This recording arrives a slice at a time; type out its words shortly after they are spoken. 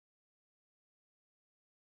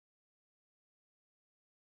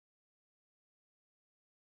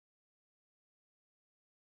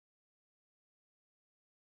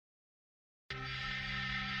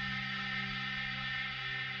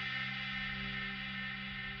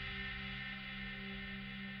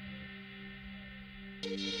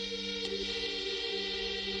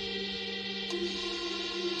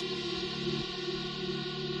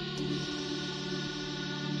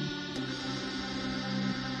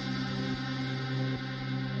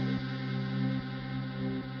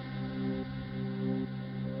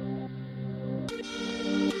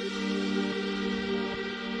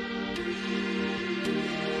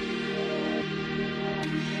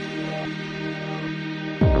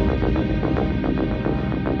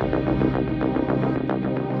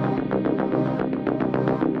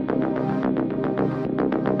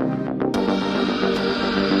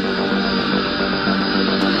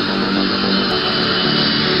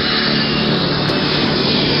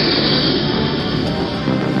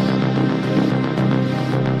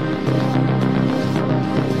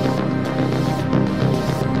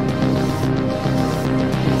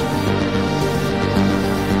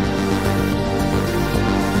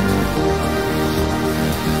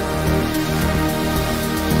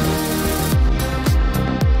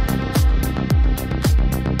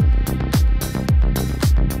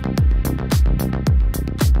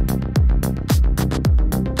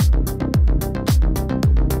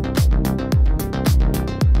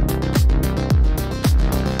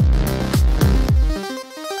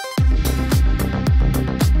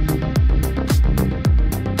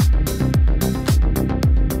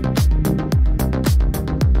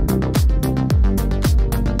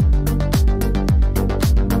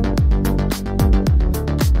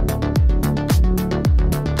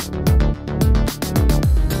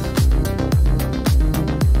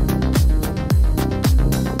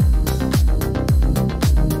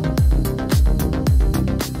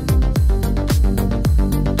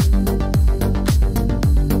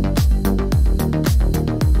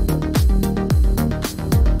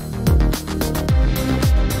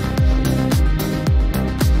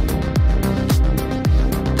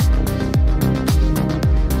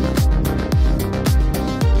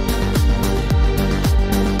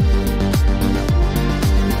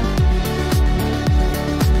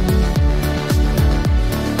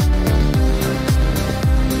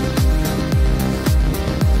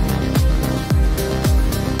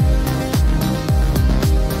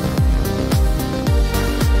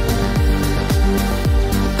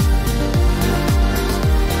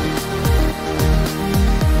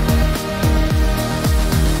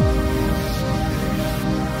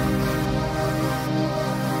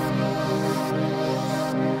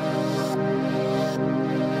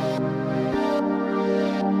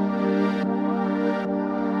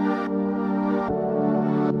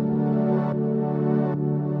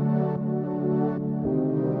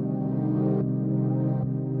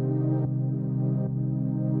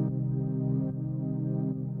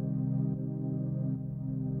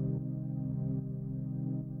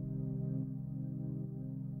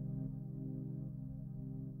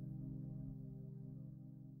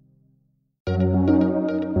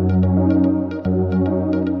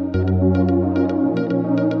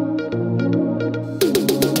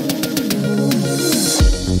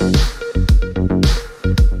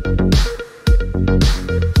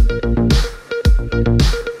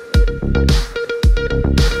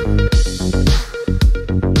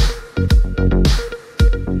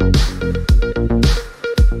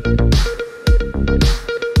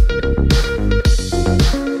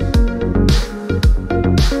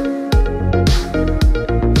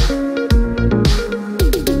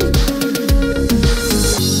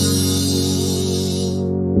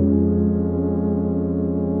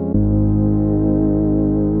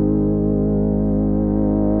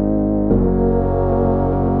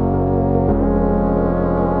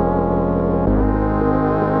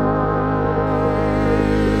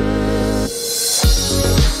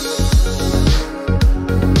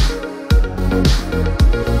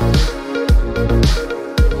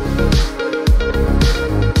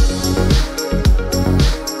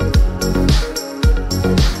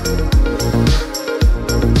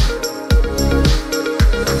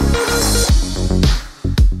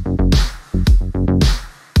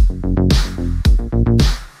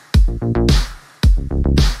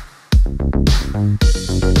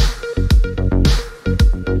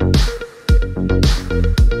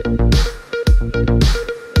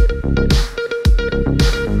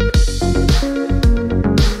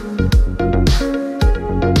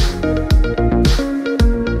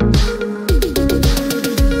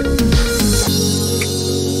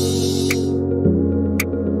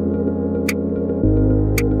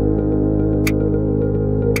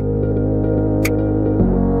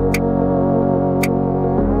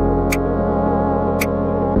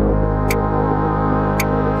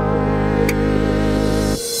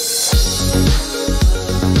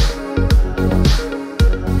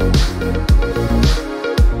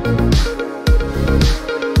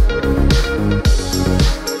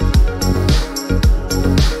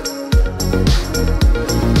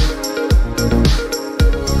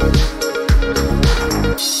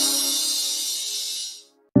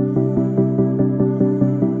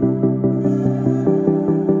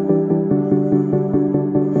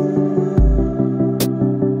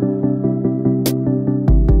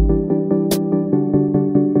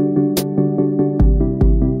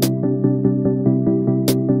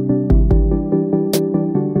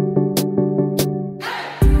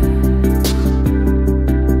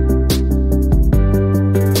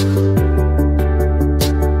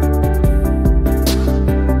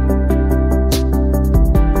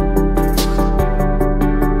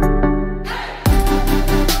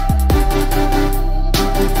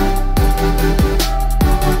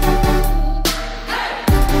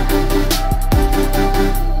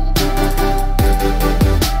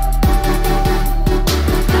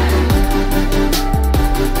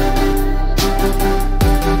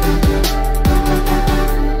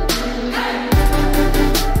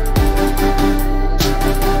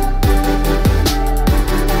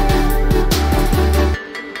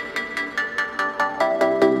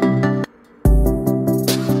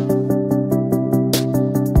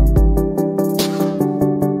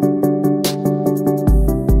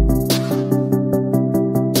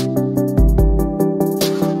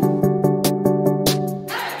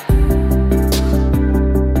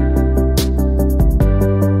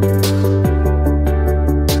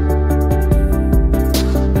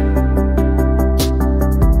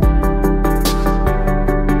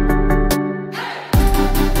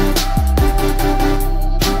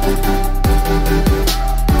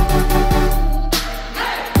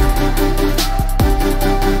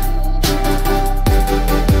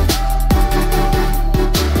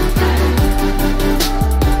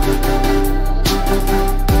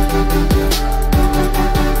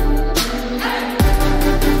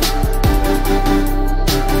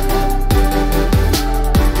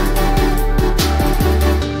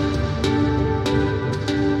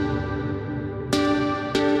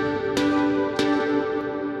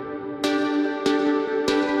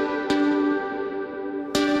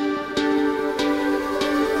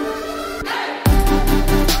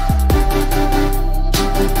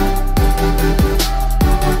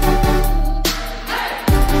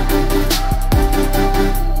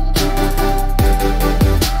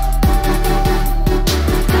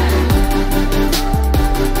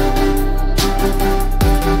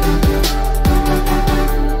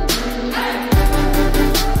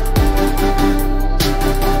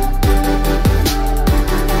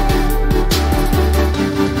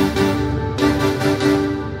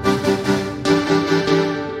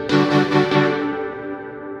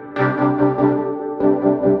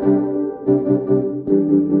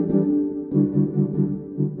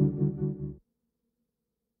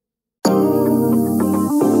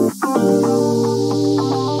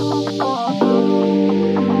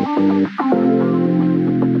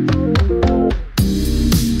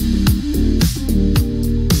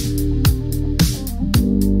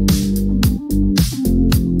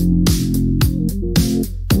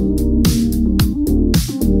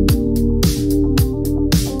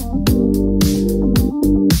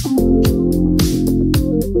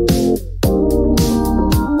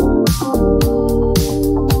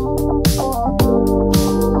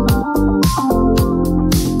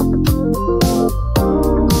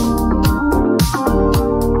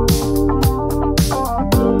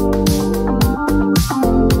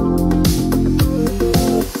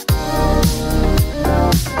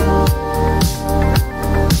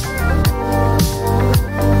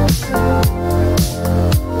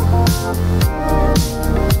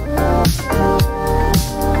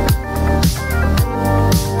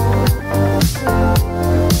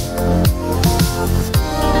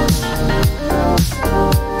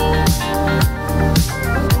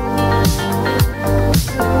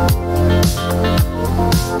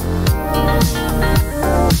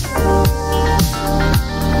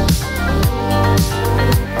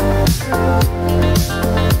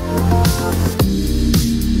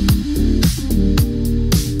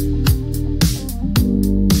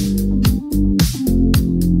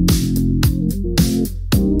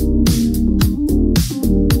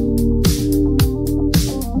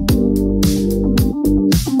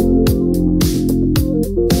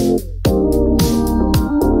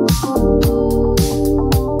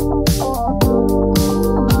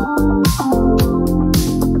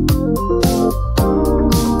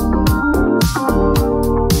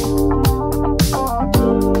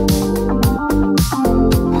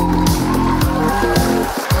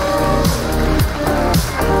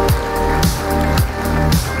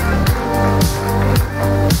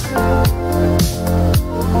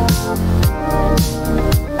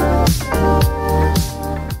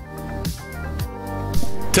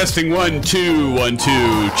Testing 1 2 1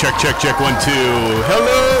 2. Check 1 2.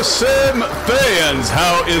 Hello, Sim fans.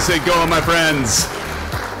 How is it going, my friends?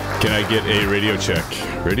 Can I get a radio check?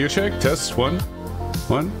 Radio check. Test 1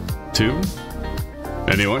 1 2.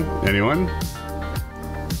 Anyone?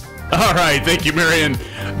 All right. Thank you, Marion.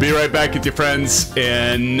 Be right back with you, friends,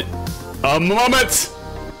 in a moment.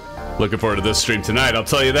 Looking forward to this stream tonight. I'll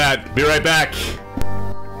tell you that. Be right back.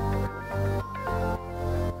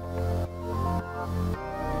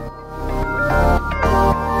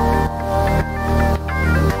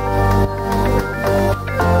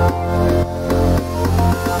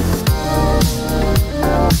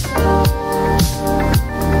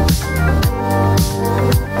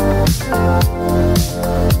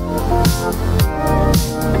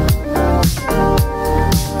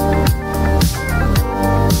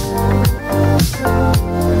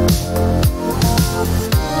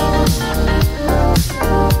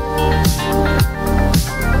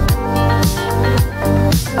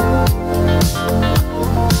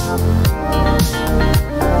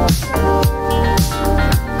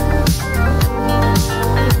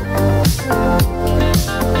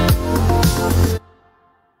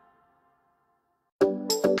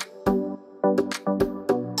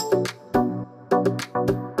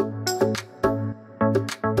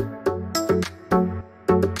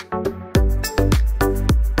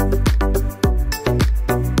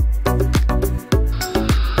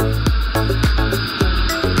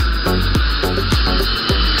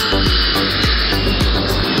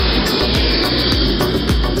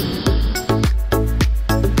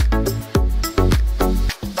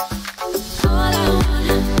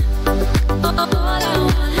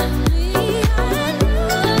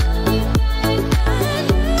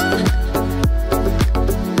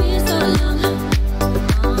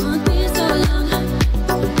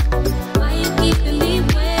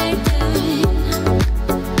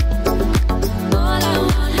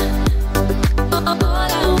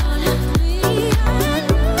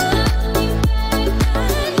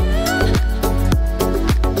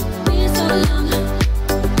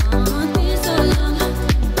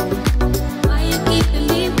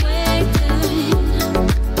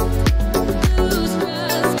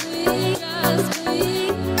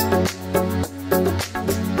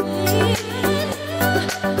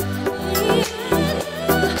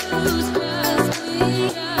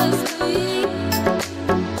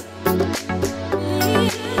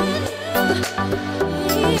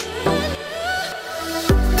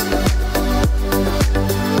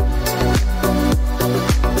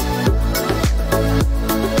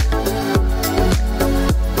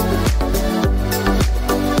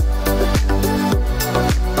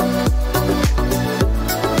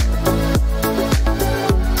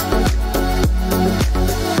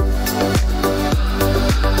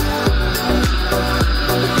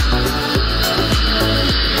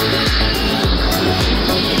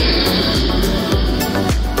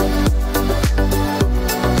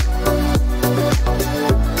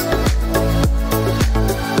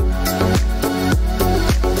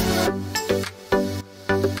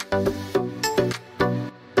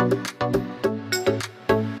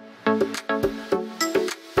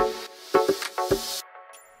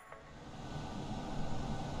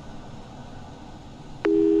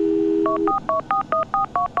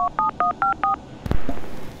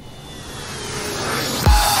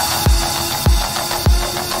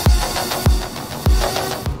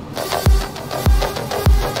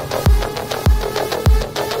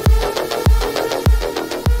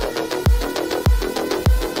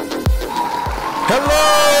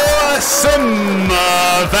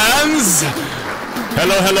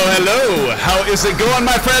 Hello. How is it going,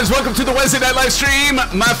 my friends? Welcome to the Wednesday night live stream.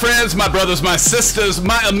 My friends, my brothers, my sisters,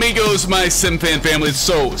 my amigos, my SimFan family. It's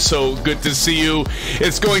so good to see you.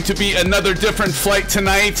 It's going to be another different flight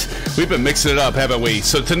tonight. We've been mixing it up, haven't we?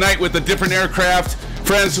 So tonight with a different aircraft,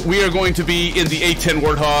 friends, we are going to be in the A-10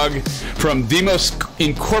 Warthog from DeimoS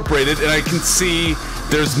Incorporated, and I can see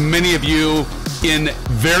there's many of you in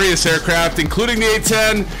various aircraft, including the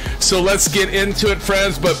A-10. So let's get into it,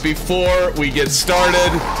 friends. But before we get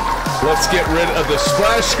started, let's get rid of the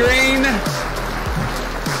splash screen.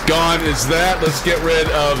 Gone is that. Let's get rid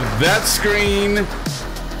of that screen.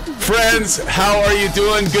 Friends, how are you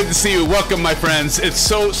doing? Good to see you. Welcome, my friends. It's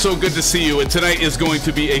so good to see you. And tonight is going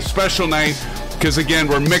to be a special night because, again,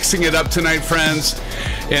 we're mixing it up tonight, friends.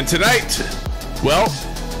 And tonight, well,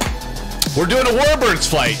 we're doing a Warbirds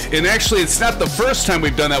flight, and actually it's not the first time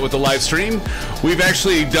we've done that with the live stream. We've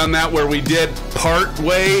actually done that where we did part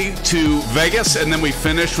way to Vegas, and then we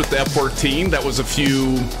finished with the F-14. That was a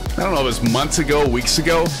few I don't know, it was months ago, weeks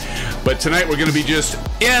ago. But tonight we're going to be just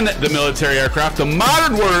in the military aircraft. The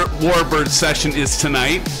modern Warbird session is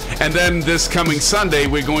tonight. And then this coming Sunday,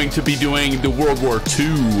 we're going to be doing the World War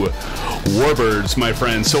II Warbirds, my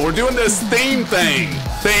friends. So we're doing this theme thing.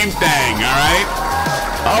 All right?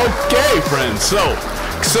 Okay, friends. So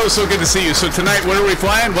good to see you. So tonight, where are we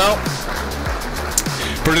flying? Well,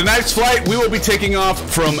 for tonight's flight, we will be taking off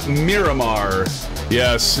from Marimar.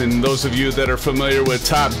 Yes, and those of you that are familiar with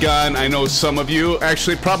Top Gun, I know some of you,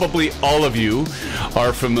 actually probably all of you,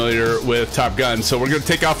 are familiar with Top Gun. So we're going to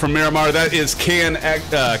take off from Marimar. That is KNKX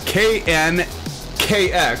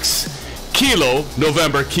Kilo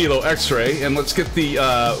November Kilo X-ray. And let's get the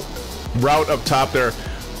route up top there.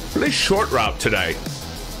 Really short route today.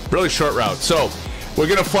 Really short route. So we're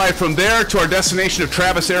going to fly from there to our destination of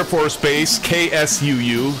Travis Air Force Base,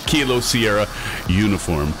 KSUU, Kilo Sierra,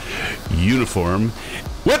 uniform,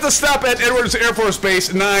 with a stop at Edwards Airforce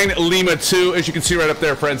Base, 9 Lima 2. As you can see right up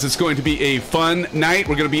there, friends, it's going to be a fun night.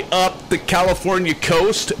 We're going to be up the California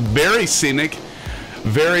coast, very scenic,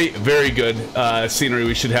 very, very good scenery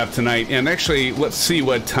we should have tonight. And actually, let's see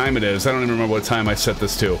what time it is. I don't even remember what time I set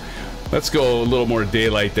this to. Let's go a little more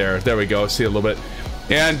daylight there. There we go. See a little bit.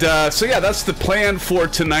 And so yeah, that's the plan for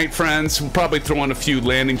tonight, friends. We'll probably throw in a few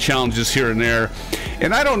landing challenges here and there.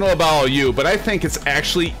 And I don't know about all you, but I think it's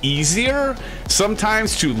actually easier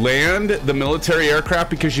sometimes to land the military aircraft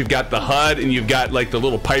because you've got the HUD and you've got like the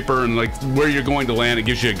little piper and like where you're going to land. It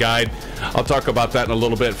gives you a guide. I'll talk about that in a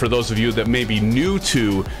little bit for those of you that may be new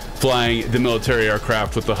to flying the military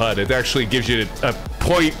aircraft with the HUD. It actually gives you a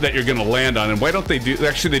point that you're going to land on. And why don't they do?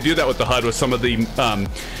 Actually, they do that with the HUD with some of the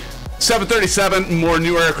 737, more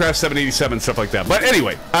newer aircraft, 787, stuff like that. But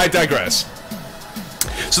anyway, I digress.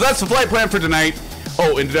 So that's the flight plan for tonight.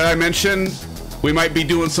 Oh, and did I mention we might be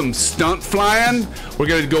doing some stunt flying? We're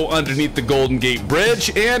going to go underneath the Golden Gate Bridge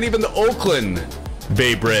and even the Oakland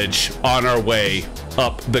Bay Bridge on our way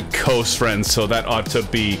up the coast, friends. So that ought to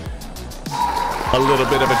be a little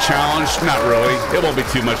bit of a challenge. Not really. It won't be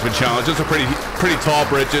too much of a challenge. Those are pretty tall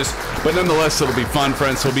bridges, but nonetheless, it'll be fun,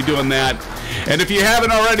 friends. So we'll be doing that. And if you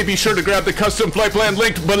haven't already, be sure to grab the custom flight plan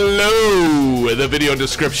linked below the video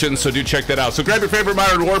description, so do check that out. So grab your favorite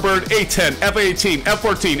modern Warbird, A-10, F-18,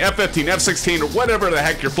 F-14, F-15, F-16, or whatever the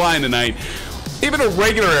heck you're flying tonight. Even a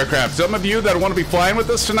regular aircraft. Some of you that want to be flying with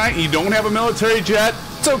us tonight, you don't have a military jet,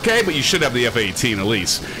 it's okay, but you should have the F-18 at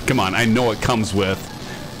least. Come on, I know it comes with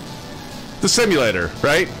the simulator,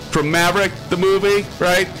 right? From Maverick, the movie,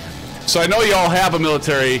 right? So I know you all have a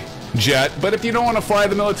military jet, but if you don't want to fly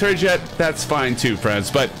the military jet, that's fine too, friends.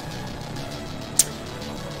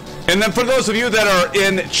 And then for those of you that are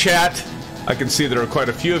in chat, I can see there are quite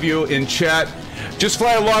a few of you in chat. Just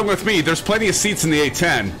fly along with me. There's plenty of seats in the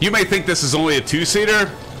A-10. You may think this is only a 2-seater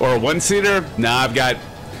or a 1-seater. Nah, I've got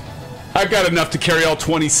enough to carry all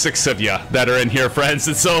 26 of you that are in here, friends.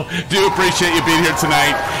 And so do appreciate you being here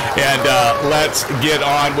tonight. And let's get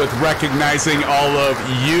on with recognizing all of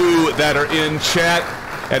you that are in chat.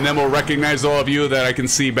 And then we'll recognize all of you that I can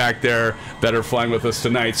see back there that are flying with us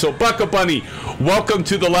tonight. So Bucka Bunny, welcome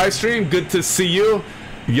to the live stream. Good to see you.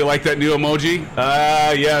 You like that new emoji?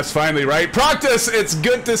 Yes, finally, right? Proctus, it's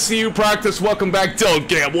good to see you, Proctus. Welcome back. Don't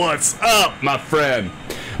get what's up, my friend,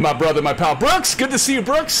 my brother, my pal. Brooks, good to see you,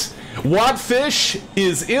 Brooks. Wadfish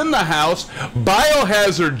is in the house.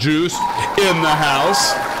 Biohazard Juice in the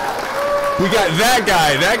house. We got that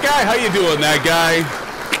guy. That guy, how you doing, that guy?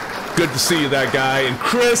 Good to see you, that guy. And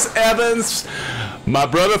Chris Evans, my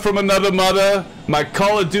brother from another mother, my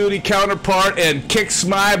Call of Duty counterpart, and kicks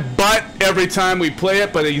my butt every time we play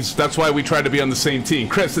it, but that's why we try to be on the same team.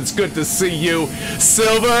 Chris, it's good to see you.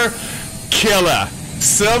 Silver Killer.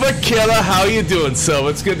 Silver Killer, how you doing, Silver?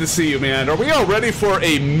 It's good to see you, man. Are we all ready for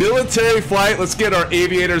a military flight? Let's get our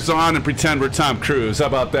aviators on and pretend we're Tom Cruise. How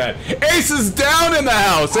about that? Ace is down in the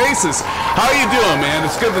house. Aces, how you doing, man?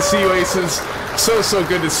 It's good to see you, Aces. So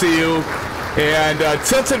good to see you. And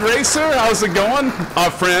Tilted Racer, how's it going? Our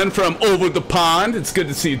friend from over the pond. It's good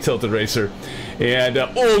to see you, Tilted Racer. And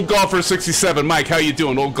Old Golfer 67, Mike, how you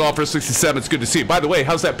doing? Old Golfer 67, it's good to see you. By the way,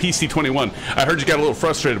 how's that PC-21? I heard you got a little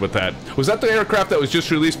frustrated with that. Was that the aircraft that was just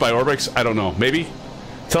released by Orbix? I don't know. Maybe?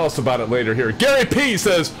 Tell us about it later here. Gary P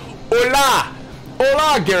says, hola!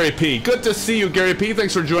 Hola, Gary P. Good to see you, Gary P.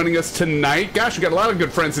 Thanks for joining us tonight. Gosh, we got a lot of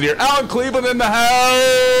good friends in here. Alan Cleveland in the house!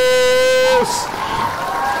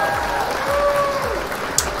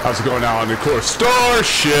 How's it going, Alan? Of course,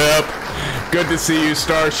 Starship. Good to see you,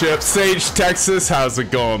 Starship. Sage, Texas, how's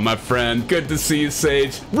it going, my friend? Good to see you,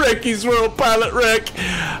 Sage. Ricky's World, Pilot Rick.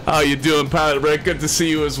 How you doing, Pilot Rick? Good to see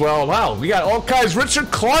you as well. Wow, we got all kinds.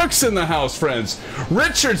 Richard Clark's in the house, friends.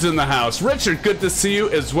 Richard's in the house. Richard, good to see you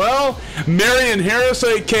as well. Marion Harris,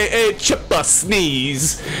 a.k.a. Chippa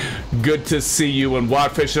Sneeze. Good to see you in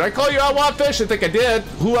Wattfish. Did I call you out, Wattfish? I think I did.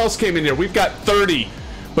 Who else came in here? We've got 30.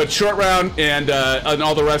 But short round and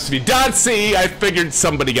all the rest of you. Don C, I figured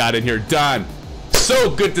somebody got in here. Don, so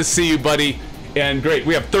good to see you, buddy. And great,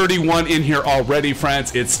 we have 31 in here already,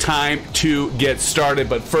 friends. It's time to get started.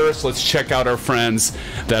 But first, let's check out our friends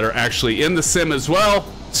that are actually in the sim as well.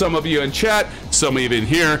 Some of you in chat, some of you in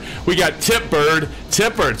here. We got Tipbird.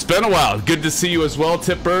 Tipbird, it's been a while. Good to see you as well,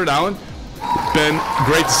 Tipbird. Alan, been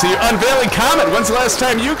great to see you. Unveiling Comet, when's the last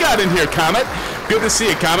time you got in here, Comet? Good to see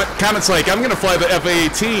you, Comet. Comet's like, I'm gonna fly the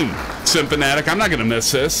FA-18, SimFanatic. I'm not gonna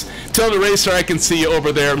miss this. Tilda Racer, I can see you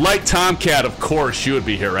over there. Light Tomcat, of course, you would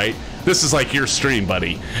be here, right? This is like your stream,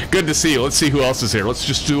 buddy. Good to see you. Let's see who else is here. Let's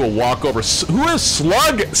just do a walkover. Who is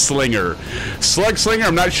Slug Slinger? Slug Slinger,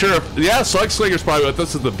 I'm not sure if, yeah, Slug Slinger's probably with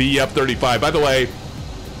us at the VF-35. By the way,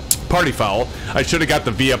 party foul. I should have got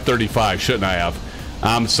the VF-35, shouldn't I have?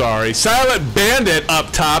 I'm sorry. Silent Bandit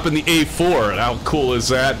up top in the A4. How cool is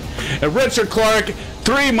that? And Richard Clark,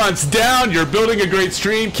 3 months down. You're building a great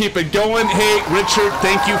stream. Keep it going. Hey, Richard,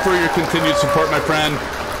 thank you for your continued support, my friend.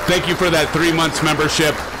 Thank you for that 3 months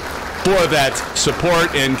membership, for that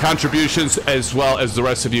support and contributions, as well as the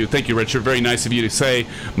rest of you. Thank you, Richard. Very nice of you to say,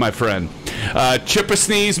 my friend. Chippa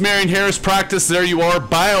Sneeze, Marion Harris, Practice, there you are.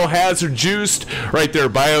 Biohazard Juiced, right there.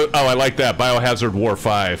 Oh, I like that. Biohazard War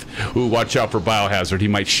 5. Ooh, watch out for Biohazard. He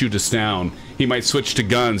might shoot us down. He might switch to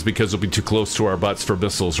guns because it'll be too close to our butts for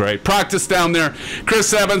missiles, right? Practice down there.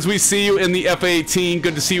 Chris Evans, we see you in the F-18.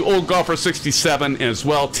 Good to see you. Old Golfer 67 as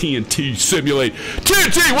well. TNT Simulate.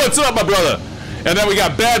 TNT, what's up, my brother? And then we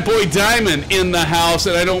got Bad Boy Diamond in the house,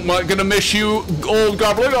 and I don't gonna miss you, Old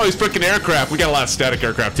Goblin. Look at all these freaking aircraft. We got a lot of static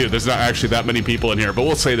aircraft too. There's not actually that many people in here, but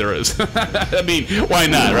we'll say there is. I mean, why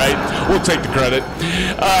not, right? We'll take the credit.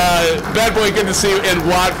 Bad Boy, good to see you, and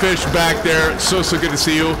Wadfish back there. So good to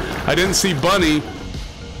see you. I didn't see Bunny.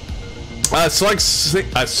 Slug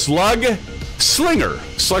Slinger.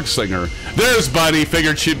 There's Bunny.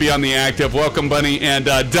 Figured she'd be on the active. Welcome, Bunny, and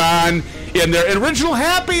Don in there. And Original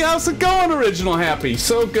Happy, how's it going, Original Happy?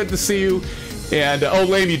 So good to see you. And oh,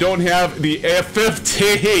 Lane, you don't have the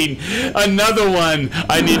F-15. Another one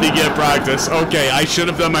I need to get practice. Okay, I should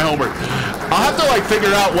have done my homework. I'll have to like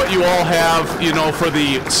figure out what you all have, you know, for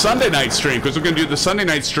the Sunday night stream, because we're gonna do the Sunday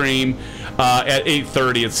night stream at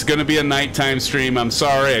 8:30. It's gonna be a nighttime stream. I'm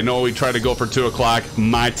sorry, I know we try to go for 2 o'clock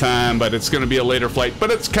my time, but it's gonna be a later flight. But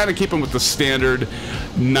it's kind of keeping with the standard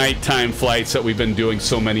nighttime flights that we've been doing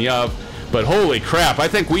so many of. But holy crap, I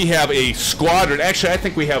think we have a squadron. Actually, I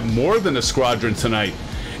think we have more than a squadron tonight.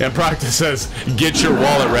 And Practice says, get your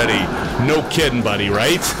wallet ready. No kidding, buddy,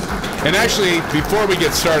 right? And actually, before we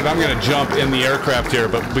get started, I'm going to jump in the aircraft here.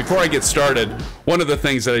 But before I get started, one of the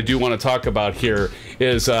things that I do want to talk about here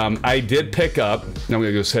is I did pick up, I'm going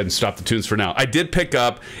to go ahead and stop the tunes for now. I did pick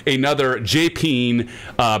up another J-Peen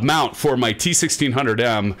mount for my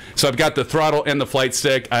T-1600M. So I've got the throttle and the flight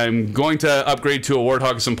stick. I'm going to upgrade to a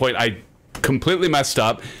Warthog at some point. I completely messed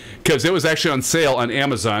up because it was actually on sale on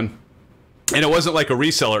Amazon, and it wasn't like a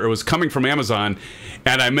reseller. It was coming from Amazon,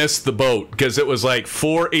 and I missed the boat because it was like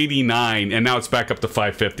 $489, and now it's back up to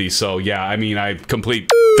 $550. So yeah, I mean, I complete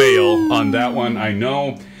fail on that one, I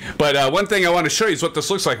know. But one thing I want to show you is what this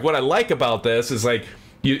looks like. What I like about this is like,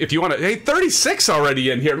 if you want to, hey, 36 already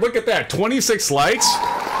in here. Look at that, 26 likes,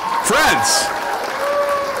 friends.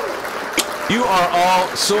 You are all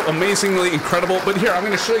so amazingly incredible. But here, I'm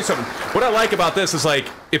going to show you something. What I like about this is, like,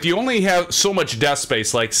 if you only have so much desk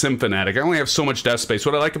space, like SimFanatic, I only have so much desk space.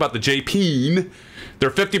 What I like about the J-Peen, they're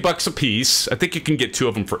 50 bucks a piece. I think you can get 2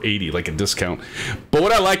 of them for 80, like a discount. But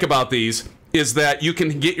what I like about these is that you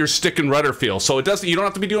can get your stick and rudder feel. So it doesn't, you don't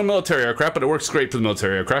have to be doing military aircraft, but it works great for the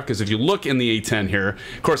military aircraft, because if you look in the A-10 here,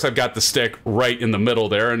 of course I've got the stick right in the middle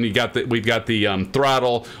there, and we've got the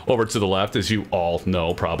throttle over to the left, as you all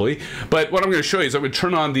know probably. But what I'm going to show you is I would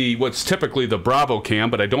turn on the what's typically the Bravo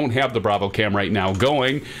cam, but I don't have the Bravo cam right now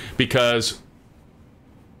going because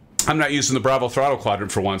I'm not using the Bravo throttle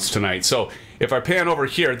quadrant for once tonight. So if I pan over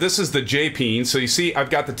here, this is the J-Peen. So you see I've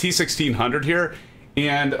got the T-1600 here.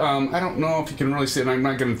 And I don't know if you can really see it. I'm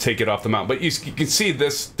not going to take it off the mount, but you can see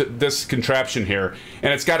this contraption here,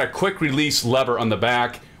 and it's got a quick release lever on the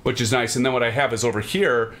back, which is nice. And then what I have is over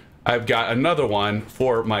here, I've got another one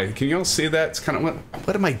for my. Can you all see that? It's kind of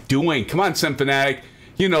what am I doing? Come on, SimFanatic.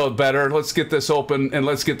 you know better. Let's get this open and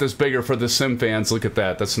let's get this bigger for the SimFans. Look at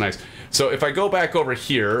that. That's nice. So if I go back over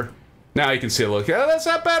here, now you can see, look, oh, that's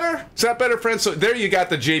that better? Is that better, friends? So there you got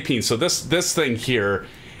the J-pin. So this thing here,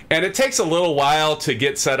 and it takes a little while to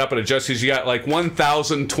get set up and adjust because you got like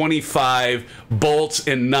 1,025 bolts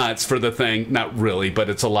and nuts for the thing. Not really, but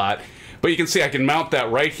it's a lot. But you can see I can mount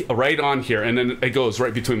that right on here, and then it goes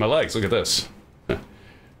right between my legs. Look at this.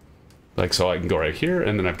 Like so, I can go right here,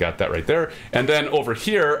 and then I've got that right there. And then over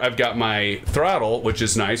here, I've got my throttle, which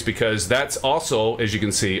is nice because that's also, as you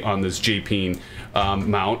can see, on this J-pin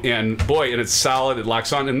mount. And boy, and it's solid, it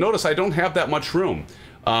locks on. And notice I don't have that much room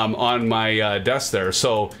on my desk there.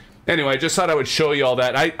 So anyway, I just thought I would show you all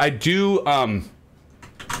that. I do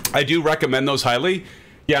recommend those highly.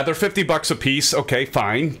 Yeah, they're $50 a piece. Okay,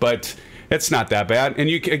 fine, but it's not that bad. And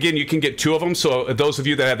you can get 2 of them. So those of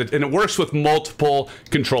you that have it, and it works with multiple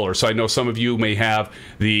controllers. So I know some of you may have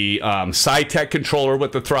the SciTech controller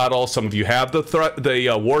with the throttle. Some of you have the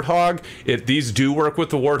Warthog. These do work with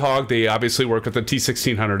the Warthog. They obviously work with the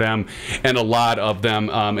T.1600M and a lot of them.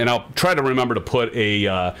 And I'll try to remember to put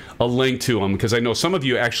a link to them because I know some of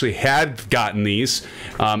you actually had gotten these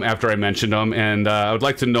after I mentioned them. And I would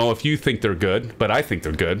like to know if you think they're good, but I think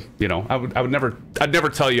they're good. You know, I'd never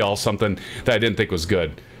tell you all something that I didn't think was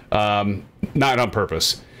good. Not on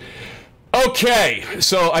purpose. Okay,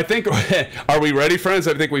 so I think, are we ready, friends?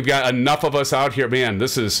 I think we've got enough of us out here. Man,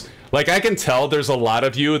 this is, like, I can tell there's a lot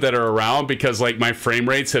of you that are around because, like, my frame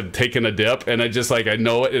rates have taken a dip, and I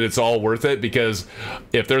know it, and it's all worth it because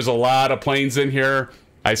if there's a lot of planes in here,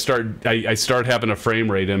 I start having a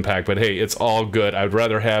frame rate impact, but hey, it's all good. I'd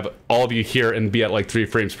rather have all of you here and be at like 3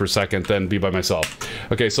 frames per second than be by myself.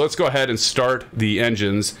 Okay, so let's go ahead and start the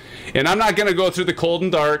engines. And I'm not gonna go through the cold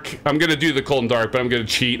and dark. I'm gonna do the cold and dark, but I'm gonna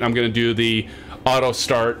cheat. I'm gonna do the auto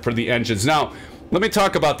start for the engines. Now, let me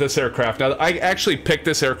talk about this aircraft. Now, I actually picked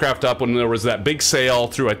this aircraft up when there was that big sale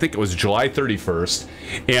through, I think it was July 31st.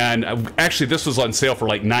 And actually, this was on sale for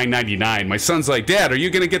like $9.99. My son's like, Dad, are you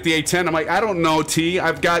going to get the A-10? I'm like, I don't know, T.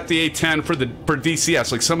 I've got the A-10 for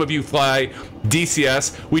DCS. Like, some of you fly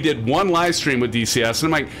DCS. We did one live stream with DCS.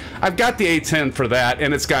 And I'm like, I've got the A-10 for that.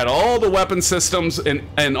 And it's got all the weapon systems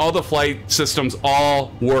and all the flight systems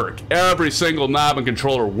all work. Every single knob and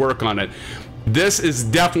controller work on it. This is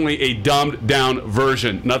definitely a dumbed down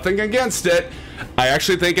version. Nothing against it. I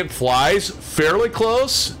actually think it flies fairly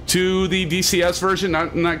close to the DCS version,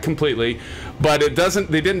 not completely, but it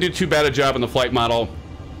doesn't. They didn't do too bad a job in the flight model.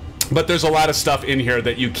 But there's a lot of stuff in here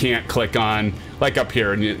that you can't click on, like up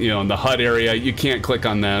here, you know, in the HUD area. You can't click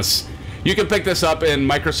on this. You can pick this up in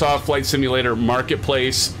Microsoft Flight Simulator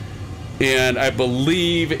Marketplace, and I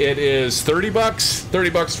believe it is $30,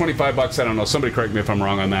 $30, $25. I don't know. Somebody correct me if I'm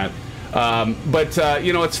wrong on that.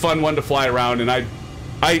 You know, it's fun one to fly around, and I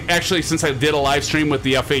actually, since I did a live stream with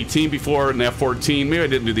the F-18 before and the F-14, maybe I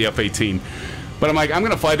didn't do the F-18, but I'm like, I'm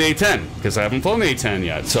going to fly the A-10 because I haven't flown the A-10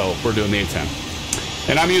 yet, so we're doing the A-10.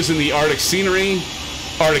 And I'm using the Arctic Scenery.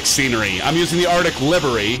 I'm using the Arctic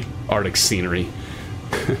Livery. Arctic Scenery.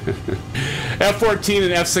 F-14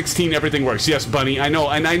 and F-16, everything works. Yes, Bunny, I know,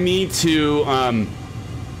 and I need to,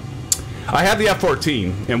 I have the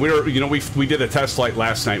F-14, and we did a test flight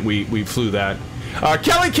last night. We flew that.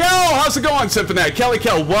 Kelly Kell, how's it going, SimFanatic? Kelly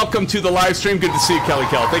Kell, welcome to the live stream. Good to see you, Kelly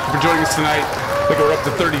Kell. Thank you for joining us tonight. I think we're up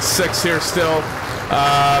to 36 here still.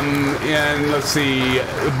 And let's see,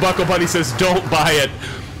 Buckle Buddy says don't buy it.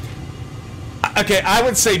 Okay, I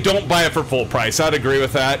would say don't buy it for full price. I'd agree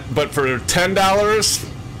with that. But for $10,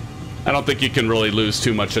 I don't think you can really lose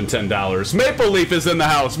too much in $10. Maple Leaf is in the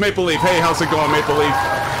house. Maple Leaf, hey, how's it going, Maple Leaf?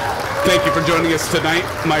 Thank you for joining us tonight,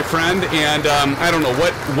 my friend. And I don't know,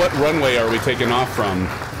 what runway are we taking off from?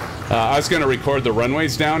 I was going to record the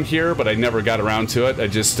runways down here, but I never got around to it. I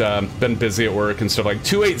just been busy at work and stuff. Like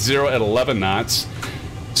 280 at 11 knots.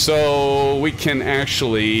 So we can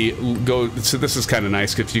actually go. So this is kind of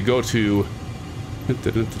nice. If you go to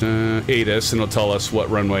ATIS, and it'll tell us what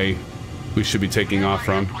runway we should be taking off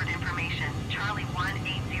from.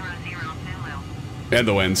 And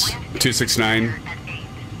the winds, 269.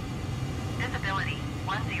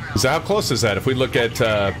 Is that, how close is that? If we look at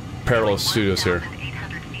parallel studios here.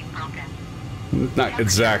 Not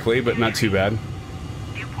exactly, but not too bad.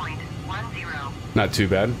 Not too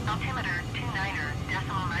bad.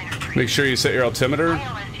 Make sure you set your altimeter.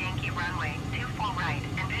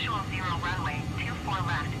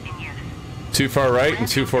 Too far right and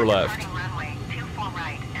 24 left.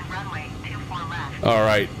 All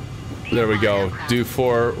right. There we go. Do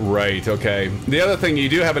 4 right. Okay. The other thing, you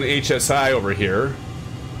do have an HSI over here.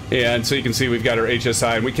 And so you can see we've got our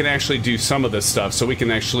HSI, and we can actually do some of this stuff. So we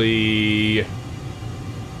can actually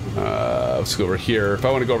let's go over here. If I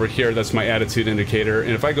want to go over here, that's my attitude indicator. And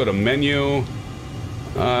if I go to menu,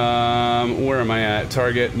 where am I at?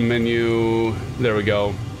 Target, menu, there we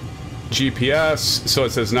go. GPS, so it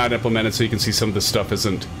says not implemented, so you can see some of the stuff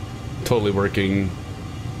isn't totally working.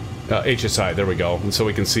 HSI, there we go. And so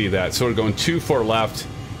we can see that. So we're going 2-4 left,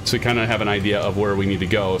 so we kind of have an idea of where we need to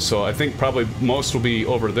go. So I think probably most will be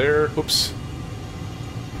over there. Oops.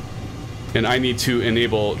 And I need to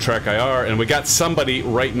enable track IR, and we got somebody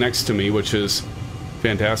right next to me, which is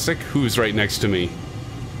fantastic. Who's right next to me?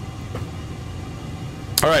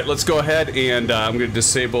 Alright, let's go ahead and I'm going to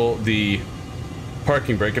disable the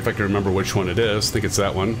parking brake, if I can remember which one it is. I think it's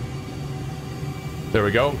that one. There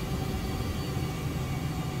we go.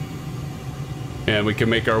 And we can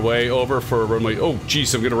make our way over for runway... Oh,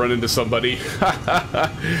 geez, I'm going to run into somebody.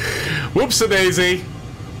 Whoops-a-daisy.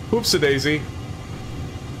 Whoops-a-daisy.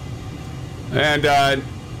 And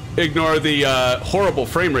ignore the horrible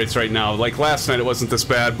frame rates right now. Like last night, it wasn't this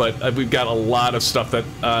bad, but we've got a lot of stuff that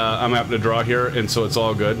I'm having to draw here, and so it's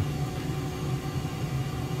all good.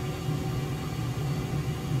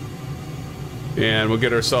 And we'll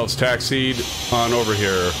get ourselves taxied on over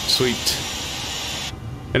here. Sweet.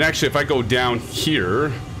 And actually, if I go down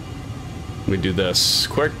here, let me do this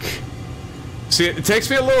quick. See, it takes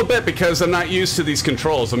me a little bit because I'm not used to these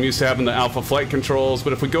controls. I'm used to having the alpha flight controls,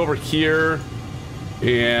 but if we go over here,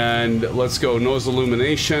 and let's go nose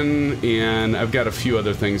illumination, and I've got a few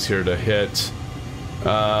other things here to hit.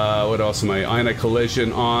 What else am I? Ionic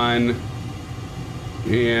collision on.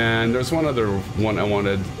 And there's one other one I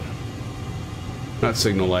wanted. Not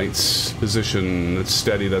signal lights. Position, that's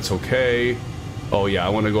steady, that's okay. Oh yeah, I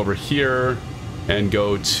want to go over here and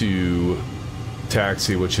go to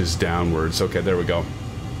taxi, which is downwards. Okay, there we go.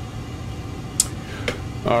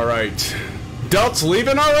 Alright. Delt's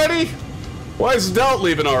leaving already? Why is Delt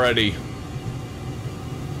leaving already?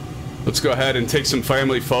 Let's go ahead and take some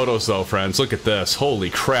family photos though, friends. Look at this. Holy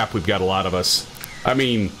crap, we've got a lot of us. I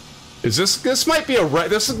mean, is this might be a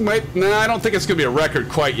nah, I don't think it's gonna be a record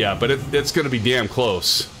quite yet, but it's gonna be damn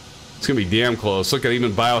close. It's gonna be damn close. Look at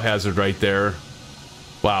even Biohazard right there.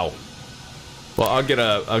 Wow. Well, I'll get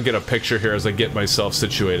a picture here as I get myself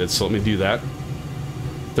situated, so let me do that.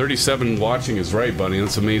 37 watching is right, buddy.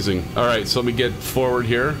 That's amazing. Alright, so let me get forward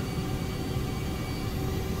here.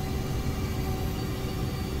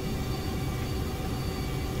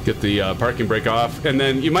 Get the parking brake off. And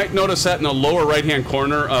then you might notice that in the lower right-hand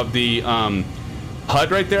corner of the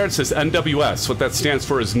HUD right there, it says NWS. What that stands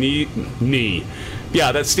for is knee.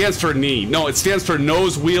 Yeah, that stands for knee. No, it stands for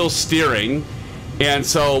nose wheel steering. And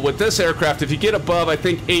so with this aircraft, if you get above, I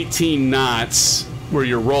think, 18 knots where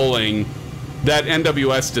you're rolling, that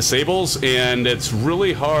NWS disables, and it's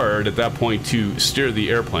really hard at that point to steer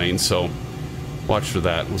the airplane, so watch for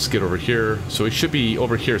that. Let's get over here. So it should be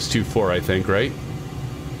over here. It's 2-4, I think, right?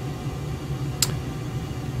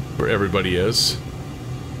 Where everybody is.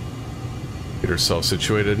 Get ourselves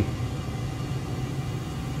situated.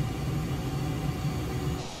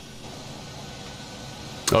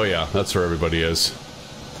 Oh yeah, that's where everybody is.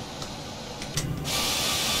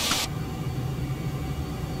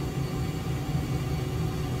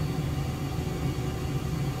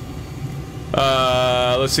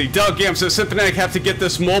 Let's see. Doug Gam says, SimFanatic have to get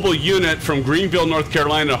this mobile unit from Greenville, North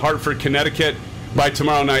Carolina to Hartford, Connecticut by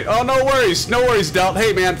tomorrow night. Oh, no worries. No worries, Delt.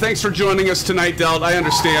 Hey, man, thanks for joining us tonight, Delt. I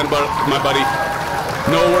understand, but my buddy,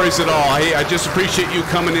 no worries at all. Hey, I just appreciate you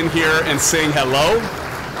coming in here and saying hello.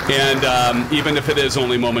 And even if it is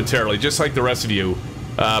only momentarily, just like the rest of you.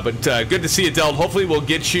 But good to see you, Delt. Hopefully we'll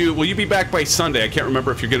get you... Will you be back by Sunday? I can't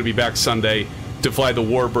remember if you're going to be back Sunday to fly the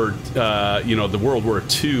Warbird, you know, the World War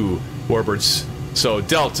II Warbirds. So,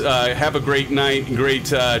 Delt, have a great night,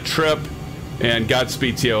 great trip, and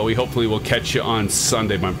Godspeed to you. We hopefully will catch you on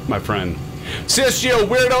Sunday, my friend. CSGO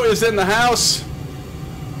Weirdo is in the house.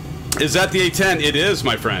 Is that the A-10? It is,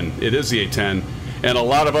 my friend. It is the A-10. And a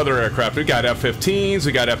lot of other aircraft. We got F-15s,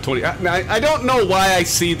 we got F-20. I don't know why I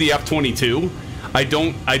see the F-22. I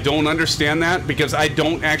don't understand that, because I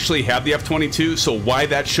don't actually have the F-22, so why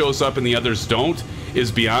that shows up and the others don't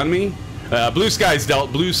is beyond me. Blue skies,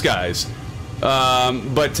 Delt, blue skies.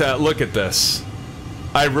 But look at this.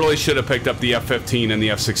 I really should have picked up the F-15 and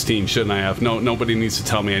the F-16, shouldn't I have? No, nobody needs to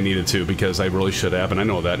tell me I needed to, because I really should have, and I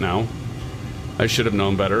know that now. I should have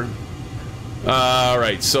known better.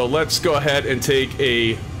 Alright, so let's go ahead and take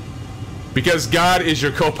a... Because God is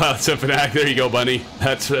your co-pilot, SimFanatic. There you go, buddy.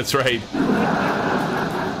 That's right.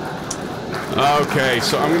 Okay,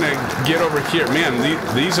 so I'm going to get over here. Man,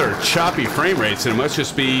 these are choppy frame rates, and it must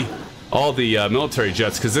just be all the military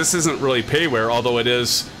jets, because this isn't really payware, although it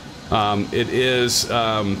is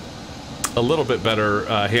a little bit better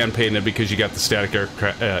hand painted because you got the static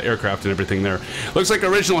aircraft and everything there. Looks like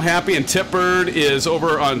original Happy and Tipbird is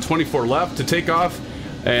over on 24 left to take off,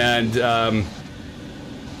 and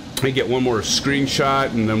we get one more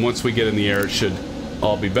screenshot, and then once we get in the air, it should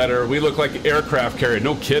all be better. We look like aircraft carrier.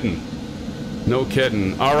 No kidding. No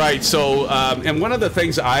kidding. All right, so and one of the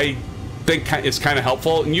things I think is kind of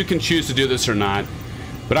helpful, and you can choose to do this or not,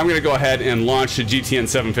 but I'm going to go ahead and launch a GTN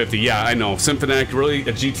 750. Yeah, I know. SimFanatic, really,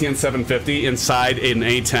 a GTN 750 inside an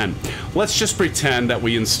A-10. Let's just pretend that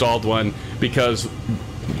we installed one because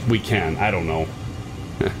we can. I don't know.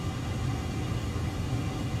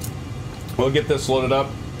 We'll get this loaded up.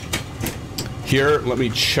 Here, let me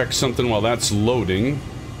check something while that's loading.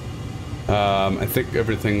 I think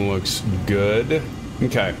everything looks good.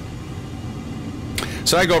 Okay.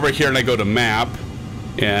 So I go over here and I go to map,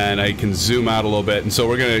 and I can zoom out a little bit. And so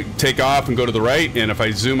we're going to take off and go to the right, and if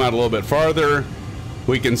I zoom out a little bit farther,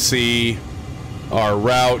 we can see our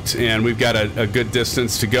route, and we've got a good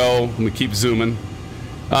distance to go. And we keep zooming.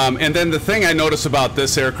 And then the thing I notice about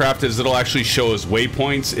this aircraft is it'll actually show us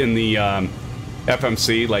waypoints in the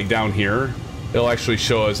FMC, like down here. It'll actually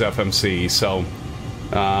show us FMC. So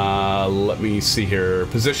let me see here.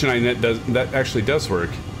 Position INET that actually does work.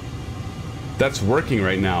 That's working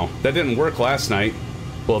right now. That didn't work last night.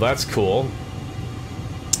 Well, that's cool.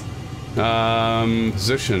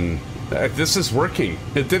 Position. This is working.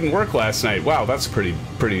 It didn't work last night. Wow, that's pretty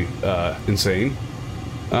insane.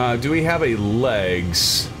 Do we have a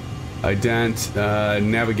legs? Ident,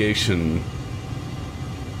 navigation.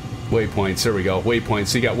 Waypoints, there we go. Waypoints.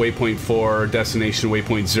 So you got waypoint 4, destination,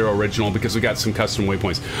 waypoint 0, original, because we got some custom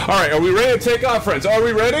waypoints. All right, are we ready to take off, friends? Are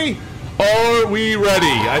we ready? Are we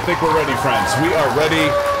ready? I think we're ready, friends. We are ready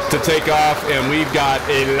to take off, and we've got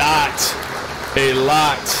a lot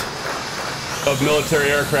of military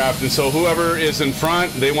aircraft. And so whoever is in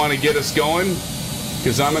front, they want to get us going,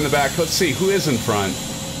 because I'm in the back. Let's see, who is in front?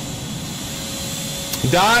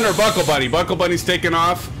 Don or Buckle Bunny? Buckle Bunny's taking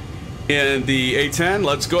off in the A-10.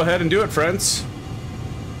 Let's go ahead and do it, friends.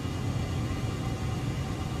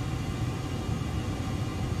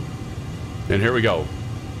 And here we go.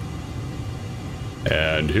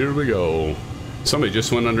 And here we go. Somebody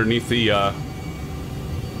just went underneath the,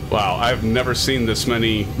 wow, I've never seen this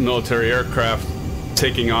many military aircraft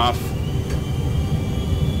taking off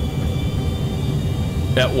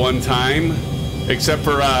at one time. Except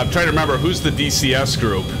for, I'm trying to remember, who's the DCS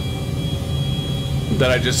group that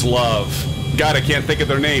I just love? God, I can't think of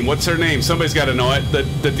their name. What's their name? Somebody's got to know it.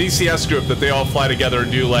 The DCS group that they all fly together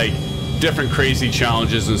and do, like, different crazy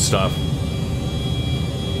challenges and stuff.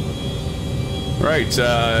 Right,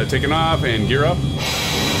 taking off and gear up.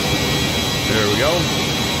 There we go.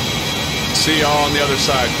 See y'all on the other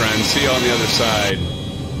side, friends. See y'all on the other side.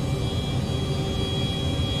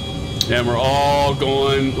 And we're all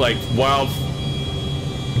going like wild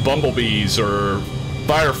bumblebees or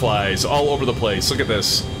fireflies all over the place. Look at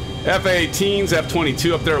this. F-18s,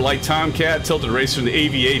 F-22 up there, light Tomcat, tilted racer, the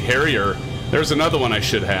AV-8 Harrier. There's another one I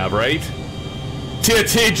should have, right?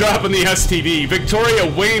 TNT dropping the STD.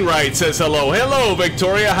 Victoria Wainwright says hello. Hello,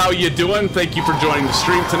 Victoria. How you doing? Thank you for joining the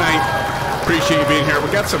stream tonight. Appreciate you being here.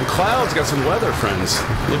 We got some clouds, got some weather, friends.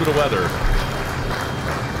 A little bit of weather.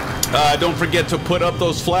 Don't forget to put up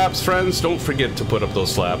those flaps, friends. Don't forget to put up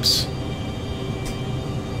those flaps.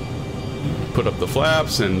 Put up the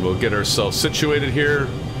flaps, and we'll get ourselves situated here.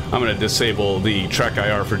 I'm going to disable the Trek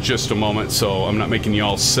IR for just a moment, so I'm not making you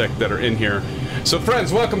all sick that are in here. So,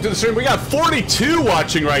 friends, welcome to the stream. We got 42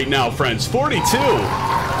 watching right now, friends. 42.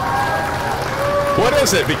 What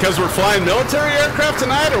is it? Because we're flying military aircraft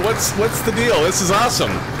tonight, or what's the deal? This is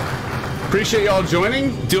awesome. Appreciate y'all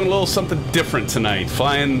joining. Doing a little something different tonight.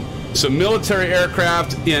 Flying some military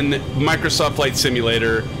aircraft in Microsoft Flight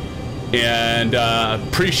Simulator. And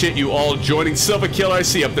appreciate you all joining. Silva Killer, I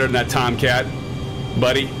see you up there in that Tomcat.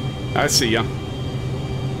 Buddy, I see ya.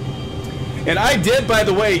 And I did, by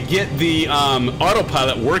the way, get the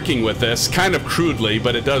autopilot working with this, kind of crudely,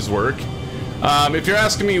 but it does work. If you're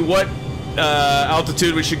asking me what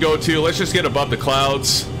altitude we should go to, let's just get above the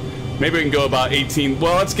clouds. Maybe we can go about 18,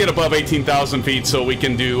 well, let's get above 18,000 feet so we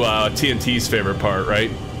can do TNT's favorite part,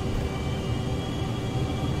 right?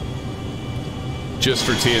 Just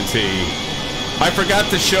for TNT. I forgot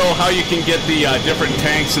to show how you can get the different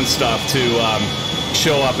tanks and stuff to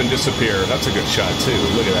show up and disappear. That's a good shot, too.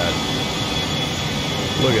 Look at that.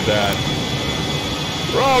 Look at that.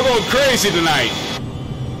 We're all going crazy tonight.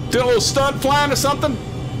 Did a little stunt flying or something?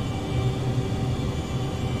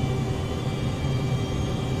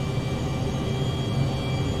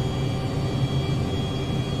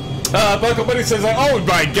 Buckle Buddy says, oh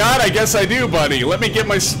my god, I guess I do, buddy. Let me get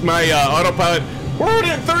my autopilot. We're already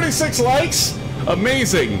at 36 likes.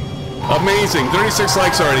 Amazing. Amazing. 36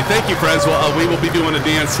 likes already. Thank you, friends. Well, we will be doing a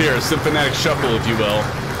dance here. A SimFanatic shuffle, if you will.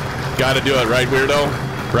 Gotta do it, right,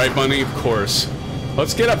 weirdo? Right, Bunny? Of course.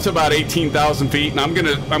 Let's get up to about 18,000 feet, and I'm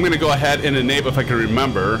gonna go ahead and enable, if I can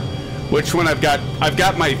remember, which one I've got. I've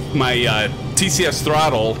got my TCS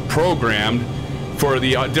throttle programmed for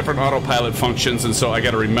the different autopilot functions, and so I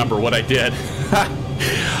got to remember what I did.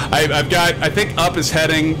 I've got, I think up is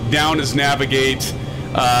heading, down is navigate,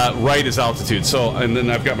 right is altitude. So, and then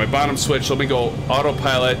I've got my bottom switch. Let me go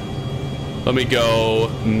autopilot. Let me go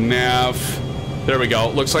nav. There we go.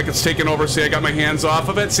 Looks like it's taken over. See, I got my hands off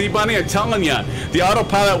of it. See, Bunny, I'm telling you, the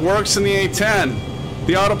autopilot works in the A-10.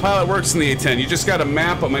 The autopilot works in the A-10. You just got to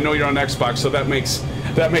map them. I know you're on Xbox, so that makes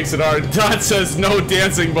it hard. Don says, no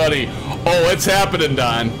dancing, buddy. Oh, it's happening,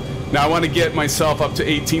 Don. Now I want to get myself up to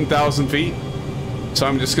 18,000 feet. So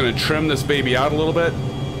I'm just going to trim this baby out a little bit.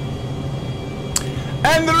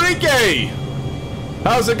 Enrique!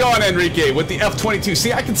 How's it going, Enrique, with the F-22?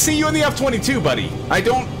 See, I can see you in the F-22, buddy. I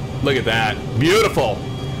don't... Look at that. Beautiful.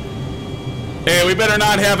 Hey, we better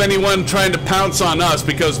not have anyone trying to pounce on us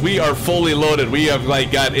because we are fully loaded. We have,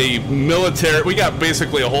 like, got a military... We got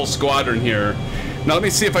basically a whole squadron here. Now, let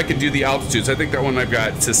me see if I can do the altitudes. I think that one I've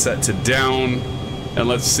got to set to down. And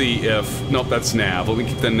let's see if... Nope, that's nav. Let me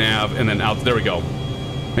keep the nav and then out. There we go.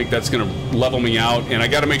 I think that's going to level me out. And I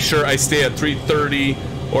got to make sure I stay at 330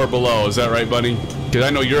 or below. Is that right, Bunny? Because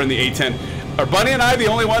I know you're in the A-10. Are Bunny and I the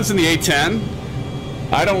only ones in the A-10?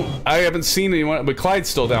 I haven't seen anyone... But Clyde's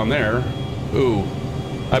still down there. Ooh.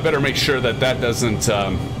 I better make sure that doesn't...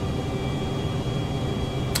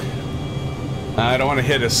 I don't want to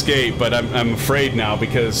hit escape, but I'm afraid now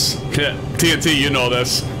because TNT, you know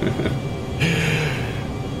this.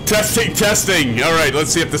 Testing. All right,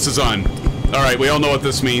 let's see if this is on. All right, we all know what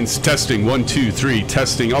this means. Testing, 1, 2, 3,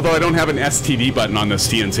 testing. Although I don't have an STD button on this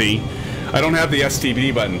TNT. I don't have the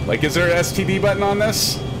STD button. Like, is there an STD button on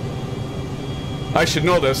this? I should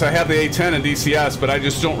know this. I have the A-10 and DCS, but I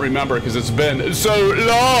just don't remember because it's been so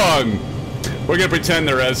long. We're gonna pretend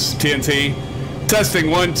there is, TNT. Testing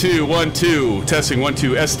 1 2 1 2. Testing 1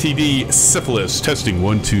 2 STD syphilis. Testing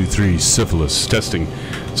 1 2 3 syphilis. Testing.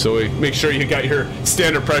 So we make sure you got your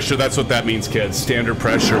standard pressure. That's what that means, kids. Standard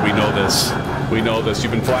pressure. We know this. We know this.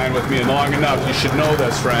 You've been flying with me long enough. You should know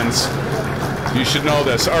this, friends. You should know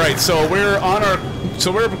this. All right. So we're on our.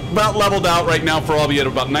 So we're about leveled out right now for all of you at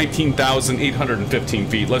about 19,815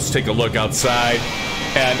 feet. Let's take a look outside.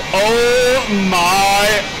 And oh my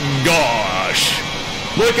gosh.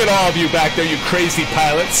 Look at all of you back there, you crazy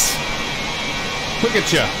pilots. Look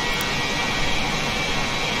at you.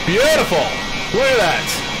 Beautiful. Look at that.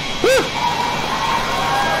 Woo.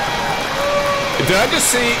 Did I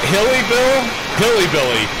just see Hilly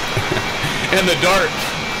Billy in the dark.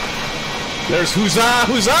 There's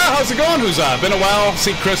Huzzah. How's it going, Huzzah? Been a while.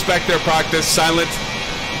 See Chris back there practice. Silent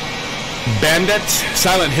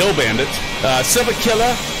Hill Bandit. Civic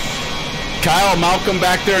Killer. Kyle, Malcolm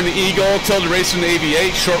back there in the Eagle, Tilda Racing in the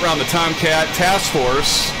AV8, short round the Tomcat, Task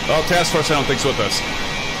Force. Oh, Task Force I don't think's with us.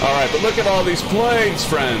 All right, but look at all these planes,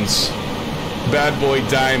 friends. Bad Boy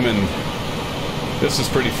Diamond. This is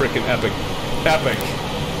pretty freaking epic.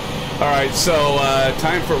 All right, so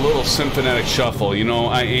time for a little SimFanatic shuffle. You know,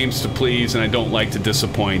 I aims to please and I don't like to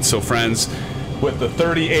disappoint. So, friends, with the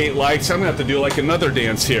 38 likes, I'm gonna have to do like another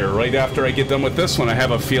dance here right after I get done with this one. I have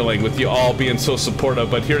a feeling with you all being so supportive.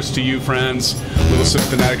 But here's to you, friends. Little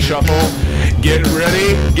SimFanatic shuffle. Get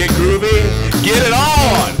ready, get groovy, get it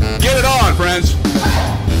on, friends.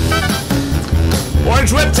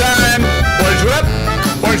 Orange whip time.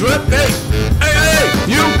 Orange whip. Hey,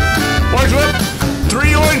 you. Orange whip.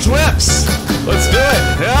 3 orange whips. Let's do it.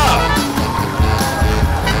 Yeah.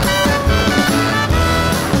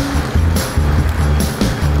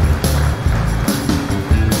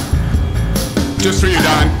 Just for you,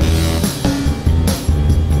 Don.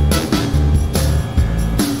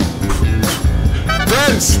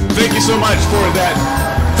 Friends, thank you so much for that.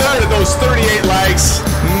 Those 38 likes.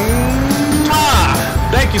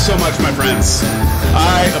 Thank you so much, my friends.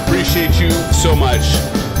 I appreciate you so much.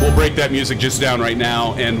 We'll break that music just down right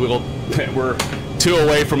now, and we're 2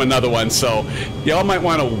 away from another one. So y'all might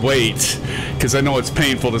want to wait, because I know it's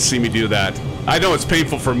painful to see me do that. I know it's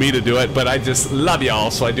painful for me to do it, but I just love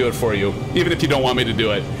y'all, so I do it for you, even if you don't want me to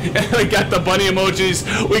do it. We got the bunny emojis,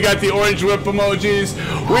 we got the orange whip emojis,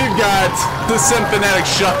 we've got the SimFanatic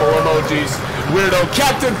shuffle emojis. Weirdo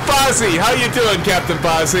Captain Fozzie, how you doing, Captain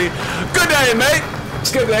Fozzie? Good day, mate.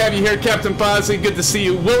 It's good to have you here, Captain Fozzie. Good to see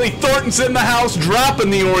you. Willie Thornton's in the house, dropping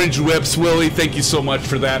the orange whips. Willie, thank you so much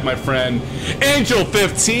for that, my friend. Angel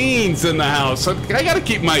 15's in the house. I gotta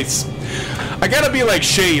keep my... I gotta be like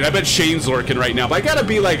Shane. I bet Shane's lurking right now. But I gotta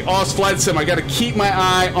be like Oz Flight Sim. I gotta keep my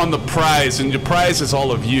eye on the prize. And the prize is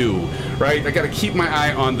all of you, right? I gotta keep my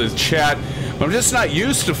eye on the chat. But I'm just not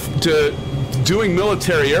used to doing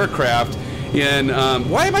military aircraft. And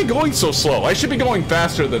why am I going so slow? I should be going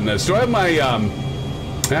faster than this. Do I have my...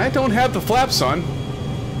 I don't have the flaps on.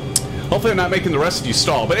 Hopefully I'm not making the rest of you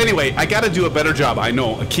stall. But anyway, I gotta do a better job. I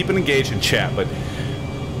know. Keep it engaged in chat, but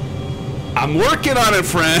I'm working on it,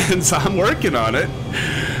 friends. I'm working on it.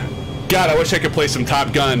 God, I wish I could play some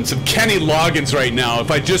Top Gun, some Kenny Loggins right now.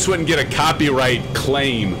 If I just wouldn't get a copyright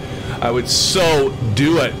claim, I would so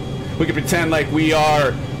do it. We could pretend like we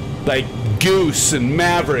are like Goose and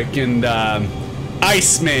Maverick and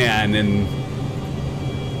Iceman and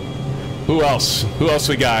who else? Who else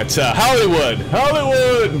we got? Hollywood.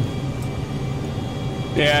 Hollywood!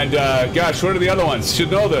 And, gosh, what are the other ones?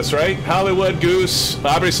 Should know this, right? Hollywood, Goose,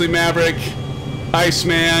 obviously Maverick,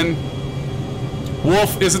 Iceman,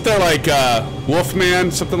 Wolf. Isn't there like,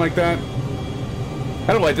 Wolfman, something like that? I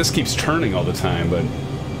don't know why this keeps turning all the time, but...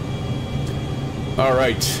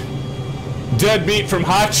 Alright. Dead Meat from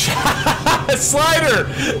Hot Shot. Slider!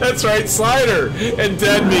 That's right, Slider and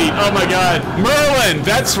Dead Meat. Oh my god. Merlin!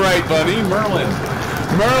 That's right, buddy. Merlin.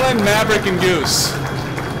 Merlin, Maverick, and Goose.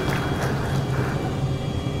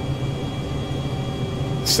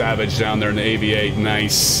 Savage down there in the AV-8.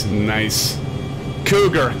 Nice. Nice.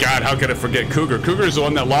 Cougar. God, how could I forget Cougar? Cougar's the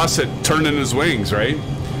one that lost it turning his wings, right?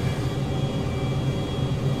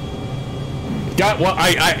 God, well,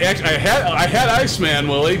 I had Iceman,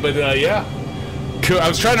 Willie, but yeah. I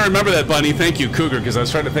was trying to remember that, Bunny. Thank you, Cougar, because I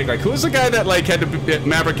was trying to think, like, who was the guy that, like,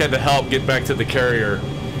 Maverick had to help get back to the carrier?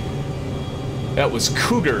 That was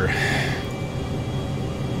Cougar.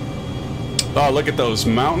 Oh, look at those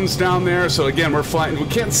mountains down there. So, again, we're flying. We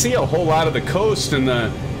can't see a whole lot of the coast in the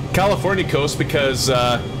California coast because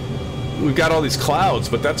we've got all these clouds,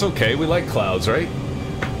 but that's okay. We like clouds, right?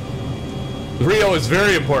 Rio is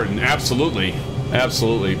very important. Absolutely.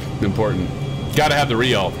 Absolutely important. Gotta have the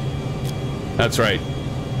Rio. That's right.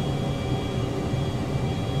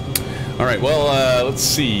 Alright, well, let's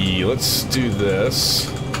see. Let's do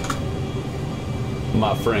this.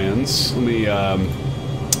 My friends. Let me,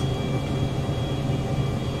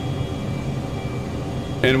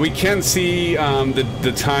 and we can see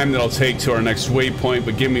the time that I'll take to our next waypoint,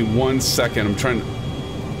 but give me 1 second. I'm trying to...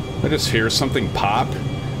 I just hear something pop.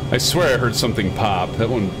 I swear I heard something pop.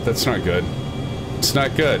 That's not good. It's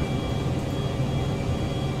not good.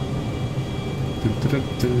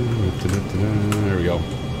 There we go.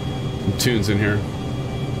 Some tunes in here.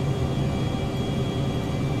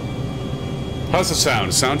 How's the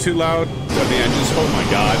sound? Sound too loud? Got the engines? Oh my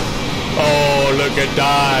god. Oh, look at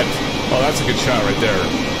that. Oh, that's a good shot right there.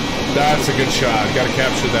 That's a good shot. Gotta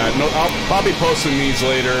capture that. No, I'll be posting these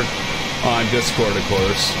later on Discord, of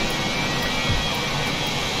course.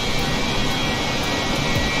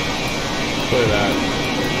 Look at that.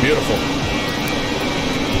 Beautiful.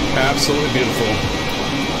 Absolutely beautiful.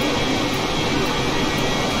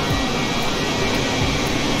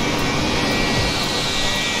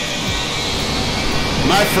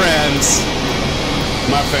 My friends,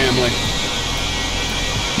 my family,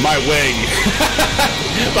 my wing.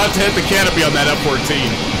 About to hit the canopy on that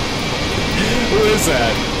F-14. Who is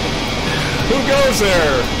that? Who goes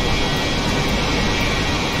there?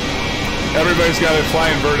 Everybody's got to fly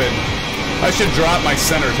inverted. I should drop my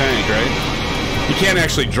center tank, right? You can't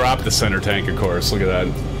actually drop the center tank, of course. Look at that.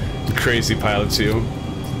 The crazy pilots you.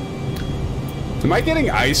 Am I getting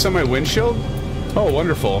ice on my windshield? Oh,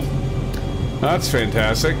 wonderful. That's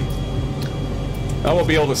fantastic. I won't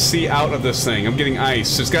be able to see out of this thing. I'm getting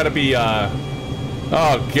ice. There's got to be, oh,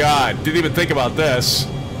 God. Didn't even think about this.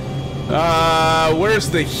 Where's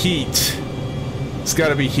the heat? It's got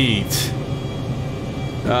to be heat.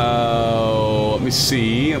 Let me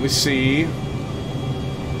see. Let me see.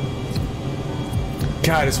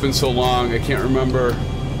 God, it's been so long. I can't remember.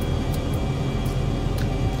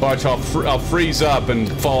 Watch, I'll freeze up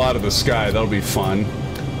and fall out of the sky. That'll be fun.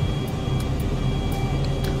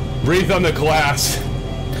 Breathe on the glass.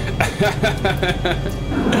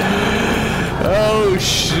 Oh,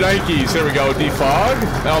 shnikes. There we go. Defog?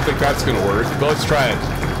 I don't think that's going to work, but let's try it.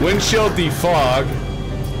 Windshield defog.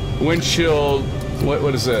 Windshield...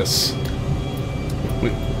 What is this?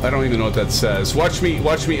 I don't even know what that says. Watch me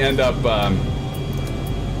end up...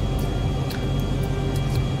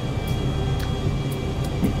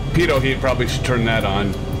 Pitot heat, probably should turn that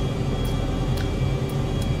on.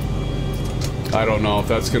 I don't know if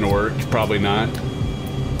that's going to work. Probably not.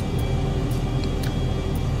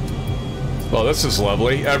 Well, this is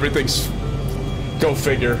lovely. Everything's... Go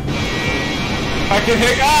figure. I can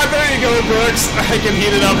hit... Ah, there you go, Brooks. I can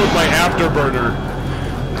heat it up with my afterburner.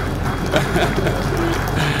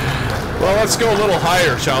 Well, let's go a little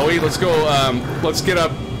higher, shall we? Let's go, let's get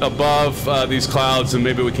up above these clouds, and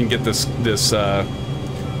maybe we can get this to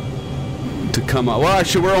come up. Well,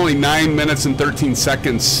 actually, we're only 9 minutes and 13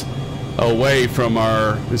 seconds away from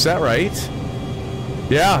our... Is that right?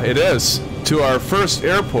 Yeah, it is. To our first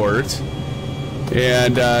airport.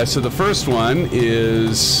 And so the first one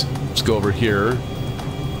is... Let's go over here.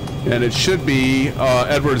 And it should be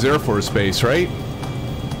Edwards Airforce Base, right?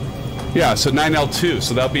 Yeah, so 9L2.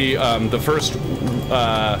 So that'll be the first...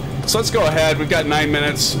 so let's go ahead. We've got 9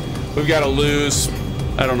 minutes. We've got to lose...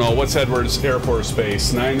 I don't know. What's Edwards Air Force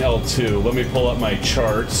Base? 9L2. Let me pull up my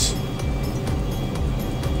charts.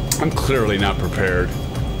 I'm clearly not prepared.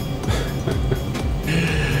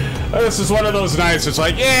 This is one of those nights. It's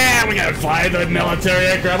like, yeah, we gotta fly the military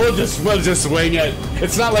aircraft. We'll just wing it.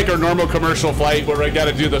 It's not like our normal commercial flight where I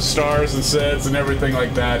gotta do the stars and sets and everything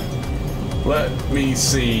like that. Let me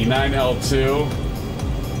see. 9L2.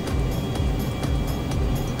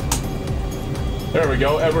 There we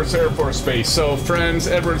go. Edwards Air Force Base. So, friends,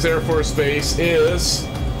 Edwards Air Force Base is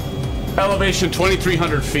elevation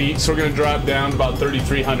 2,300 feet. So we're gonna drop down about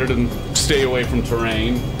 3,300 and stay away from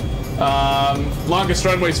terrain. Longest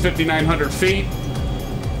runway is 5,900 feet.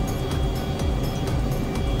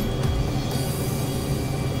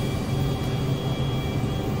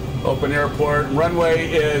 Open airport.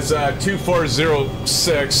 Runway is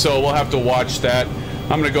 2406, so we'll have to watch that.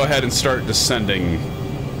 I'm going to go ahead and start descending.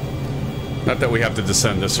 Not that we have to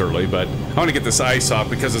descend this early, but I want to get this ice off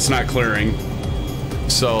because it's not clearing.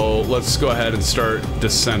 So let's go ahead and start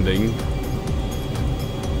descending.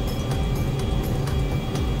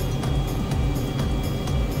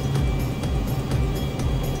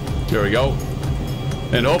 There we go.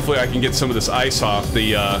 And hopefully I can get some of this ice off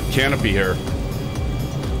the canopy here.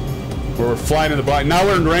 We're flying in the blind. Now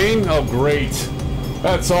we're in rain? Oh, great.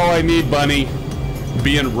 That's all I need, Bunny.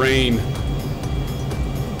 Be in rain.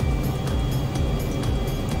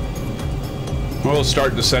 We'll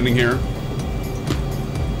start descending here.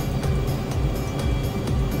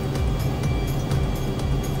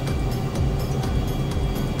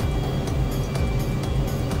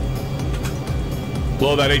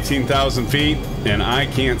 Below that 18,000 feet, and I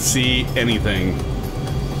can't see anything.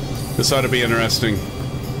 This ought to be interesting.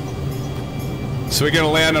 So we're gonna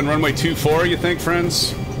land on runway 24, you think,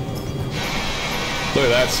 friends? Look at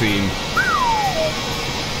that scene.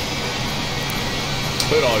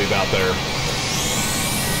 Look at all you out there.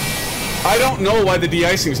 I don't know why the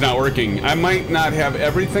de-icing's not working. I might not have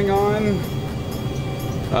everything on.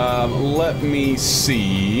 Let me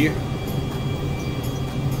see.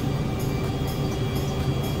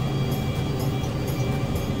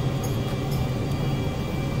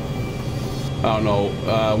 I don't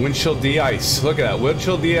know. Windshield de-ice. Look at that.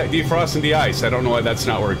 Windshield defrost and de-ice. I don't know why that's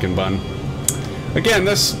not working, Bun. Again,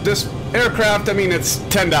 this aircraft, I mean, it's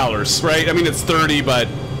 $10, right? I mean, it's $30, but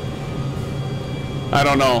I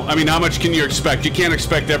don't know. I mean, how much can you expect? You can't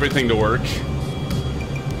expect everything to work.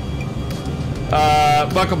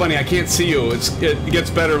 Buckle Bunny, I can't see you. It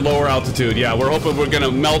gets better lower altitude. Yeah, we're hoping we're going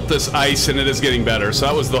to melt this ice, and it is getting better. So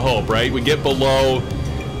that was the hope, right? We get below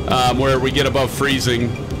where we get above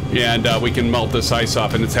freezing. And we can melt this ice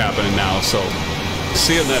off, and it's happening now, so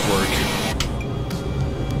see you network.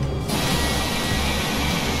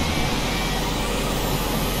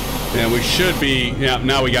 And we should be, yeah,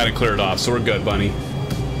 now we got it cleared off, so we're good, Bunny.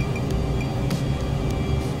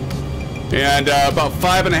 And about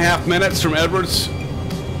 5.5 minutes from Edwards.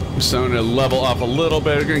 So I'm going to level off a little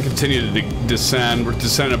bit. We're going to continue to descend. We're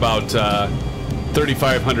descending about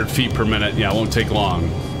 3,500 feet per minute. Yeah, it won't take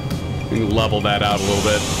long. We can level that out a little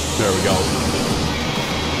bit. There we go.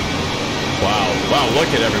 Wow. Wow,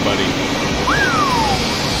 look at everybody.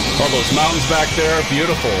 All those mountains back there.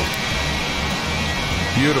 Beautiful.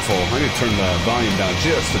 Beautiful. I need to turn the volume down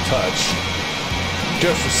just a touch.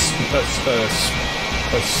 Just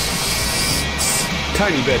a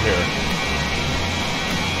tiny bit here.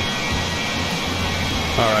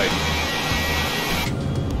 All right.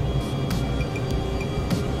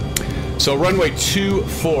 So runway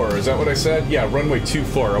 24, is that what I said? Yeah, runway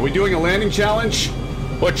 24. Are we doing a landing challenge?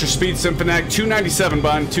 What's your speed, SimFanatic? 297,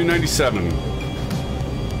 Bun, 297.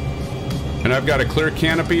 And I've got a clear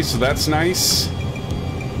canopy, so that's nice.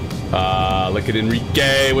 Look at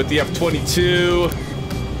Enrique with the F-22.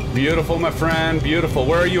 Beautiful, my friend, beautiful.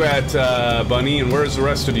 Where are you at, Bunny? And where's the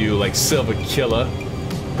rest of you? Like Silva Killa.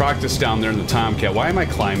 Practice down there in the Tomcat. Why am I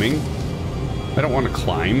climbing? I don't want to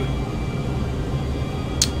climb.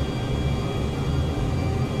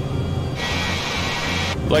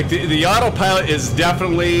 Like, the autopilot is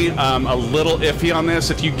definitely a little iffy on this.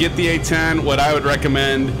 If you get the A-10, what I would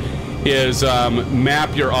recommend is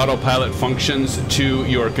map your autopilot functions to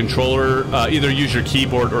your controller. Either use your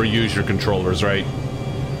keyboard or use your controllers, right?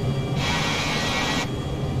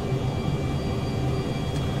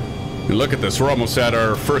 And look at this. We're almost at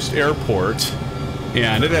our first airport.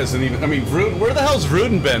 And it hasn't even... I mean, where the hell's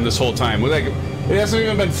Rudin been this whole time? Like, it hasn't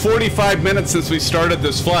even been 45 minutes since we started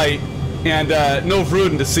this flight. And no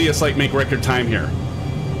Rudin to see us, like, make record time here.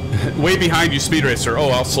 Way behind you, Speed Racer. Oh,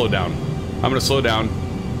 I'll slow down. I'm going to slow down.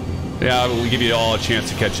 Yeah, we'll give you all a chance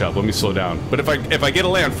to catch up. Let me slow down. But if I get a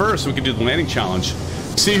land first, we can do the landing challenge.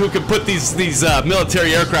 See who can put these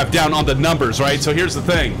military aircraft down on the numbers, right? So here's the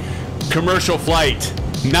thing. Commercial flight,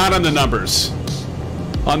 not on the numbers.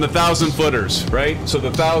 On the 1,000-footers, right? So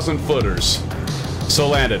the 1,000-footers. So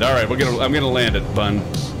landed. All right, I'm gonna land it, bun.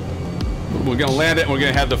 We're gonna land it, and we're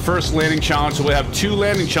gonna have the first landing challenge. So we'll have 2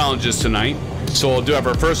 landing challenges tonight. So we'll do have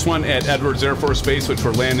our first one at Edwards Airforce Base, which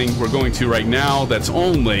we're going to right now. That's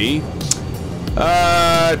only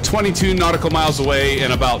 22 nautical miles away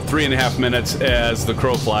in about 3.5 minutes as the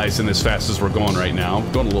crow flies, and as fast as we're going right now.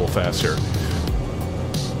 Going a little fast here.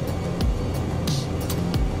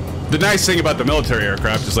 The nice thing about the military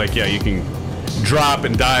aircraft is, like, yeah, you can drop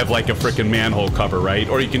and dive like a freaking manhole cover, right?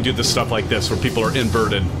 Or you can do the stuff like this where people are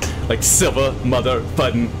inverted, like Silva Mother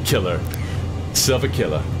Fuddin' Killer. Silva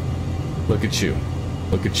Killer. Look at you.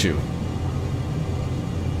 Look at you.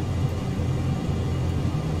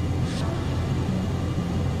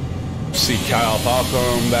 See Kyle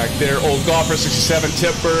Falcom back there. Old Golfer 67,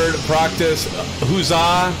 Tipbird, Proctus,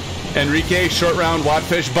 Huzzah, Enrique, Short Round,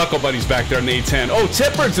 Wadfish, Buckle Buddy's back there in the A-10. Oh,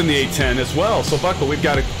 Tipbird's in the A-10 as well. So, Buckle, we've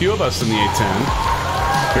got a few of us in the A-10.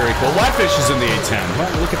 Very cool. Wadfish is in the A-10.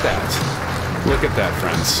 Well, look at that. Look at that,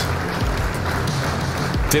 friends.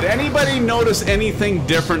 Did anybody notice anything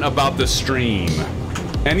different about the stream?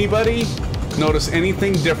 Anybody notice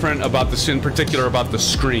anything different about this, in particular about the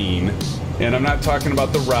screen? And I'm not talking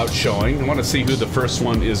about the route showing. I want to see who the first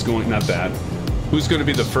one is going, not that. Who's going to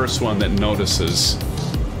be the first one that notices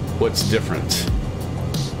what's different?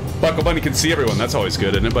 Buckle Bunny can see everyone. That's always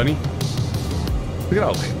good, isn't it, Bunny?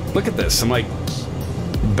 Look at this. I'm like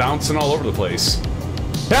bouncing all over the place.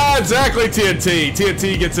 Yeah, exactly, TNT.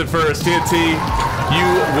 TNT gets it first. TNT, you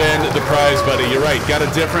win the prize, buddy. You're right. Got a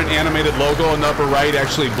different animated logo in the upper right.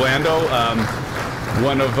 Actually, Blando,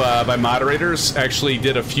 one of my moderators, actually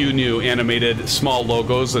did a few new animated small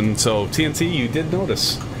logos, and so TNT, you did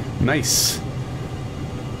notice. Nice.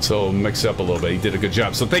 So mix it up a little bit. He did a good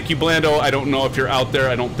job. So thank you, Blando. I don't know if you're out there.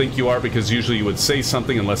 I don't think you are, because usually you would say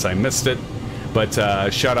something unless I missed it. But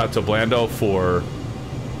shout out to Blando for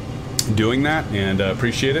doing that, and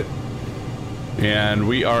appreciate it. And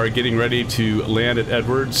we are getting ready to land at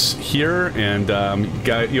Edwards here, and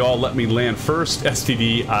you all let me land first.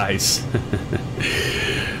 STD eyes.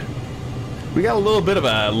 We got a little bit of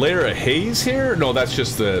a layer of haze here. No, that's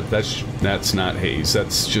just the that's not haze.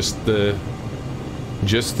 That's just the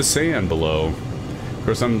sand below. Of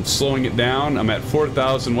course, I'm slowing it down. I'm at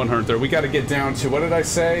 4,130. We got to get down to, what did I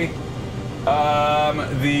say?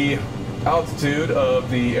 The altitude of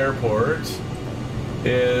the airport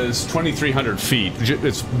is 2,300 feet.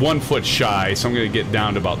 It's 1 foot shy, so I'm going to get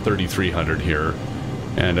down to about 3,300 here.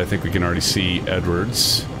 And I think we can already see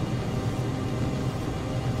Edwards.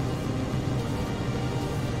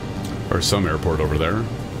 Or some airport over there.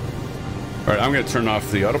 Alright, I'm going to turn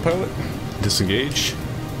off the autopilot. Disengage.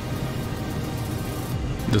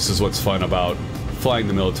 This is what's fun about flying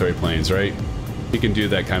the military planes, right? You can do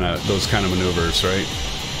those kind of maneuvers, right?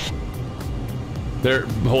 There,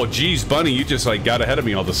 oh geez, Bunny, you just like got ahead of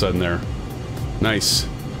me all of a sudden there. Nice.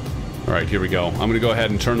 All right, here we go. I'm gonna go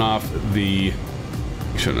ahead and turn off the.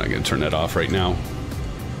 Actually, I'm not gonna turn that off right now.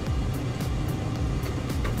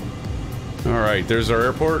 All right, there's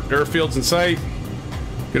our airfield's in sight.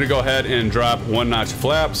 Gonna go ahead and drop 1 notch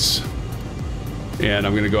flaps, and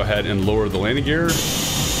I'm gonna go ahead and lower the landing gear.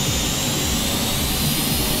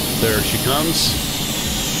 There she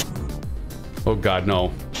comes. Oh God,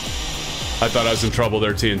 no. I thought I was in trouble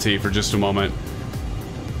there, TNT, for just a moment.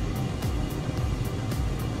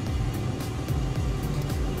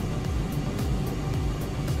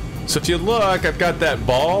 So if you look, I've got that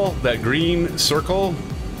ball, that green circle,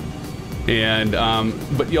 and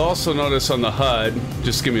but you also notice on the HUD,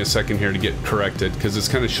 just give me a second here to get corrected, because it's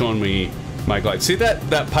kind of showing me my glide. See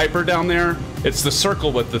that Piper down there? It's the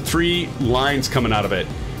circle with the 3 lines coming out of it.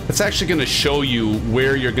 It's actually going to show you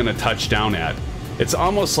where you're going to touch down at. It's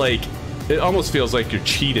almost like, it almost feels like you're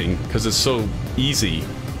cheating because it's so easy.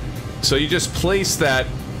 So you just place that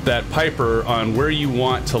Piper on where you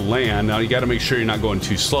want to land. Now you got to make sure you're not going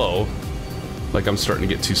too slow. Like I'm starting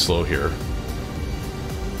to get too slow here.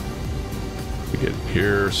 We get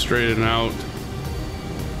here, straighten out.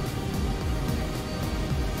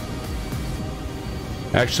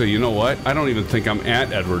 Actually, you know what? I don't even think I'm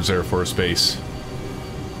at Edwards Airforce Base.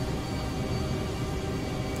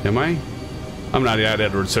 Am I? I'm not at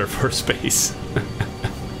Edwards Airforce Base.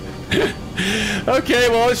 Okay,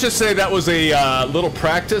 well, let's just say that was a little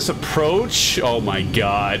practice approach. Oh my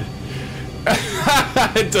god.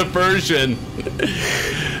 Diversion.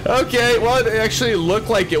 Okay, well, it actually looked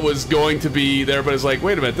like it was going to be there, but it's like,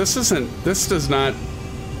 wait a minute, this does not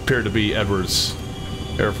appear to be Edwards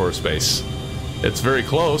Air Force Base. It's very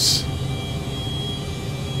close.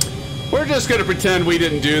 We're just gonna pretend we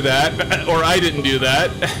didn't do that, or I didn't do that.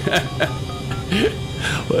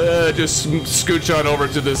 Just scooch on over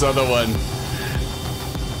to this other one.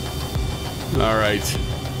 All right.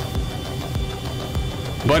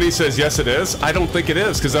 Bunny says, yes, it is. I don't think it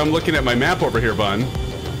is, because I'm looking at my map over here, Bun.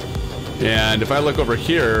 And if I look over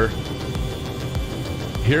here,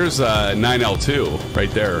 here's 9L2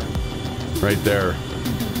 right there. Right there.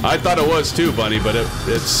 I thought it was too, Bunny, but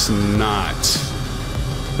it's not.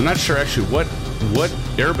 I'm not sure actually what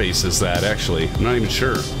airbase is that actually. I'm not even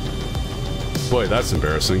sure. Boy, that's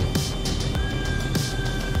embarrassing.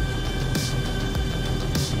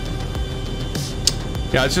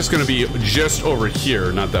 Yeah, it's just going to be just over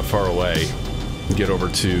here, not that far away. Get over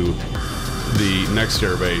to the next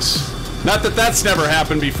airbase. Not that that's never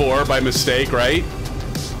happened before by mistake, right?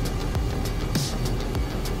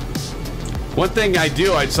 One thing I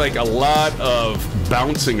do, it's like a lot of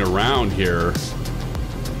bouncing around here.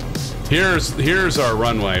 Here's our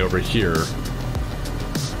runway over here.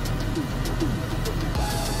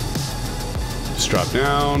 Just drop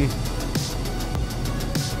down.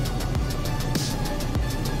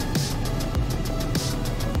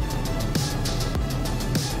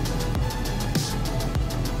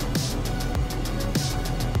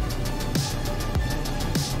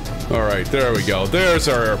 All right, there we go. There's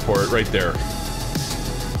our airport right there.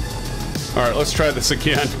 All right, let's try this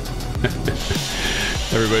again.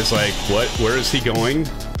 Everybody's like, what? Where is he going?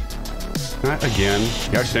 Not again.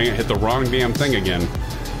 Gosh dang it, hit the wrong damn thing again.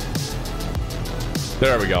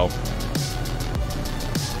 There we go.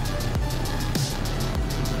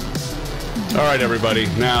 All right, everybody.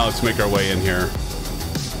 Now let's make our way in here.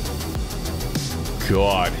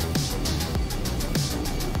 God.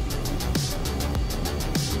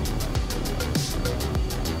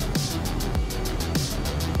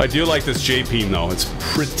 I do like this J-Peen though, it's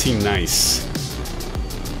pretty nice.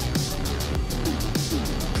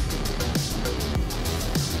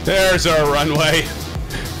 There's our runway.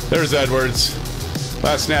 There's Edwards.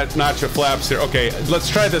 Last notch of flaps here. Okay, let's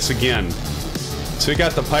try this again. So we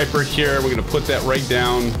got the Piper here, we're gonna put that right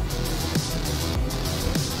down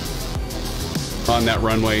on that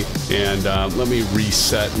runway. And let me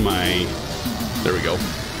reset my, there we go.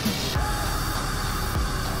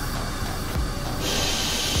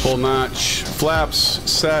 Full notch, flaps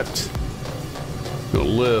set. Go a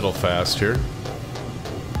little fast here.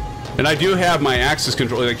 And I do have my axis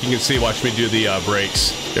control, like you can see, watch me do the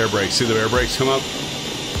brakes, air brakes. See the air brakes come up?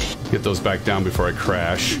 Get those back down before I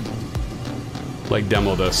crash. Like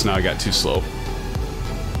demo this, now I got too slow.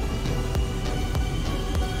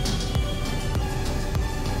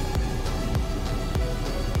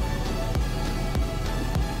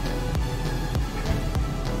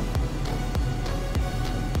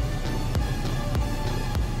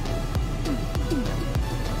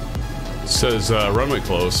 Says runway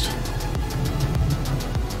closed.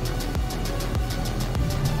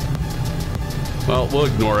 Well, we'll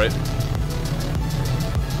ignore it.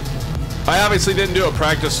 I obviously didn't do a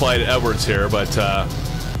practice flight at Edwards here, but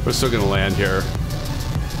we're still gonna land here.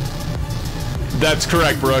 That's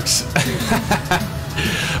correct, Brooks.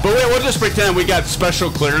 But we'll just pretend we got special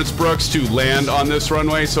clearance, Brooks, to land on this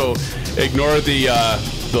runway, so ignore the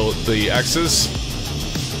X's.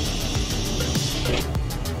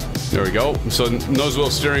 There we go. So nose wheel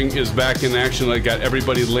steering is back in action. I got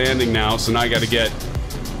everybody landing now. So now I got to get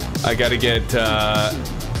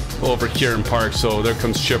over here in park. So there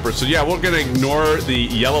comes Chipper. So yeah, we're gonna ignore the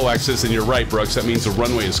yellow X's, and you're right, Brooks. That means the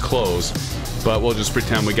runway is closed. But we'll just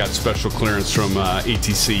pretend we got special clearance from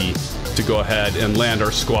ATC to go ahead and land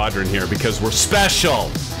our squadron here because we're special.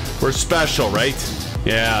 We're special, right?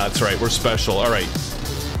 Yeah, that's right. We're special. All right.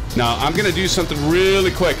 Now I'm gonna do something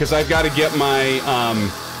really quick because I've got to get my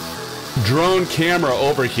drone camera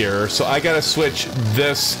over here, so I gotta switch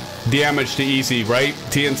this damage to easy, right,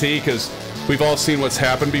 TNT? Because we've all seen what's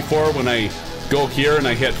happened before when I go here and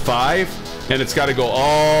I hit 5, and it's got to go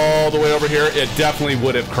all the way over here. It definitely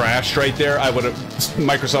would have crashed right there. I would have,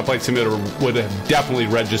 Microsoft Flight Simulator would have definitely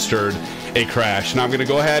registered a crash. Now I'm going to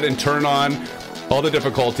go ahead and turn on all the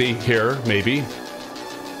difficulty here, maybe,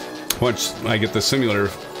 once I get the simulator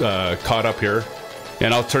caught up here,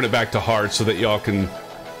 and I'll turn it back to hard so that y'all can,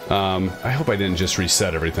 I hope I didn't just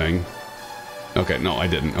reset everything. Okay, no, I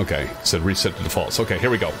didn't. Okay, it said reset to defaults. Okay, here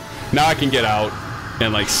we go. Now I can get out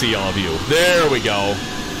and, like, see all of you. There we go.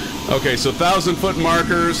 Okay, so 1,000-foot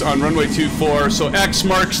markers on runway 24. So X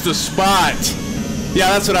marks the spot.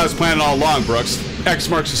 Yeah, that's what I was planning all along, Brooks. X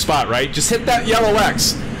marks the spot, right? Just hit that yellow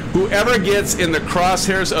X. Whoever gets in the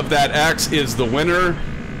crosshairs of that X is the winner.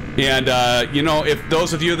 And, you know, if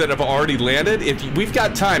those of you that have already landed, we've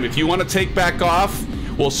got time. If you want to take back off,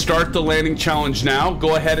 we'll start the landing challenge now.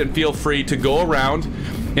 Go ahead and feel free to go around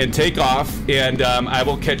and take off, and I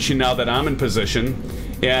will catch you now that I'm in position.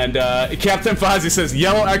 And Captain Fozzie says,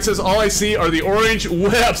 yellow X's, all I see are the orange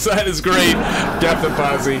whips. That is great, Captain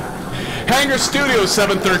Fozzie. Hangar Studio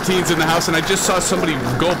 713's in the house, and I just saw somebody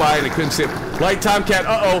go by and I couldn't see it. Light Tomcat,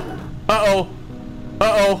 uh-oh.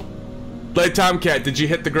 Light Tomcat, did you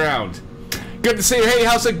hit the ground? Good to see you. Hey,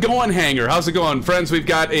 how's it going, Hangar? How's it going? Friends, we've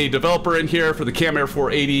got a developer in here for the Cam Air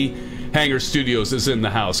 480. Hangar Studios is in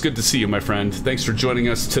the house. Good to see you, my friend. Thanks for joining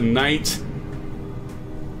us tonight.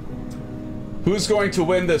 Who's going to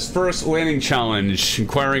win this first landing challenge?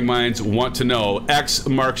 Inquiring minds want to know. X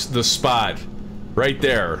marks the spot. Right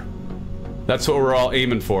there. That's what we're all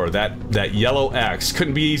aiming for. That yellow X.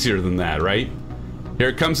 Couldn't be easier than that, right?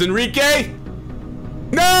 Here comes Enrique.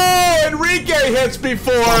 No! Enrique hits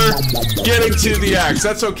before getting to the X.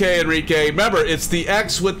 That's okay, Enrique. Remember, it's the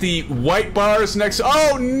X with the white bars next.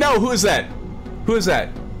 Oh, no! Who is that? Who is that?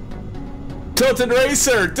 Tilted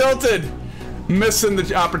Racer! Tilted! Missing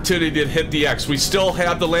the opportunity to hit the X. We still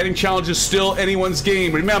have the landing challenges, still anyone's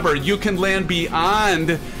game. Remember, you can land beyond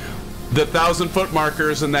the 1,000-foot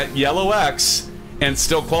markers and that yellow X and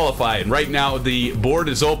still qualify. And right now, the board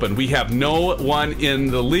is open. We have no one in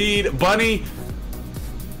the lead. Bunny...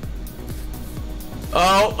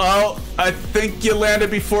 Oh, I think you landed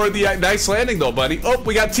before the... Nice landing, though, buddy. Oh,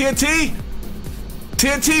 we got TNT!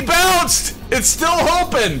 TNT bounced! It's still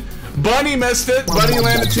open! Bunny missed it. Bunny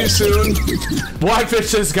landed too soon.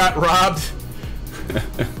 Blackfish just got robbed.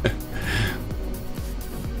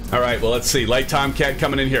 All right, well, let's see. Light Tomcat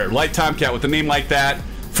coming in here. Light Tomcat with a name like that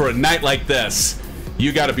for a night like this.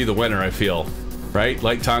 You got to be the winner, I feel. Right?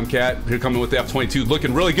 Light Tomcat. Here coming with the F-22.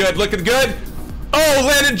 Looking really good. Looking good. Oh,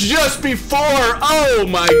 landed just before. Oh,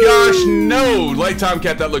 my gosh. No. Light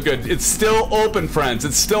Tomcat, that looked good. It's still open, friends.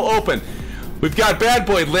 It's still open. We've got Bad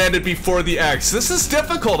Boy landed before the X. This is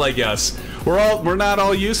difficult, I guess. We're not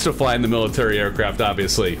all used to flying the military aircraft,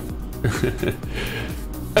 obviously.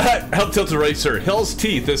 Help Tilted Racer. Hell's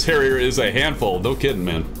Teeth. This Harrier is a handful. No kidding,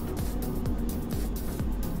 man.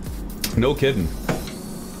 No kidding.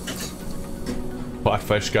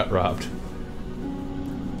 Blackfish got robbed.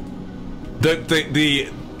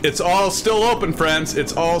 It's all still open, friends.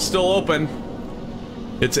 It's all still open.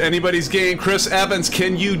 It's anybody's game. Chris Evans,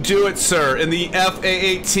 can you do it, sir? In the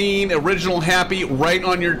FA-18, original happy, right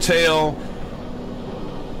on your tail.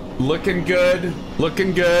 Looking good.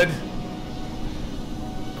 Looking good.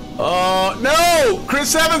 Oh, no!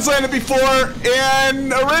 Chris Evans landed before,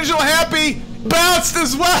 and original happy bounced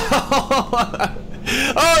as well.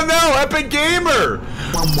 Oh, no! Epic Gamer!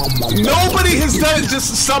 Nobody has done it.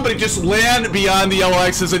 Just somebody just land beyond the yellow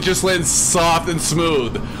X's and just land soft and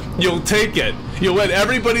smooth. You'll take it. You'll win.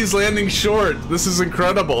 Everybody's landing short. This is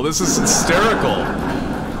incredible. This is hysterical.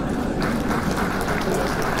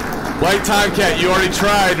 Light Tomcat, you already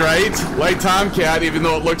tried, right? Light Tomcat, even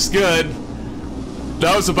though it looks good.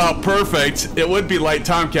 That was about perfect. It would be Light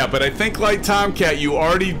Tomcat, but I think Light Tomcat, you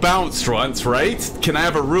already bounced once, right? Can I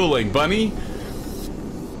have a ruling, Bunny?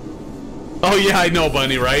 Oh yeah, I know,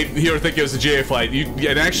 Bunny, right? You were thinking it was a GA flight.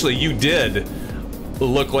 And actually, you did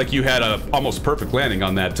look like you had a almost perfect landing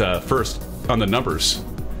on that first, on the numbers.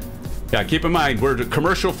 Yeah, keep in mind, we're a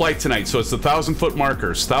commercial flight tonight, so it's the 1,000-foot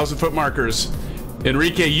markers. 1,000-foot markers.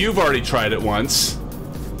 Enrique, you've already tried it once.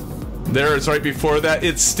 There, it's right before that.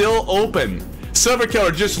 It's still open. Silver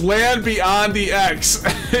Killer, just land beyond the X,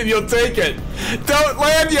 and you'll take it. Don't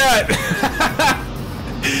land yet!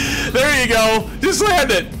 There you go. Just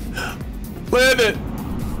land it. Land it.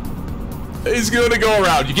 He's going to go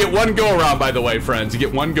around. You get one go around, by the way, friends. You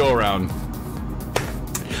get one go around.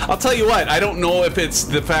 I'll tell you what, I don't know if it's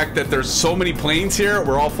the fact that there's so many planes here.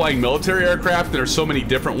 We're all flying military aircraft. There's so many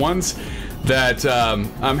different ones that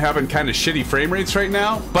I'm having kind of shitty frame rates right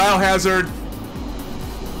now. Biohazard.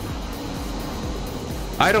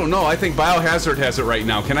 I don't know. I think Biohazard has it right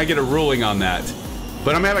now. Can I get a ruling on that?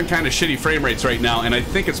 But I'm having kind of shitty frame rates right now, and I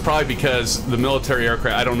think it's probably because the military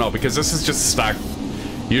aircraft. I don't know, because this is just stock.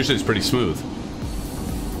 Usually it's pretty smooth.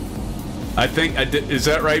 I think is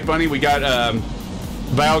that right, Bunny? We got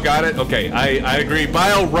Bio got it. Okay, I agree.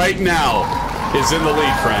 Bio right now is in the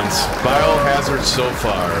lead, friends. Biohazard so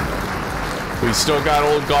far. We still got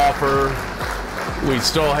Old Golfer. We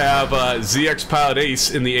still have ZX Pilot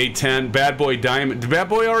Ace in the A-10. Bad Boy Diamond. Did Bad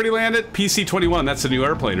Boy already land it? PC-21. That's the new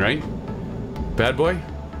airplane, right? Bad Boy?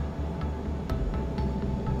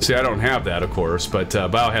 See, I don't have that, of course, but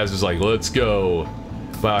Biohazard's like, let's go.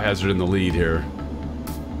 Biohazard in the lead here.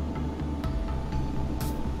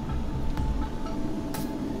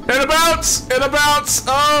 And a bounce! And a bounce!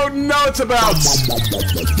 Oh, no, it's a bounce!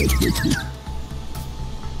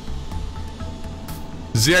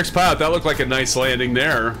 ZX Pilot, that looked like a nice landing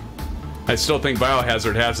there. I still think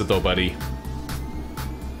Biohazard has it, though, buddy.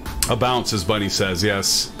 A bounce, as Bunny says,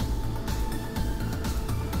 yes.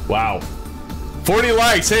 Wow. 40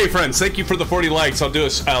 likes! Hey, friends, thank you for the 40 likes. I'll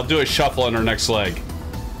do a shuffle on our next leg.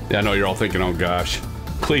 Yeah, I know you're all thinking, oh, gosh.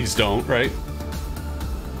 Please don't, right?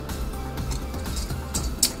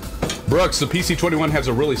 Brooks, the PC-21 has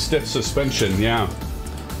a really stiff suspension, yeah.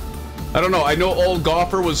 I don't know. I know Old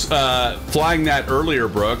Golfer was flying that earlier,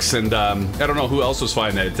 Brooks, and I don't know who else was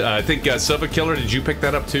flying that. I think Silva Killer, did you pick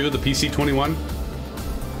that up too, the PC-21?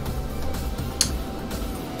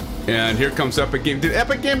 And here comes Epic Gamer. Did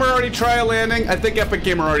Epic Gamer already try a landing? I think Epic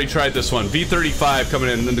Gamer already tried this one. V-35 coming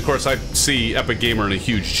in, and of course I see Epic Gamer in a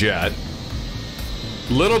huge jet.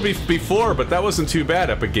 Little before, but that wasn't too bad,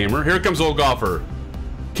 Epic Gamer. Here comes Old Golfer.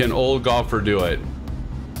 Can Old Golfer do it?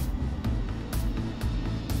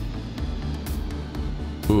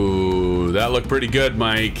 Ooh, that looked pretty good,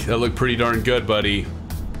 Mike. That looked pretty darn good, buddy.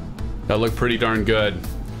 That looked pretty darn good.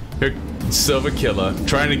 Here, Silva Killer.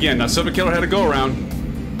 Trying again. Now, Silva Killer had a go-around.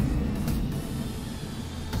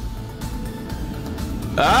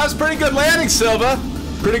 That's pretty good landing, Silva.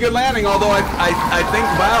 Pretty good landing, although I think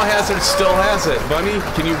Biohazard still has it. Bunny,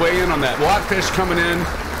 can you weigh in on that? Wattfish coming in.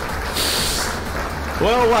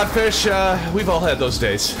 Well, Wattfish, we've all had those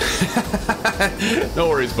days. No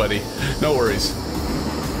worries, buddy. No worries.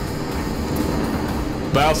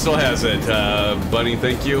 Bio still has it. Bunny,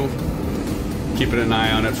 thank you. Keeping an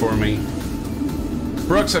eye on it for me.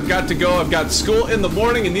 Brooks, I've got to go. I've got school in the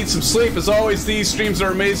morning and need some sleep. As always, these streams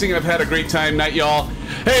are amazing. I've had a great time. Night, y'all.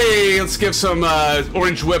 Hey, let's give some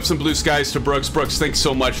orange whips and blue skies to Brooks. Brooks, thanks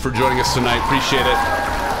so much for joining us tonight. Appreciate it.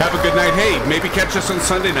 Have a good night. Hey, maybe catch us on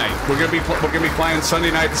Sunday night. We're gonna be flying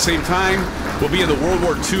Sunday night at the same time. We'll be in the World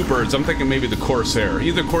War II birds. I'm thinking maybe the Corsair,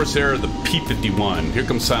 either Corsair or the P-51. Here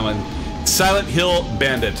comes Silent Hill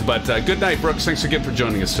Bandit. But good night, Brooks. Thanks again for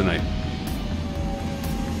joining us tonight.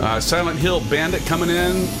 Silent Hill Bandit coming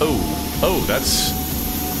in. Oh, that's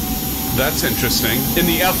interesting. In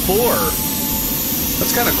the F4.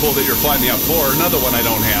 That's kind of cool that you're flying the F4. Another one I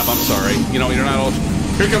don't have. I'm sorry. You know, you're not all.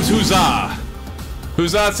 Here comes Huzzah.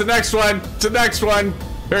 Huzzah, it's the next one. It's the next one.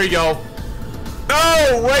 There you go.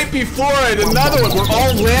 Oh, right before it. Another one. We're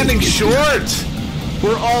all landing short.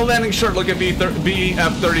 We're all landing short. Look at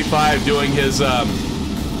BF-35 doing his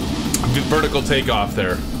vertical takeoff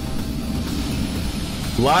there.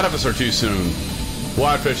 A lot of us are too soon.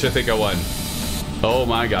 Wattfish, I think I won. Oh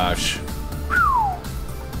my gosh.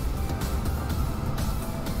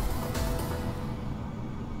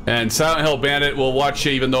 And Silent Hill Bandit will watch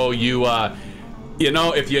you even though you, you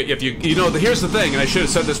know, if you, here's the thing, and I should have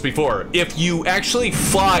said this before. If you actually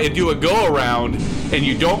fly and do a go-around and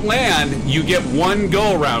you don't land, you get one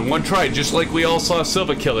go-around, one try, just like we all saw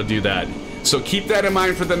Silva Killer do that. So keep that in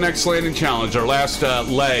mind for the next landing challenge, our last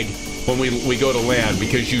leg when we go to land,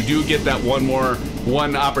 because you do get that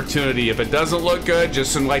one opportunity. If it doesn't look good,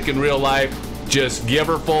 just like in real life, just give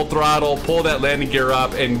her full throttle, pull that landing gear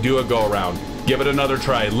up, and do a go-around. Give it another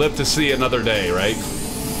try. Live to see another day, right?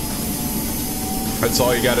 That's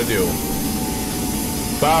all you got to do.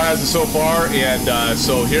 Bao has it so far, and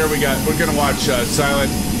so here we're gonna watch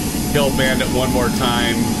Silent Hill Bandit one more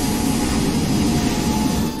time.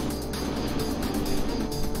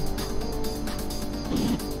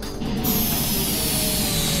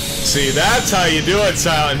 See, that's how you do it,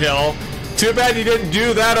 Silent Hill. Too bad you didn't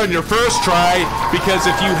do that on your first try, because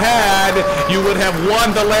if you had, you would have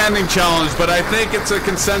won the landing challenge. But I think it's a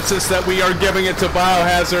consensus that we are giving it to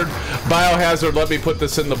Biohazard. Biohazard, let me put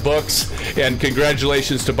this in the books, and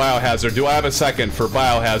congratulations to Biohazard. Do I have a second for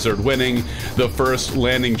Biohazard winning the first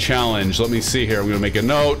landing challenge? Let me see here. I'm going to make a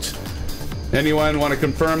note. Anyone want to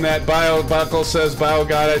confirm that? Buckle says Bio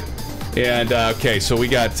got it. And okay, so we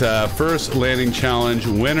got first landing challenge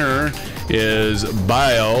winner is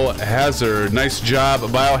Biohazard. Nice job,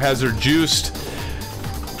 Biohazard Juiced.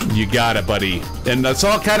 You got it, buddy. And let's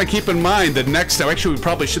all kind of keep in mind the next time. Actually, we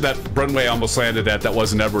probably should. That runway I almost landed at, that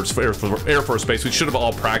wasn't Edwards Airforce Base. We should have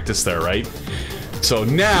all practiced there, right? So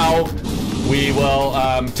now we will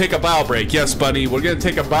take a bio break. Yes, buddy, we're going to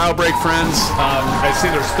take a bio break, friends. I see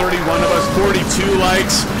there's 31 of us, 42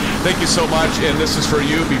 likes. Thank you so much. And this is for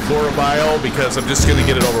you before a bio, because I'm just going to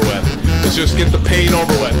get it over with. Let's just get the pain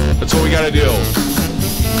over with. That's what we got to do.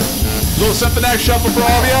 Little SimFanatic shuffle for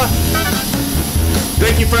all of you.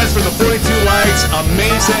 Thank you, friends, for the 42 likes.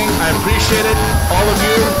 Amazing. I appreciate it. All of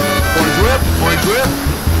you. Orange whip, orange whip,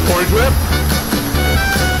 orange whip.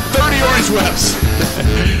 30 orange whips.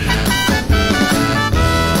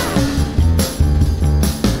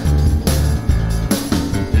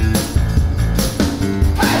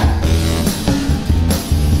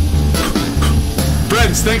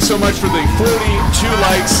 Friends, thanks so much for the 42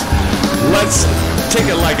 likes. Let's take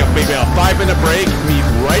maybe a 5-minute break. Meet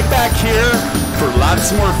right back here for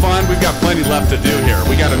lots more fun. We've got plenty left to do here.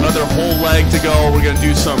 We got another whole leg to go. We're going to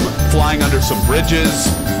do some flying under some bridges.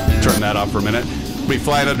 Turn that off for a minute. We'll be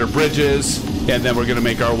flying under bridges, and then we're going to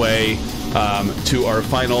make our way to our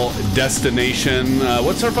final destination.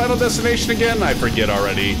 What's our final destination again? I forget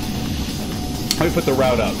already. Let me put the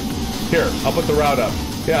route up. Here, I'll put the route up.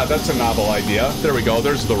 Yeah, that's a novel idea. There we go.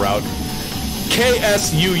 There's the route.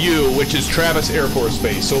 KSUU, which is Travis Air Force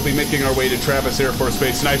Base. So we'll be making our way to Travis Air Force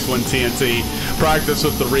Base. Nice one, TNT. Practice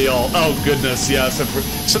with the real. Oh, goodness, yes.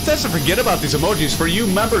 Sometimes I forget about these emojis. For you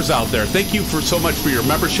members out there, thank you so much for your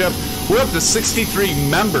membership. We're up to 63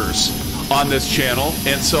 members on this channel.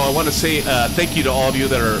 And so I want to say thank you to all of you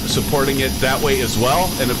that are supporting it that way as well.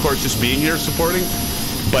 And, of course, just being here supporting.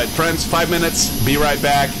 But, friends, 5 minutes. Be right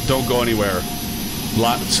back. Don't go anywhere.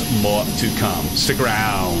 Lots more to come. Stick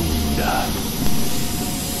around.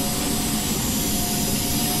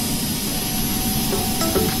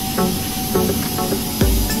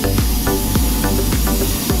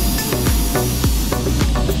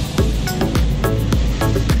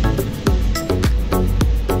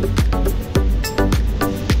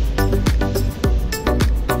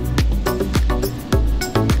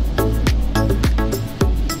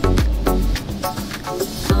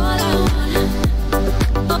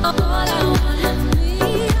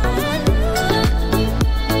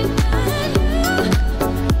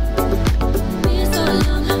 So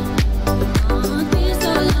long.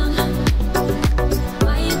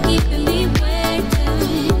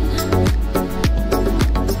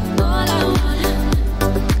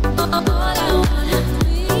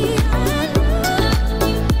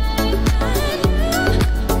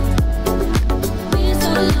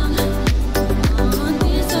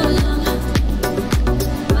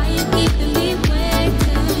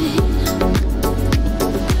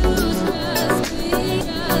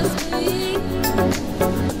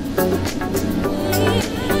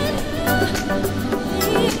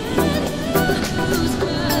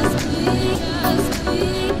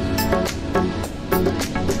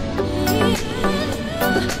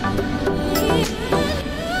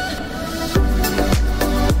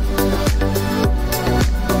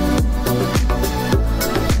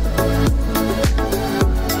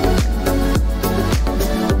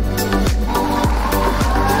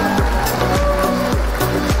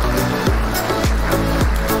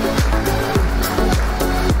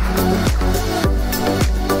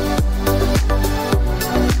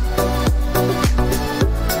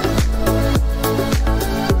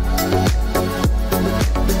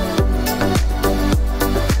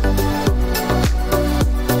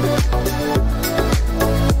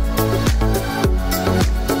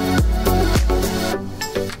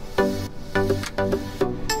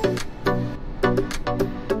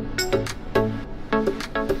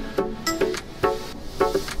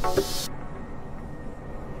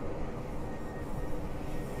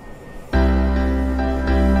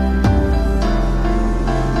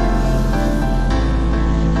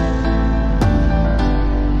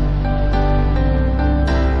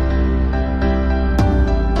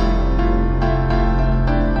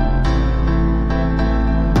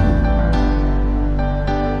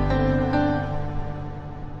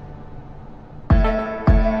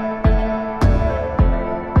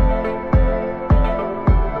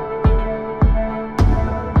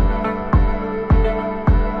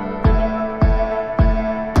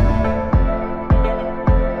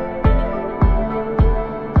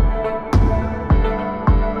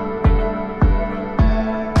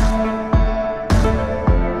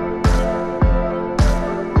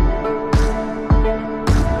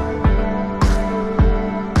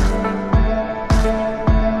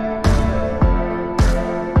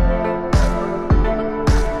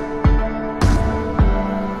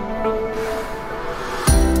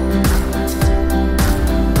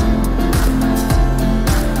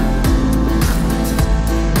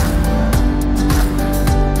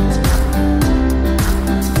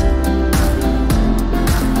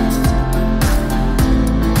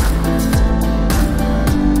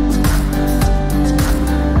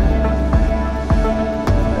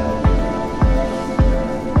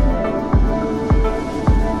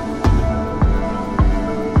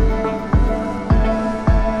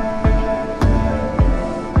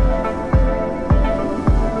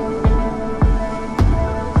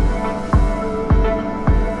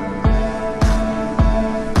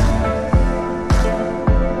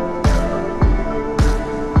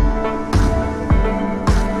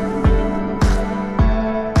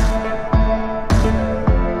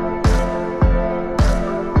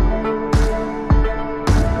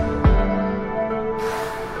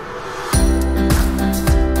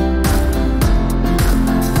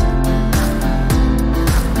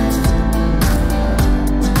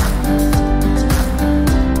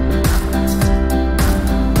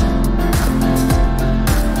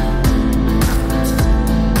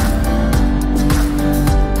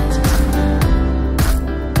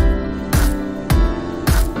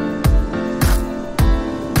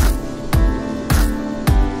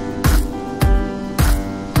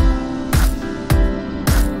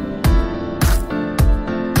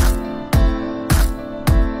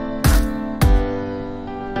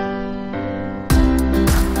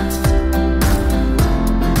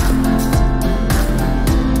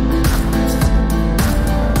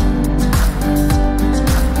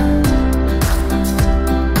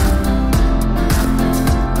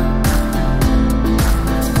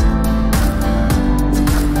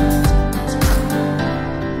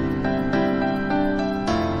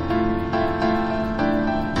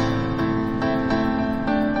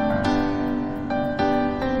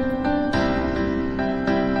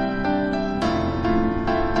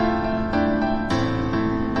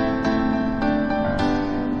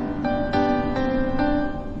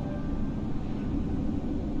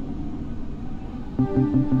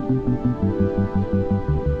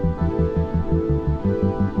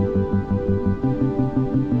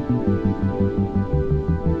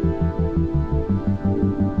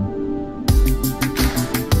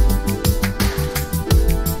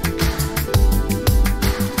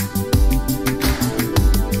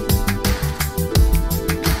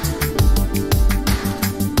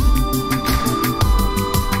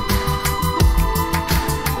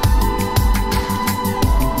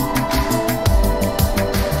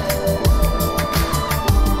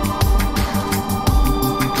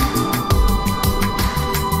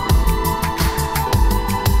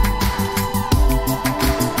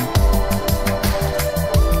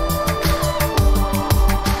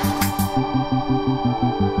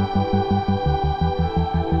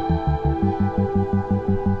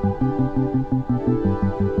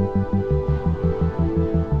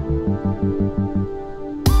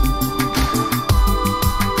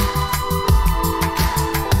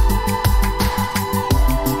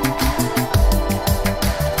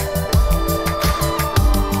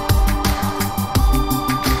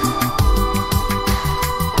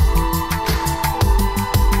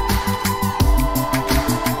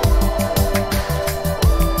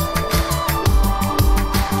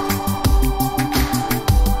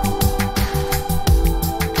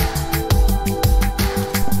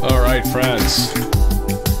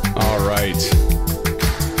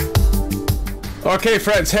 Okay,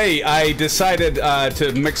 friends, hey, I decided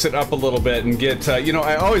to mix it up a little bit and get, you know,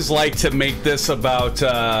 I always like to make this about,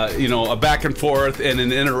 you know, a back and forth and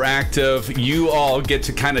an interactive. You all get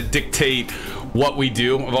to kind of dictate what we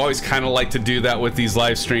do. I've always kind of liked to do that with these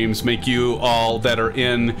live streams, make you all that are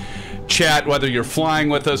in chat, whether you're flying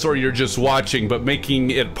with us or you're just watching, but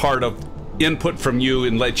making it part of input from you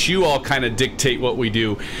and let you all kind of dictate what we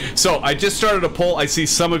do. So I just started a poll. I see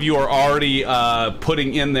some of you are already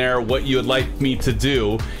putting in there what you would like me to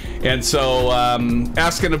do, and so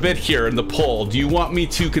asking a bit here in the poll. Do you want me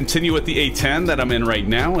to continue with the A-10 that I'm in right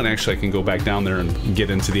now? And actually I can go back down there and get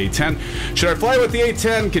into the A-10. Should I fly with the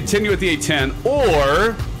A-10, continue with the A-10,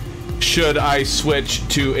 or should I switch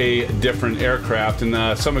to a different aircraft?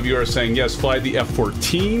 And some of you are saying yes, fly the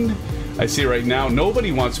F-14. I see right now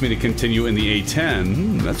nobody wants me to continue in the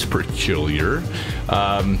A-10. That's peculiar.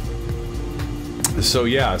 So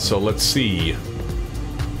yeah, so let's see.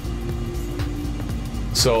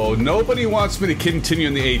 So nobody wants me to continue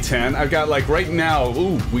in the A-10. I've got, like, right now,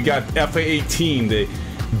 ooh, we got FA-18,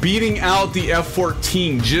 beating out the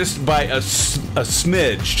F-14 just by a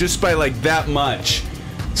smidge, just by like that much.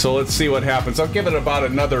 So let's see what happens. I'll give it about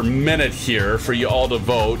another minute here for you all to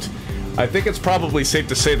vote. I think it's probably safe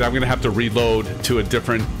to say that I'm going to have to reload to a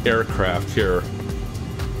different aircraft here.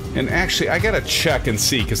 And actually, I got to check and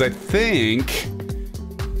see, because I think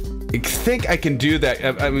I can do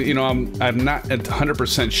that. I mean, you know, I'm not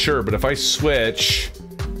 100% sure, but if I switch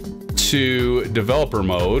to developer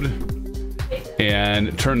mode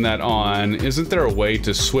and turn that on, isn't there a way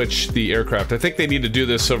to switch the aircraft? I think they need to do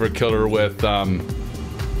this, Silver Killer, with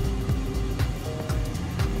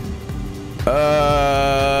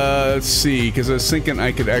let's see, because I was thinking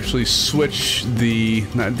I could actually switch the,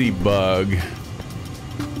 not debug,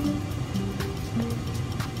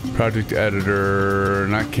 project editor,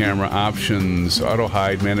 not camera, options, auto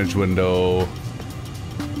hide, manage window.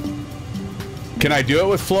 Can I do it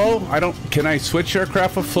with flow? Can I switch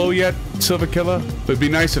aircraft with flow yet, Silver Killer? It'd be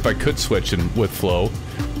nice if I could switch with flow.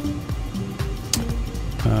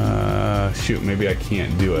 Shoot, maybe I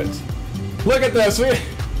can't do it. Look at this.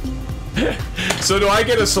 So do I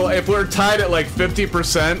get if we're tied at like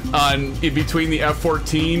 50% on between the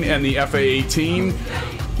F-14 and the FA-18,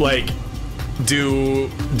 like, do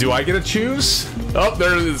I get to choose? Oh,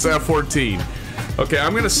 there it is, F-14. Okay,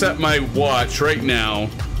 I'm gonna set my watch right now.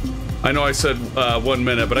 I know I said 1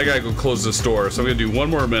 minute, but I gotta go close this door, so I'm gonna do 1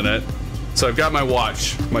 more minute. So I've got my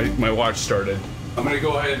watch, my watch started. I'm gonna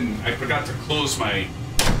go ahead and, I forgot to close my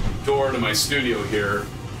door to my studio here.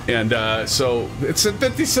 And so it's at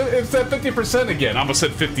 50% again. I almost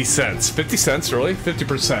said 50 cents. 50 cents, really?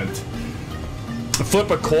 50%. Flip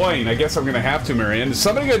a coin. I guess I'm going to have to, Marianne. Is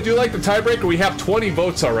somebody going to do like the tiebreaker? We have 20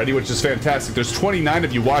 votes already, which is fantastic. There's 29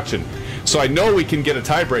 of you watching. So I know we can get a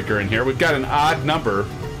tiebreaker in here. We've got an odd number.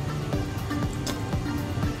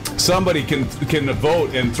 Somebody can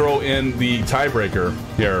vote and throw in the tiebreaker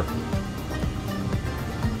here.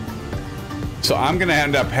 So I'm going to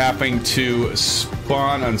end up having to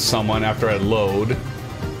spawn on someone after I load.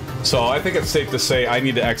 So I think it's safe to say I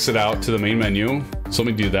need to exit out to the main menu. So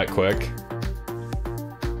let me do that quick.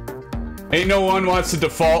 Ain't no one wants to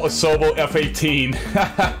default a Sobo F-18.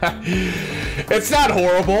 It's not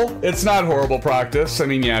horrible. It's not horrible practice. I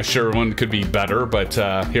mean, yeah, sure, one could be better, but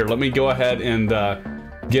here, let me go ahead and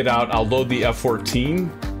get out. I'll load the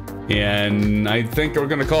F-14, and I think we're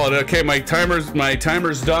gonna call it. Okay, my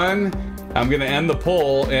timer's done. I'm gonna end the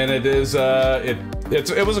poll, and it is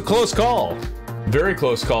it was a close call, very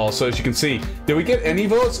close call. So as you can see, did we get any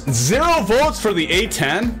votes? 0 votes for the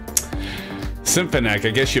A-10. SimFanatic,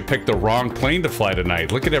 I guess you picked the wrong plane to fly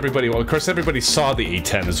tonight. Look at everybody. Well, of course, everybody saw the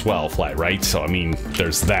A-10 as well fly, right? So, I mean,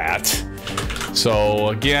 there's that. So,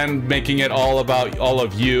 again, making it all about all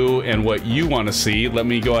of you and what you want to see. Let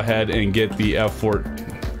me go ahead and get the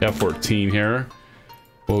F-14 here.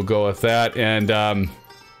 We'll go with that. And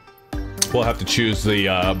we'll have to choose the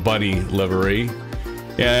bunny livery.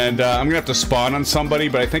 And I'm going to have to spawn on somebody,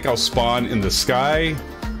 but I think I'll spawn in the sky.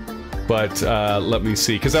 But let me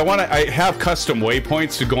see, because I have custom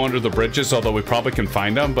waypoints to go under the bridges, although we probably can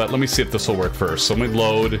find them. But let me see if this will work first. So let me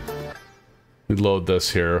load this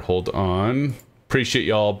here. Hold on. Appreciate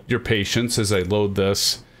y'all your patience as I load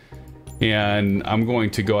this, and I'm going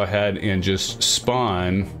to go ahead and just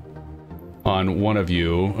spawn on one of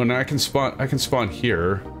you. Oh no, I can spawn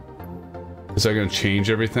here. Is that going to change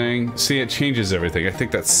everything? See, it changes everything. I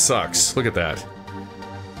think that sucks. Look at that.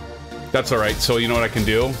 That's alright, so you know what I can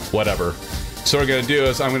do? Whatever. So what we're gonna do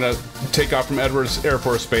is I'm gonna take off from Edwards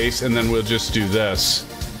Airforce Base, and then we'll just do this.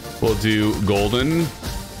 We'll do golden.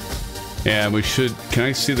 And we should... Can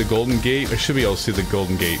I see the Golden Gate? I should be able to see the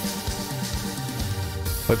Golden Gate.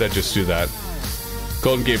 Let that just do that.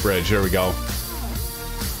 Golden Gate Bridge, there we go.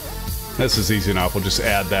 This is easy enough, we'll just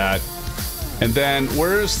add that. And then,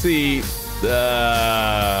 where's the...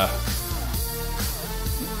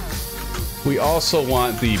 We also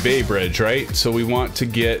want the Bay Bridge, right? So we want to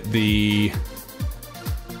get the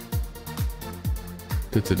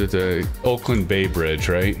Oakland Bay Bridge,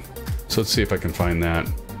 right? So let's see if I can find that.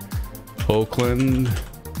 Oakland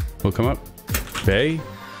will come up. Bay?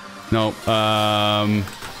 No,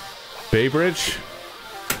 Bay Bridge?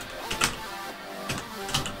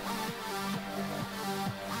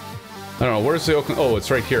 I don't know, where's the Oakland? Oh, it's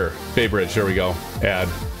right here. Bay Bridge, there we go. Add.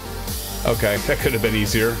 Okay, that could have been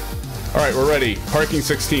easier. Alright, we're ready. Parking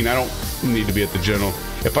 16. I don't need to be at the general.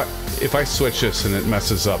 If I switch this and it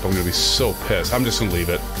messes up, I'm gonna be so pissed. I'm just gonna leave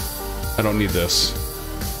it. I don't need this.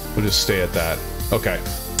 We'll just stay at that. Okay.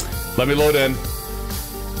 Let me load in.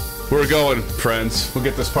 We're going, friends. We'll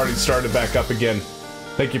get this party started back up again.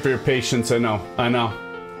 Thank you for your patience. I know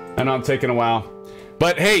I'm taking a while.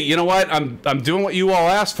 But hey, you know what? I'm doing what you all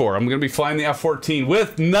asked for. I'm gonna be flying the F-14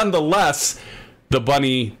 with, nonetheless, the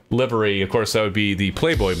bunny livery. Of course, that would be the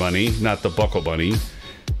Playboy bunny, not the Buckle bunny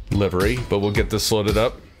livery. But we'll get this loaded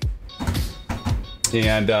up.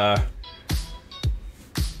 And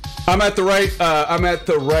I'm at the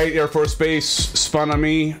right Air Force Base. Spawn on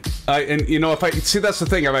me. And you know, if I see, that's the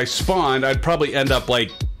thing. If I spawned, I'd probably end up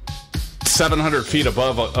like 700 feet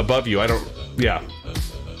above you. I don't. Yeah.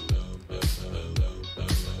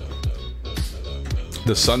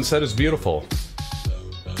 The sunset is beautiful.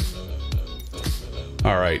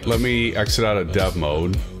 Alright, let me exit out of dev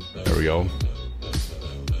mode. There we go.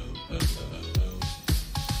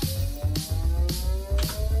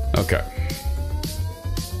 Okay.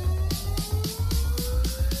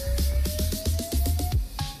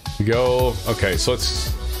 Go. Okay, so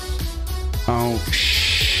let's... Oh,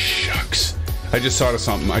 shucks. I just thought of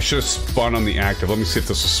something. I should have spawned on the active. Let me see if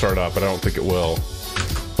this will start up, but I don't think it will.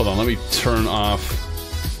 Hold on, let me turn off...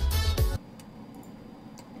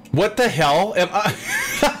 What the hell? Am I...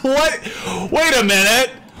 What? Wait a minute!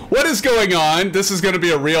 What is going on? This is gonna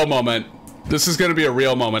be a real moment. This is gonna be a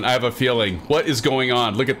real moment. I have a feeling. What is going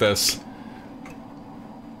on? Look at this.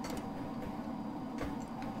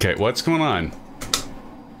 Okay, what's going on?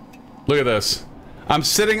 Look at this. I'm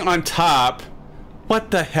sitting on top.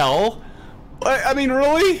 What the hell? I mean,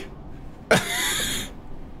 really?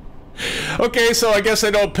 Okay, so I guess I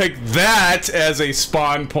don't pick that as a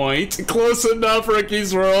spawn point. Close enough,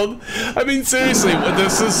 Ricky's World. I mean, seriously,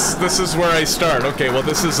 this is where I start. Okay, well,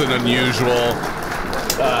 this is an unusual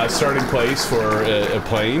starting place for a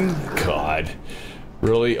plane. God,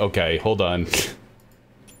 really? Okay, hold on.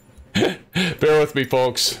 Bear with me,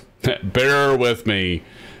 folks. Bear with me.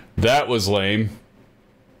 That was lame.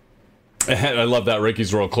 I love that,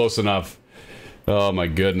 Ricky's World. Close enough. Oh my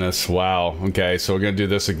goodness, wow. Okay, so we're gonna do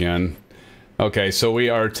this again. Okay, so we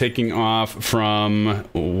are taking off from,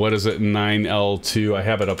 what is it, 9L2, I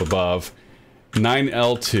have it up above.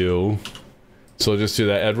 9L2, so we'll just do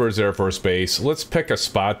that, Edwards Airforce Base. Let's pick a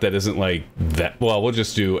spot that isn't like that, well, we'll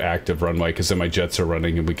just do active runway, because then my jets are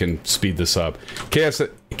running and we can speed this up.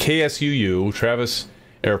 KSUU, Travis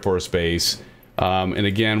Air Force Base. And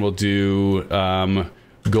again, we'll do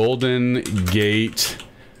Golden Gate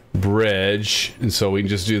Bridge, and so we can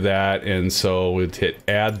just do that, and so we'd hit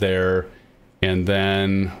add there, and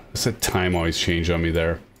then what's the time always change on me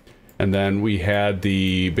there? And then we had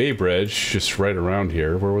the Bay Bridge just right around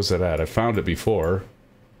here. Where was it at? I found it before.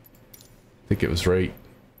 I think it was right.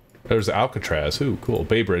 There's Alcatraz. Ooh, cool.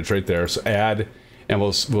 Bay Bridge right there. So add, and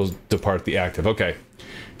we'll depart the active. Okay,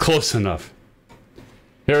 close enough.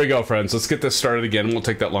 Here we go, friends. Let's get this started again. It won't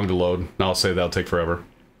take that long to load. I'll say that'll take forever.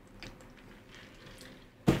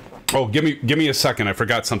 Oh, give me a second. I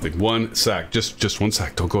forgot something. 1 sec. Just 1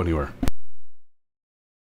 sec. Don't go anywhere.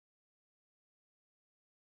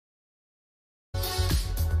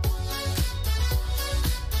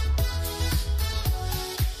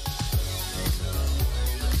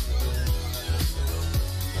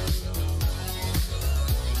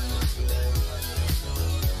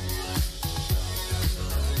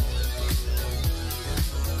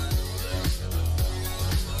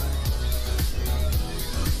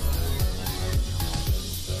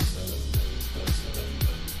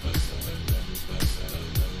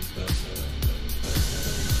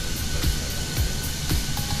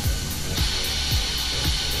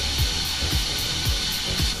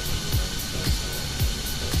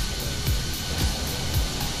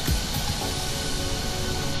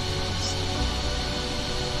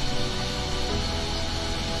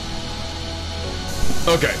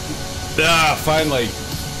 Okay. Ah, finally.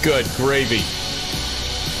 Good gravy.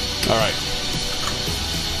 All right.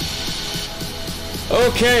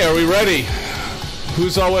 Okay, are we ready?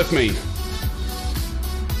 Who's all with me?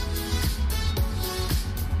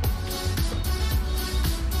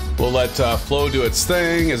 We'll let Flo do its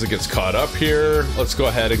thing as it gets caught up here. Let's go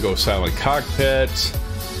ahead and go silent cockpit.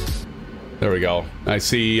 There we go. I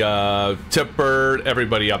see Tipbird,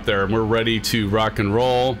 everybody up there, and we're ready to rock and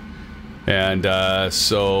roll. And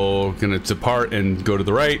so gonna depart and go to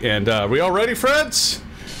the right. And are we all ready, friends?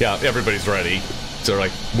 Yeah, everybody's ready. So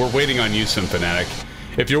like, we're waiting on you, SimFanatic.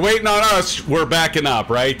 If you're waiting on us, we're backing up,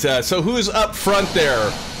 right? So who's up front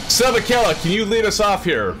there? Savakella, can you lead us off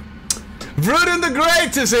here? Vruden the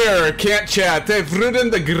Great is here. Can't chat. Hey,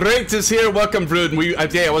 Vruden the Great is here. Welcome,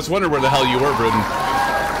 Vruden. Yeah, I was wondering where the hell you were, Vruden.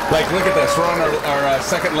 Like, look at this. We're on our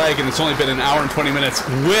second leg, and it's only been 1 hour and 20 minutes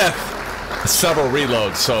with several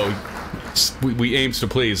reloads. So we aims to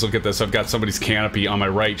please. Look at this. I've got somebody's canopy on my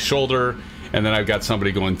right shoulder, and then I've got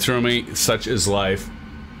somebody going through me. Such is life.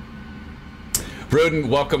 Vruden,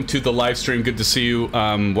 welcome to the live stream. Good to see you.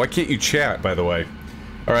 Why can't you chat, by the way?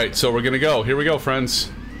 All right, so we're gonna go. Here we go, friends.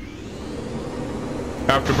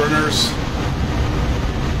 Afterburners.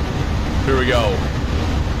 Here we go.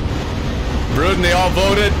 Vruden, they all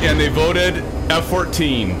voted, and they voted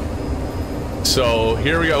F-14. So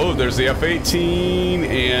here we go. Oh, there's the F-18,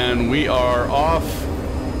 and we are off.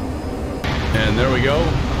 And there we go.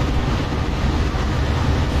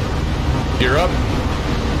 You're up.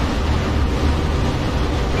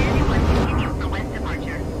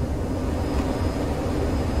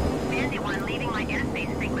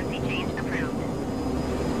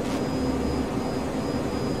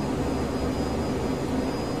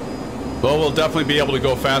 Well, we'll definitely be able to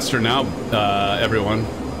go faster now, everyone.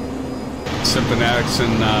 SimFanatics,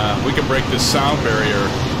 and we can break this sound barrier.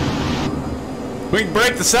 We can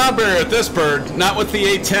break the sound barrier with this bird, not with the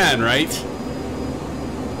A-10, right?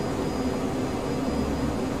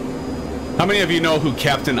 How many of you know who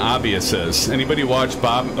Captain Obvious is? Anybody watch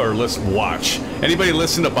Bob, or watch? Anybody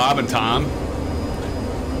listen to Bob and Tom?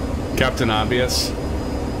 Captain Obvious?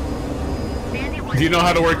 Do you know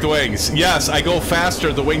how to work the wings? Yes, I go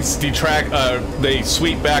faster. The wings detract. They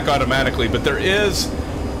sweep back automatically. But there is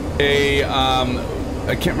a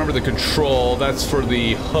I can't remember the control. That's for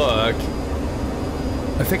the hook.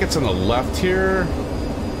 I think it's on the left here.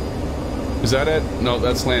 Is that it? No,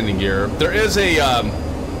 that's landing gear. There is a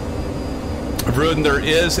Vruden, there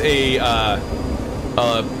is a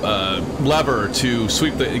lever to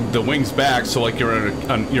sweep the wings back. So like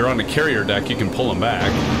you're on a carrier deck, you can pull them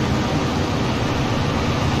back.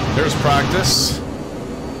 There's practice.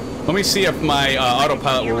 Let me see if my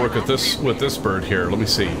autopilot will work with this bird here. Let me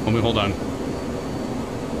see. Let me hold on.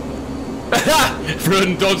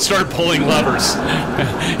 Vruden, don't start pulling levers.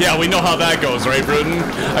 Yeah, we know how that goes, right, Vruden?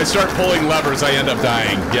 I start pulling levers, I end up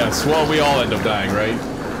dying. Yes, well, we all end up dying, right?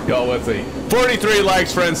 Y'all with me. 43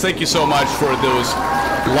 likes, friends. Thank you so much for those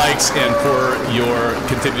likes and for your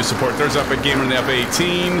continued support. There's Epic Gamer in the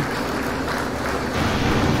F-18.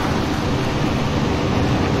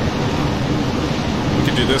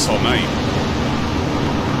 Do this all night.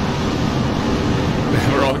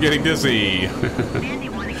 We're all getting dizzy.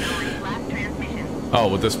 Oh,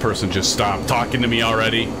 would this person just stop talking to me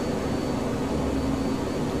already?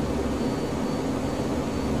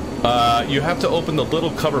 You have to open the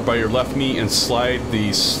little cover by your left knee and slide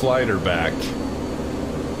the slider back.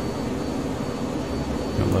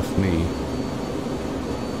 Your left knee.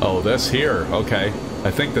 Oh, this here. Okay.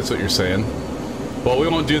 I think that's what you're saying. Well, we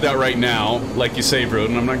won't do that right now, like you say,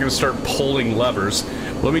 Broden. I'm not going to start pulling levers.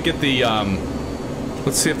 Let me get the,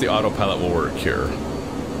 let's see if the autopilot will work here.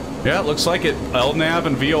 Yeah, it looks like it. LNAV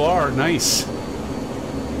and VOR. Nice.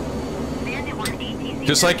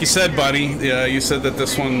 Just like you said, Bunny. Yeah, you said that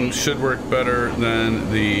this one should work better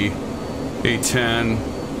than the A-10.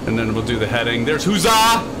 And then we'll do the heading. There's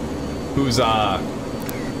Huzzah! Huzzah.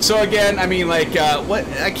 So again, I mean, like, what?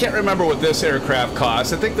 I can't remember what this aircraft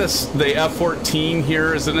costs. I think the F-14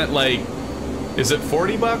 here, isn't it like, is it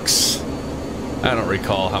 40 bucks? I don't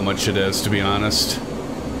recall how much it is, to be honest.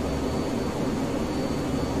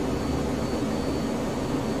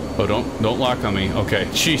 Oh, don't lock on me. Okay,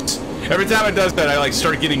 jeez. Every time it does that, I like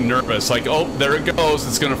start getting nervous. Like, oh, there it goes.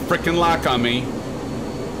 It's gonna frickin' lock on me.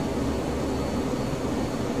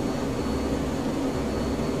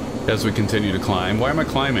 As we continue to climb. Why am I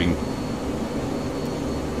climbing?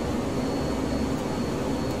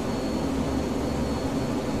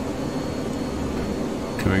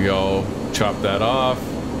 Here we go. Chop that off.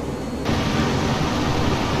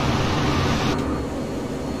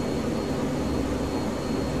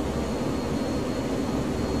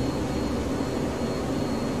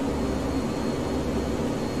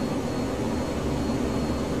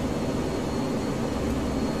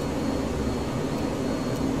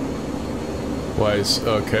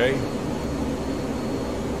 Okay.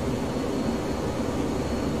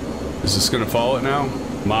 Is this gonna follow it now?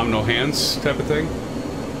 Mom, no hands type of thing?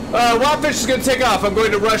 Wildfish is gonna take off. I'm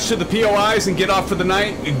going to rush to the POIs and get off for the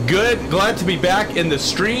night. Good. Glad to be back in the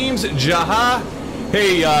streams. Jaha.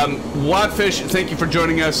 Hey, Wadfish, thank you for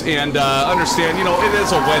joining us, and understand, you know, it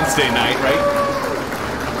is a Wednesday night,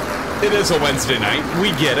 right? It is a Wednesday night.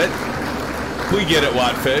 We get it. We get it,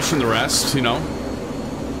 Wadfish, and the rest, you know.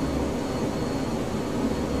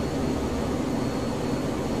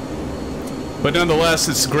 But nonetheless,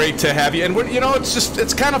 it's great to have you, and we're, you know,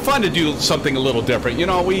 it's kind of fun to do something a little different. You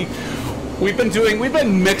know, we've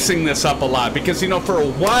been mixing this up a lot because, you know, for a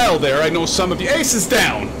while there, I know some of you. Ace is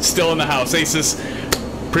down, still in the house. Aces,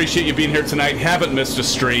 appreciate you being here tonight. Haven't missed a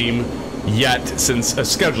stream yet since a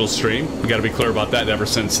scheduled stream. We got to be clear about that. Ever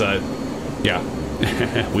since, yeah,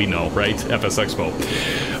 we know, right? FS Expo.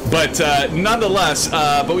 But nonetheless,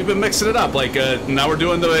 but we've been mixing it up. Like now we're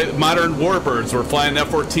doing the modern Warbirds. We're flying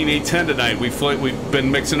F-14 A-10 tonight. We've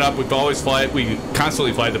been mixing up. We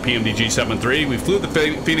constantly fly the PMDG 7.3. We flew the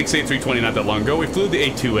Phoenix A320 not that long ago. We flew the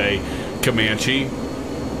A2A Comanche.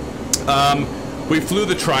 We flew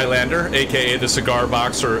the Trilander, aka the cigar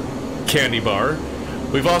box or candy bar.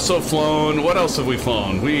 We've also flown. What else have we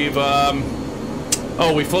flown? We've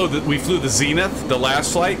oh, we flew the Zenith, the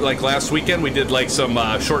last flight, like last weekend. We did like some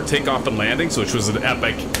short takeoff and landings, which was an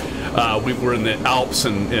epic. We were in the Alps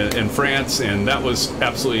in France, and that was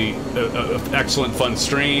absolutely an excellent, fun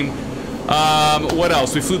stream. What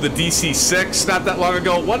else? We flew the DC-6 not that long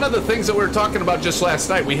ago. One of the things that we were talking about just last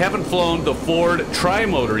night, we haven't flown the Ford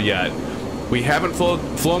Trimotor yet. We haven't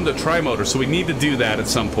flown the Trimotor, so we need to do that at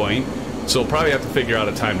some point. So we'll probably have to figure out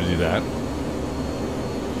a time to do that.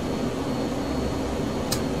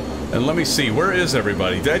 And let me see, where is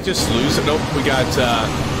everybody? Did I just lose it? Nope, we got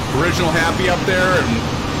Original Happy up there, and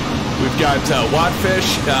we've got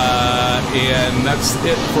Wadfish, and that's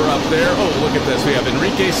it for up there. Oh, look at this, we have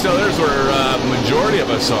Enrique still. There's where majority of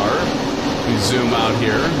us are. We zoom out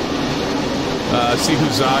here. See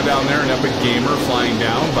Huzzah down there, an epic gamer flying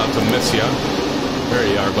down, about to miss ya. There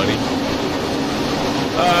you are, buddy.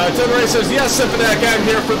 Tilda Ray says, yes, SimFanatic, I'm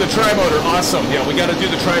here for the Trimotor. Awesome. Yeah, we got to do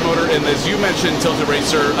the Trimotor. And as you mentioned, Tilda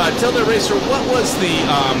Racer, what was the,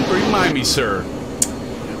 remind me, sir,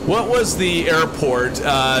 what was the airport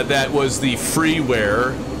that was the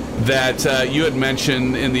freeware that you had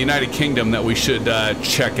mentioned in the United Kingdom that we should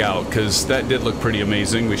check out? Because that did look pretty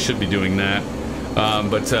amazing. We should be doing that.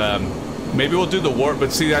 Maybe we'll do the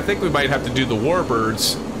but see, I think we might have to do the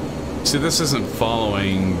Warbirds. See, this isn't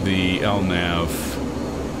following the LNAV.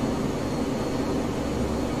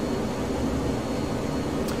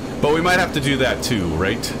 But we might have to do that too,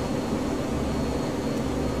 right?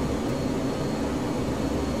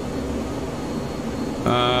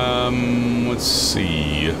 Let's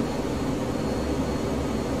see.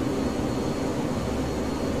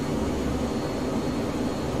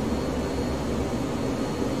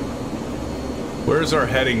 Where's our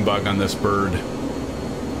heading bug on this bird?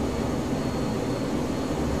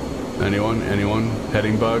 Anyone? Anyone?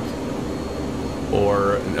 Heading bug?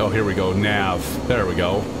 Or, oh, here we go, nav. There we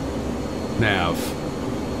go. Nav.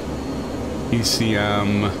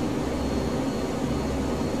 ECM.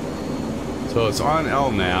 So it's on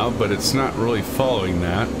LNAV, but it's not really following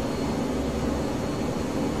that.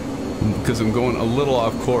 Because I'm going a little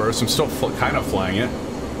off course. I'm still kind of flying it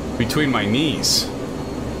between my knees.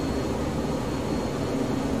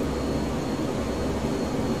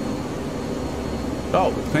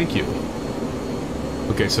 Oh, thank you.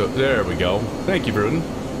 Okay, so there we go. Thank you, Bruden.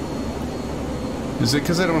 Is it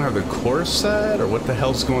because I don't have the course set, or what the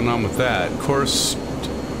hell's going on with that? Course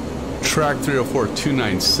track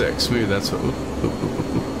 304-296. Maybe that's what.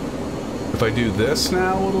 If I do this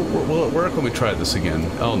now, will it work? Let me try this again.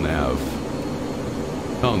 LNAV.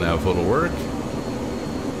 LNAV, will it work?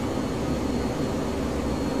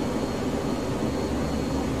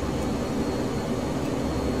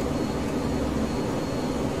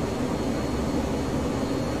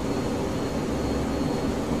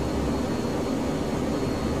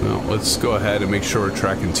 No, let's go ahead and make sure we're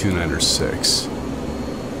tracking 296.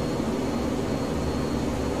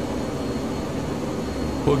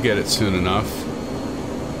 We'll get it soon enough.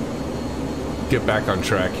 Get back on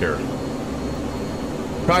track here.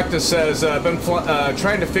 Practice says, I've been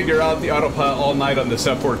trying to figure out the autopilot all night on this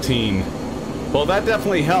F-14. Well, that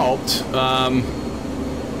definitely helped.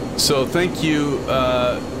 So thank you,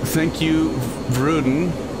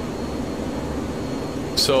 Vruden.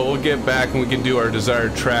 So we'll get back and we can do our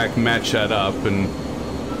desired track, match that up, and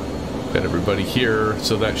got everybody here,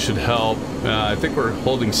 so that should help. I think we're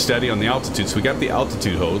holding steady on the altitude, so we got the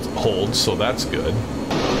altitude hold, so that's good. Look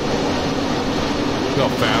how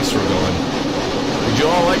fast we're going. Would you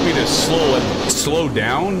all like me to slow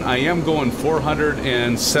down? I am going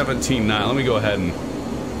 417 knots. Let me go ahead and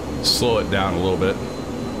slow it down a little bit.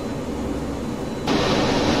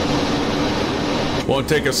 Won't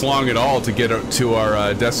take us long at all to get to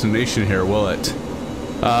our destination here, will it?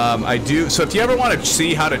 I do. So if you ever want to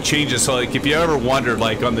see how to change this, so like if you ever wondered,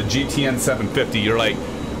 like on the GTN 750, you're like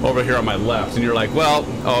over here on my left, and you're like, well,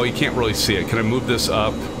 oh, you can't really see it. Can I move this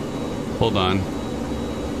up? Hold on.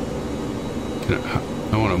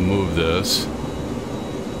 I want to move this.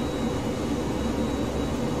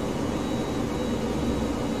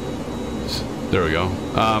 There we go.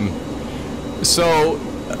 So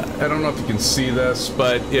I don't know if you can see this,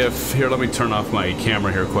 but if here, let me turn off my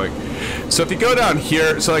camera here quick. So if you go down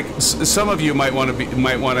here, so like some of you might want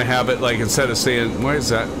to have it like instead of saying, where is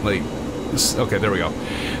that, like, okay, there we go.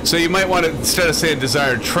 So you might want to, instead of saying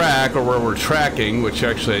desired track or where we're tracking, which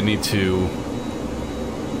actually I need to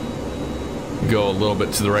go a little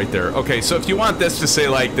bit to the right there. Okay, so if you want this to say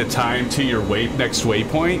like the time to your next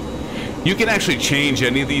waypoint, you can actually change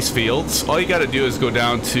any of these fields. All you got to do is go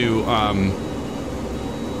down to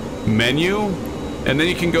menu, and then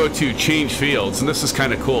you can go to change fields, and this is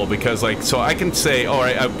kind of cool because like, so I can say, all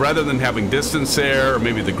right, rather than having distance there or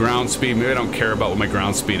maybe the ground speed, maybe I don't care about what my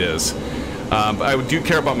ground speed is. I do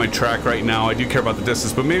care about my track right now. I do care about the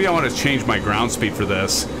distance, but maybe I want to change my ground speed for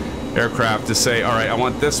this aircraft to say, all right, I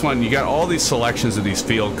want this one. You got all these selections of these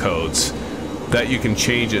field codes that you can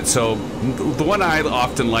change it. So the one I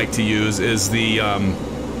often like to use is the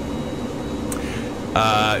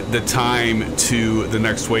time to the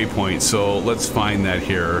next waypoint. So let's find that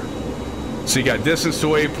here. So you got distance to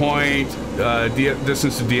waypoint,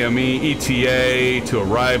 distance to DME, ETA to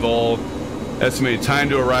arrival, estimated time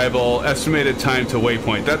to arrival, estimated time to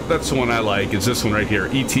waypoint. That's the one I like, is this one right here,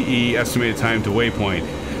 ETE, estimated time to waypoint.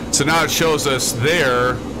 So now it shows us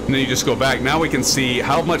there, and then you just go back. Now we can see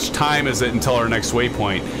how much time is it until our next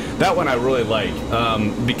waypoint. That one I really like,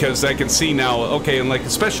 because I can see now, okay, and like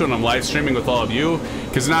especially when I'm live streaming with all of you,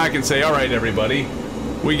 because now I can say, all right, everybody,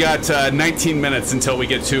 we got 19 minutes until we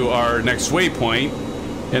get to our next waypoint.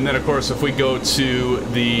 And then, of course, if we go to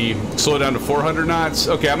the slow down to 400 knots,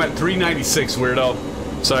 okay, I'm at 396, weirdo.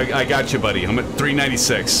 So I got you, buddy. I'm at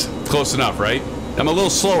 396. Close enough, right? I'm a little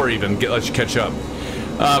slower even, let you catch up.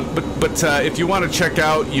 But if you want to check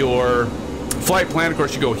out your flight plan, of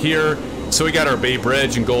course, you go here. So we got our Bay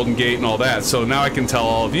Bridge and Golden Gate and all that. So now I can tell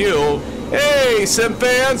all of you, hey,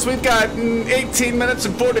 SimFans, we've got 18 minutes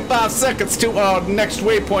and 45 seconds to our next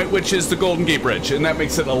waypoint, which is the Golden Gate Bridge. And that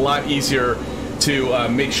makes it a lot easier to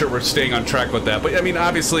make sure we're staying on track with that. But, I mean,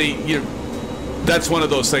 obviously, that's one of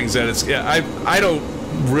those things that it's, I don't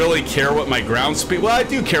really care what my ground speed, well, I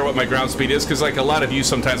do care what my ground speed is, because, like, a lot of you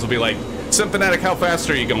sometimes will be like, SimFanatic, how fast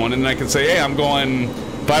are you going? And I can say, hey, I'm going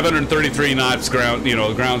 533 knots ground,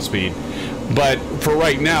 ground speed. But for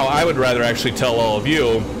right now, I would rather actually tell all of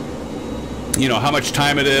you, how much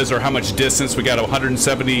time it is or how much distance. We got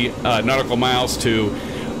 170 nautical miles to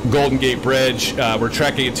Golden Gate Bridge. We're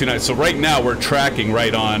tracking at 290. So right now we're tracking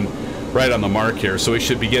right on the mark here. So we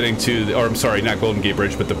should be getting to the, or I'm sorry, not Golden Gate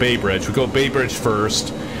Bridge, but the Bay Bridge. We go Bay Bridge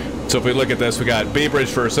first. So if we look at this, we got Bay Bridge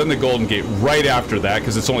first, then the Golden Gate right after that,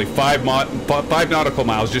 because it's only 5 nautical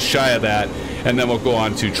miles, just shy of that, and then we'll go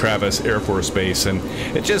on to Travis Air Force Base, and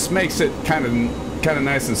it just makes it kind of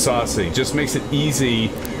nice and saucy. Just makes it easy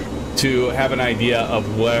to have an idea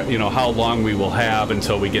of what, you know, how long we will have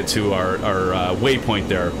until we get to our waypoint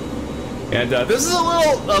there. And this is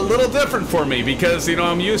a little different for me because, you know,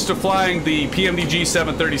 I'm used to flying the PMDG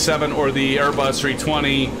 737 or the Airbus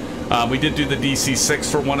 320. We did do the DC-6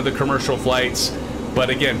 for one of the commercial flights, but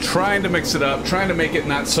again, trying to mix it up, trying to make it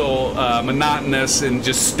not so monotonous and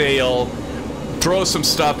just stale. Throw some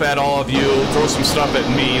stuff at all of you, throw some stuff at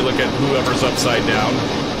me, look at whoever's upside down.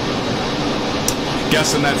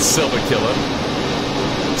 Guessing that's Silver Killer.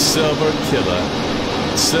 Silver Killer.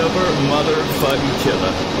 Silver motherfucking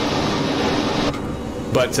killer.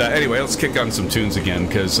 But anyway, let's kick on some tunes again,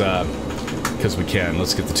 because we can.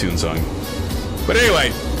 Let's get the tunes on. But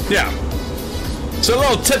anyway, yeah. So a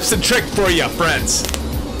little tips and trick for you, friends.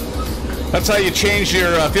 That's how you change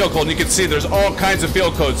your field code. And you can see there's all kinds of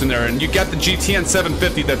field codes in there. And you got the GTN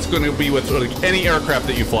 750 that's going to be with like, any aircraft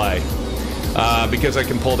that you fly. Because I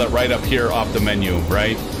can pull that right up here off the menu,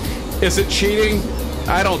 right? Is it cheating?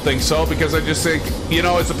 I don't think so, because I just think, you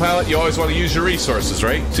know, as a pilot, you always want to use your resources,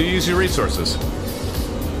 right? So you use your resources.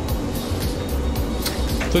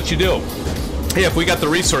 That's what you do. Hey, if we got the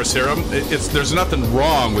resource here, there's nothing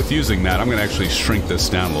wrong with using that. I'm going to actually shrink this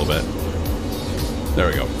down a little bit. There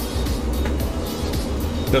we go.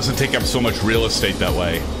 Doesn't take up so much real estate that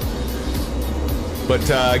way. But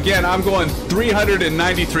again, I'm going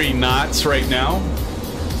 393 knots right now.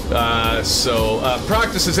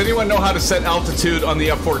 Practice, does anyone know how to set altitude on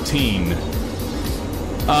the F-14?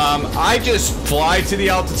 I just fly to the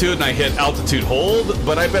altitude and I hit altitude hold,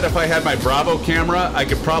 but I bet if I had my Bravo camera, I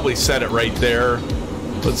could probably set it right there.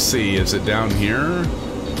 Let's see, is it down here?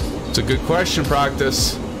 It's a good question,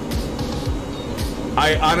 Practice.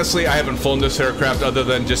 I haven't flown this aircraft other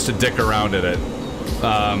than just to dick around at it.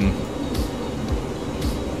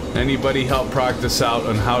 Anybody help Practice out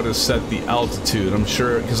on how to set the altitude? I'm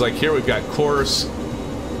sure, because like here we've got course,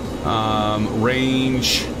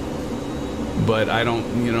 range, but I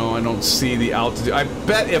don't see the altitude. I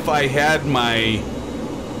bet if I had my,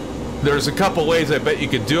 there's a couple ways I bet you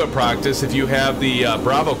could do it, Practice. If you have the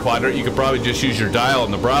Bravo quadrant, you could probably just use your dial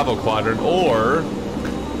in the Bravo quadrant, or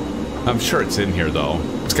I'm sure it's in here though.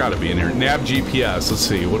 It's got to be in here. Nav GPS. Let's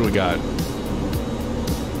see. What do we got?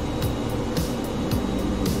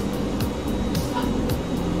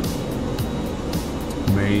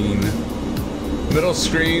 Main. Middle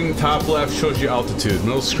screen, top left shows you altitude.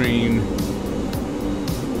 Middle screen,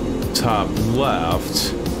 top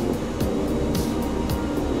left.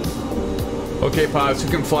 Okay, pilots, who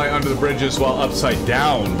can fly under the bridges while upside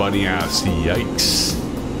down? Bunny asked. Yikes.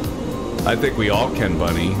 I think we all can,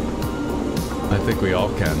 Bunny. I think we all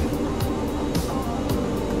can.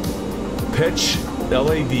 Pitch,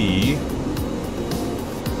 LAD.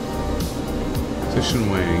 Position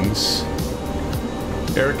wings.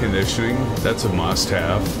 Air conditioning, that's a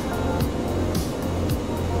must-have.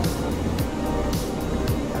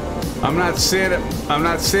 I'm not seeing it. I'm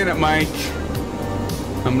not seeing it, Mike.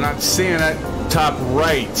 I'm not seeing it. Top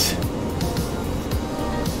right.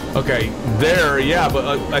 Okay, there, yeah,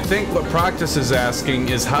 but I think what Practice is asking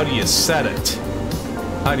is how do you set it?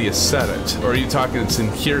 How do you set it? Or are you talking it's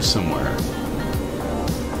in here somewhere?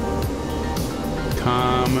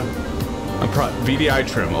 VDI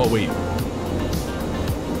trim. Oh, wait.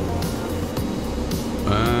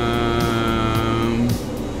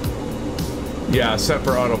 Yeah, set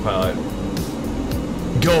for autopilot.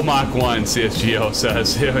 Go Mach 1, CSGO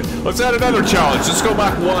says. Let's add another challenge. Let's go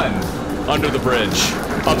Mach 1 under the bridge,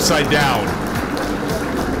 upside down.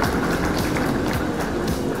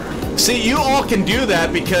 See, you all can do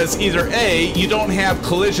that because either A, you don't have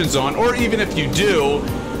collisions on, or even if you do,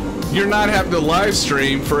 you're not having to live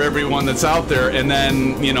stream for everyone that's out there, and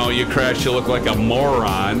then, you know, you crash, you look like a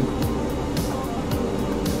moron.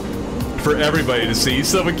 For everybody to see.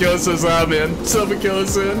 Silver Killer says, I'm in. Silver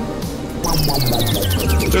Killer's in.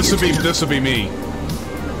 This would be me.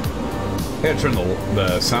 I gotta turn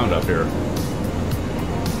the sound up here.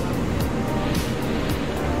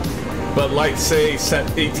 But like, say,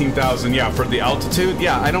 set 18,000, yeah, for the altitude,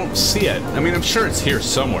 yeah, I don't see it. I mean, I'm sure it's here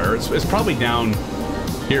somewhere. It's probably down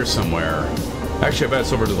here somewhere. Actually, I bet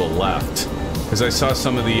it's over to the left, because I saw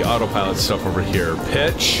some of the autopilot stuff over here.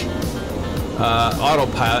 Pitch.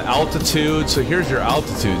 Autopilot, altitude, so here's your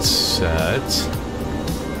altitude set.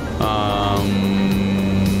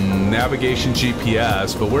 navigation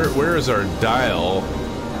GPS, but where is our dial?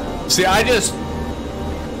 See,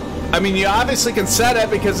 I mean, you obviously can set it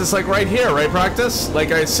because it's like right here, right, Practice?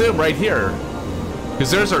 Like I assume right here. Because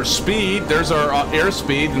there's our speed, there's our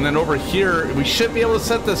airspeed, and then over here, we should be able to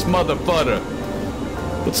set this motherfucker.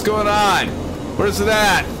 What's going on? Where's it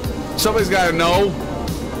at? Somebody's got to know.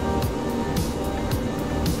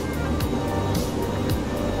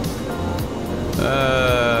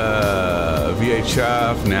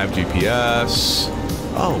 VHF, nav GPS.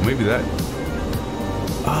 Oh, maybe that.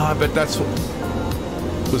 I bet that's what.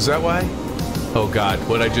 Was that why? Oh God,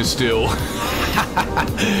 what'd I just do?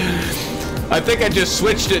 I think I just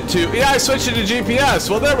switched it to. Yeah, I switched it to GPS.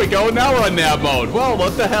 Well, there we go. Now we're on nav mode. Well,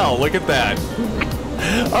 what the hell? Look at that.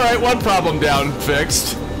 All right, one problem down,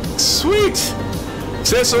 fixed. Sweet.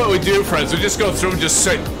 So that's what we do, friends. We just go through and just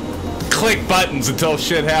click buttons until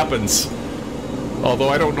shit happens. Although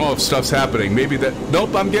I don't know if stuff's happening. Maybe that.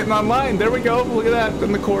 Nope, I'm getting online. There we go. Look at that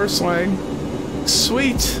in the chorus line.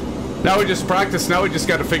 Sweet. Now we just practice. Now we just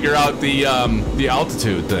got to figure out the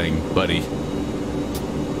altitude thing, buddy.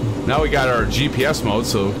 Now we got our GPS mode,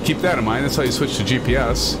 so keep that in mind. That's how you switch to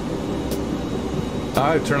GPS.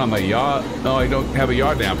 I turn on my yaw. Oh, I don't have a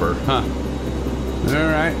yaw damper, huh? All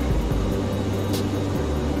right.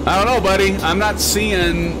 I don't know, buddy. I'm not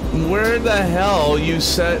seeing where the hell you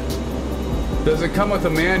set. Does it come with a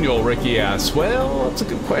manual? Ricky asks. Well, that's a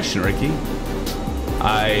good question, Ricky.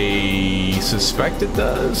 I suspect it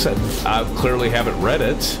does. I clearly haven't read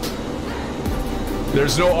it.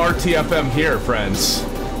 There's no RTFM here, friends.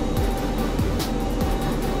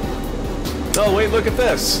 Oh, wait, look at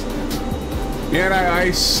this.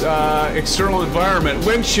 Anti-ice, external environment,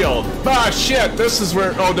 windshield. Ah, shit, this is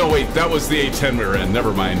where... Oh, no, wait, that was the A-10 we were in.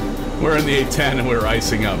 Never mind. We're in the A-10 and we're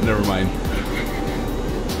icing up. Never mind.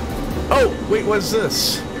 Oh, wait, what's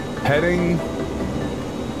this? Heading...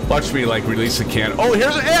 Watch me, like, release a can. Oh, here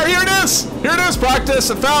it is! Here it is,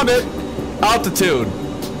 Practice! I found it! Altitude.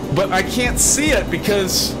 But I can't see it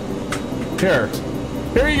because...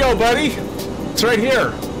 Here you go, buddy! It's right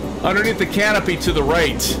here. Underneath the canopy to the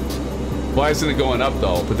right. Why isn't it going up,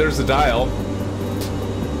 though? But there's the dial.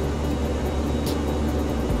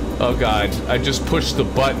 Oh, God. I just pushed the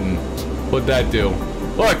button. What'd that do?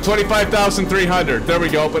 Look, 25,300. There we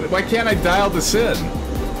go. But why can't I dial this in?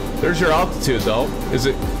 There's your altitude, though. Is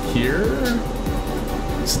it here?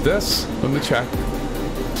 It's this. Let me check.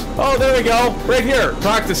 Oh, there we go. Right here.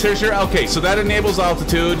 Practice. Here's your... Okay, so that enables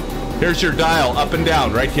altitude. Here's your dial. Up and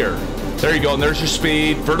down. Right here. There you go. And there's your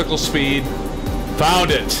speed. Vertical speed.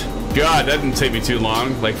 Found it. God, that didn't take me too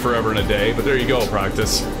long. Like forever and a day. But there you go,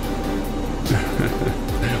 Practice.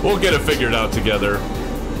 We'll get it figured out together.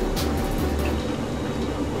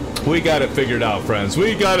 We got it figured out, friends.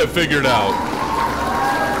 We got it figured out.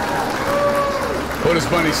 What is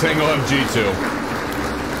Bunny saying OMG to?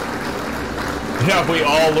 Yeah, we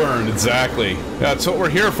all learned, exactly. That's what we're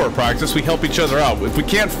here for, Practice. We help each other out. If we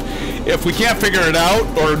can't figure it out,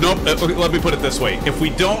 or no, let me put it this way. If we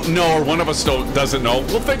don't know, or one of us doesn't know,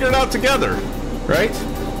 we'll figure it out together, right?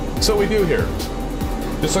 That's what we do here.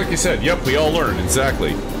 Just like you said, yep, we all learn,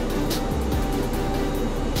 exactly.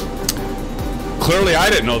 Clearly, I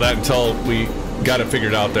didn't know that until we got it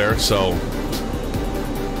figured out there, so...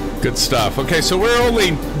 Good stuff. Okay, so we're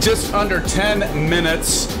only just under 10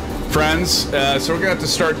 minutes, friends. So we're going to have to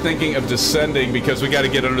start thinking of descending because we got to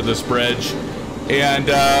get under this bridge.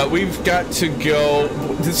 And we've got to go...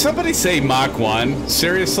 Did somebody say Mach 1?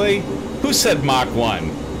 Seriously? Who said Mach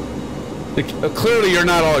 1? Clearly, you're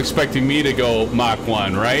not all expecting me to go Mach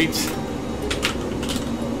 1, right?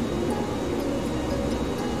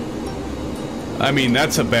 I mean,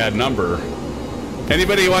 that's a bad number.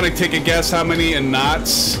 Anybody want to take a guess how many in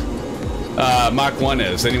knots Mach 1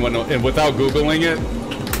 is? Anyone know? And without Googling it?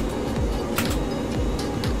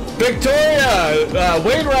 Victoria!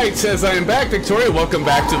 Wainwright says, I am back. Victoria, welcome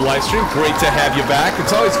back to the live stream. Great to have you back.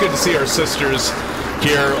 It's always good to see our sisters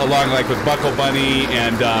here, along like with Buckle Bunny,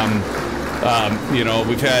 and, you know,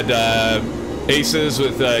 we've had Aces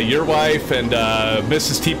with your wife and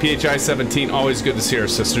Mrs. TPHI-17. Always good to see our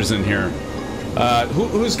sisters in here.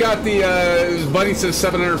 Who's got the, Bunny says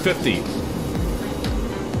 750.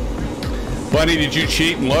 Bunny, did you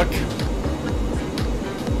cheat and look?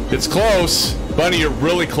 It's close. Bunny, you're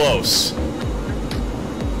really close.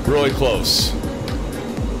 Really close.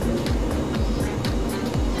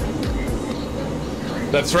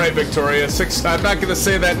 That's right, Victoria. I'm not going to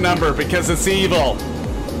say that number because it's evil.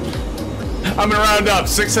 I'm going to round up.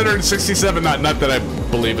 667. Not that I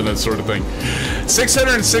believe in that sort of thing.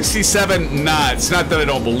 667 knots. Not that I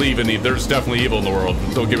don't believe in it. There's definitely evil in the world.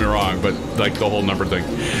 Don't get me wrong, but like the whole number thing.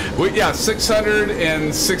 Well, yeah,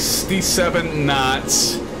 667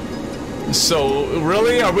 knots. So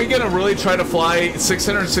really, are we gonna really try to fly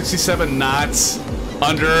 667 knots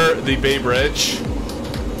under the Bay Bridge,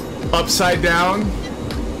 upside down?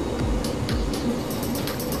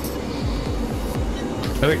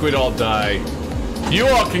 I think we'd all die. You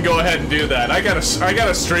all can go ahead and do that. I got a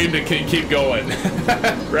stream to keep going,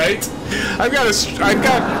 right? I've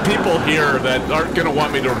got people here that aren't gonna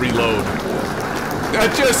want me to reload.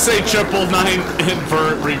 Just say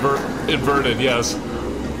 999 inverted, yes.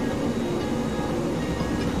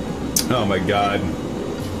 Oh my God.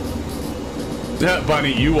 Yeah,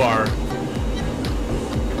 Bunny, you are.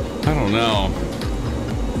 I don't know.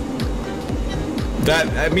 That,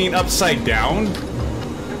 I mean, upside down?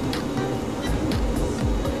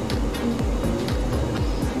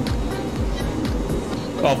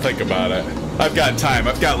 I'll think about it. I've got time.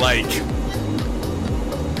 I've got like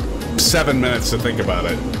 7 minutes to think about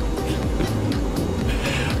it.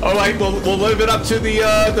 All right, we'll leave it up to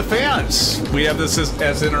the fans. We have this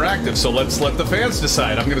as interactive, so let's let the fans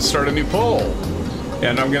decide. I'm going to start a new poll,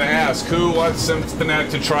 and I'm going to ask who wants SimFanatic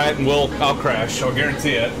to try it, and I'll crash. I'll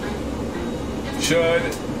guarantee it. Should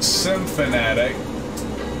SimFanatic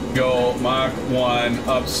go Mach 1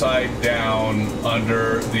 upside down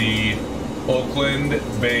under the Oakland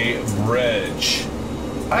Bay Bridge?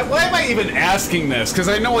 Why am I even asking this? Because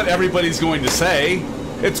I know what everybody's going to say.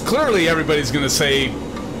 It's clearly everybody's going to say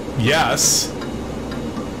yes.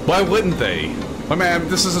 Why wouldn't they? I mean,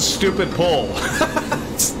 this is a stupid poll.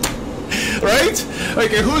 Right?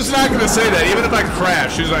 Like, who's not going to say that? Even if I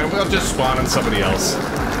crash, who's like, well, just spawn on somebody else.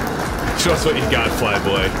 Show us what you got,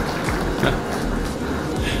 Flyboy.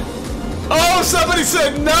 Oh, somebody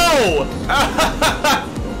said no!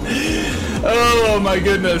 Oh, my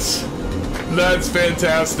goodness. That's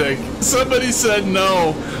fantastic. Somebody said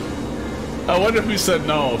no. I wonder who said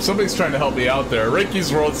no. Somebody's trying to help me out there.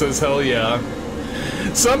 Ricky's World says hell yeah.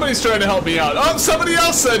 Somebody's trying to help me out. Oh, somebody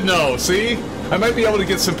else said no. See? I might be able to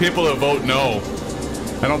get some people to vote no.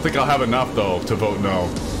 I don't think I'll have enough, though, to vote no.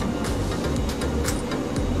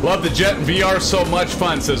 Love the jet in VR, so much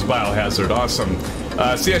fun, says Biohazard. Awesome.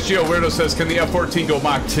 CSGO Weirdo says, can the F-14 go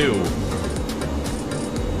Mach 2?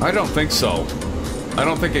 I don't think so. I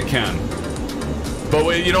don't think it can. But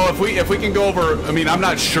we, you know, if we can go over, I mean, I'm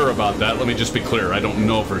not sure about that. Let me just be clear. I don't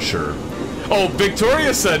know for sure. Oh,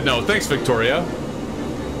 Victoria said no. Thanks, Victoria.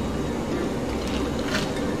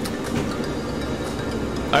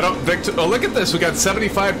 Oh, look at this. We got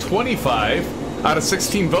 75-25 out of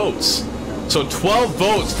 16 votes. So 12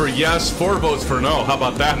 votes for yes, 4 votes for no. How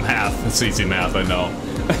about that math? It's easy math, I know.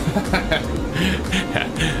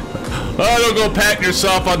 Oh, don't go patting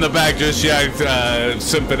yourself on the back just yet,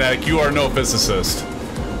 SimFanatic. You are no physicist.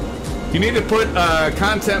 You need to put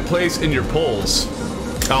content place in your polls,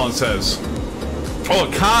 Colin says. Oh,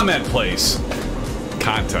 a comment place.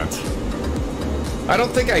 Content. I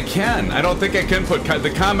don't think I can. I don't think I can put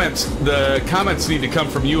the comments. The comments need to come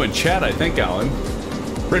from you in chat, I think, Alan.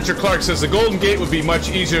 Richard Clark says the Golden Gate would be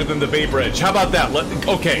much easier than the Bay Bridge. How about that?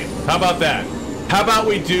 Okay, how about that? How about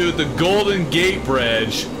we do the Golden Gate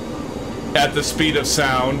Bridge at the speed of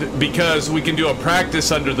sound, because we can do a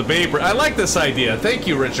practice under the Bay Bridge. I like this idea. Thank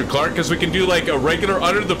you, Richard Clark, because we can do like a regular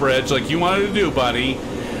under the bridge, like you wanted to do, buddy.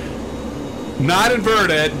 Not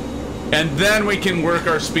inverted, and then we can work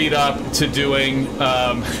our speed up to doing.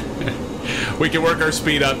 We can work our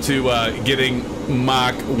speed up to getting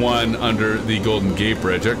Mach 1 under the Golden Gate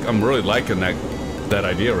Bridge. I'm really liking that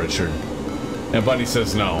idea, Richard. And Bunny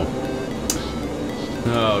says no.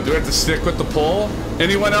 Oh, do we have to stick with the poll?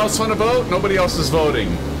 Anyone else want to vote? Nobody else is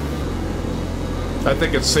voting. I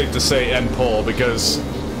think it's safe to say end poll, because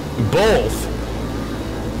both.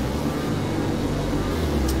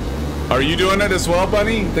 Are you doing it as well,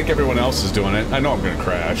 Bunny? I think everyone else is doing it. I know I'm going to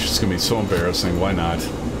crash. It's going to be so embarrassing. Why not?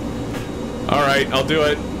 All right, I'll do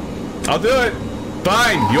it. I'll do it.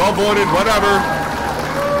 Fine. You all voted. Whatever.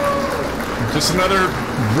 Just another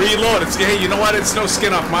reload. Hey, you know what? It's no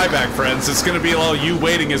skin off my back, friends. It's going to be all you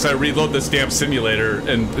waiting as I reload this damn simulator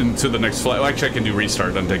and into the next flight. Well, actually, I can do restart.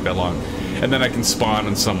 It doesn't take that long. And then I can spawn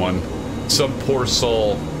on someone. Some poor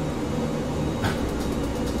soul.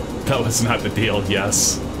 That was not the deal.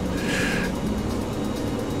 Yes.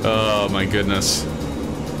 Oh, my goodness.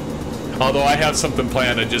 Although I have something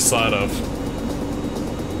planned I just thought of.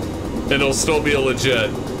 It'll still be a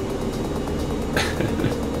legit.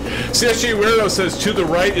 CSG Weirdo says, to the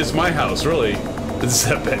right is my house. Really?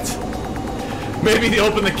 Zip it. Maybe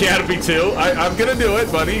open the canopy too. I'm gonna do it,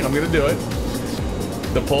 buddy. I'm gonna do it.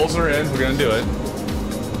 The poles are in. We're gonna do it.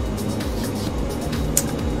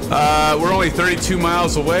 We're only 32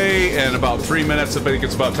 miles away and about 3 minutes. I think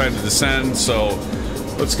it's about time to descend. So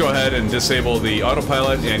let's go ahead and disable the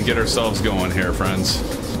autopilot and get ourselves going here, friends.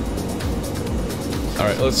 All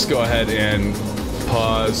right, let's go ahead and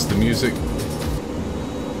pause the music.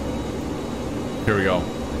 Here we go.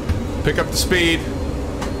 Pick up the speed.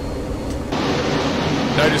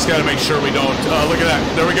 I just got to make sure we don't... look at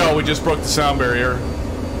that. There we go. We just broke the sound barrier.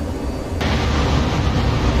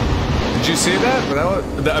 Did you see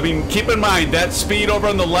that? I mean, keep in mind, that speed over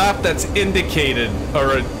on the left, that's indicated.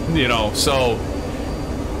 Or, you know, so...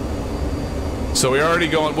 So we're already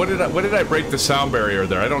going... What did I break the sound barrier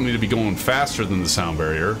there? I don't need to be going faster than the sound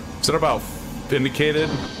barrier. Is it about indicated?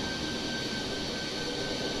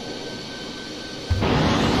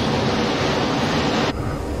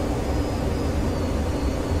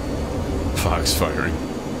 Fox firing.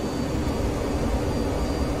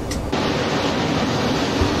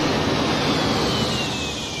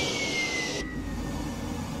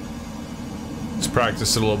 Let's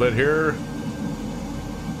practice it a little bit here.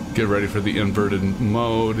 Get ready for the inverted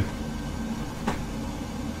mode.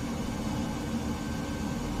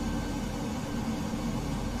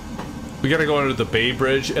 We gotta go under the Bay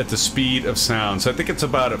Bridge at the speed of sound. So I think it's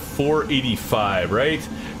about at 485, right?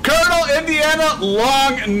 Colonel Indiana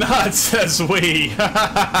Long Nuts, says we. Oh,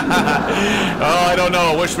 I don't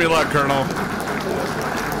know. Wish me luck, Colonel.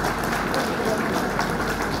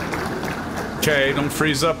 Okay, don't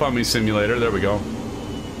freeze up on me, simulator. There we go.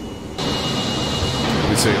 Let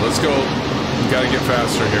me see. Let's go. We gotta get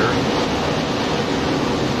faster here.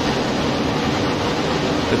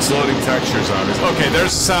 It's loading textures, obviously. Okay,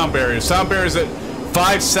 there's the sound barrier. Sound barrier's at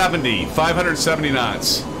 570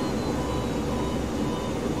 knots.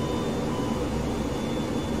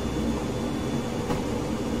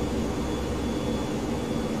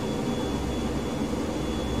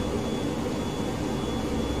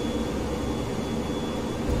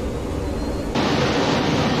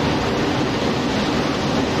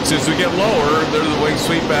 As we get lower, there's the wing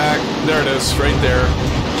sweep back. There it is, right there.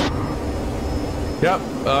 Yep.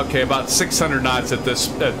 Okay, about 600 knots at this,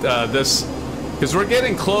 because we're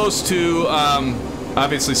getting close to,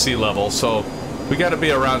 obviously sea level. So we got to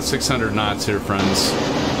be around 600 knots here, friends.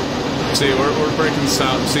 See, we're breaking the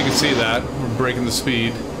sound, so you can see that we're breaking the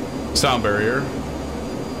speed sound barrier.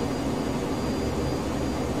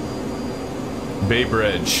 Bay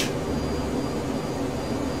Bridge.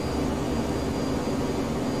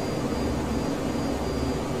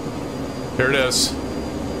 Here it is.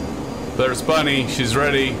 There's Bunny. She's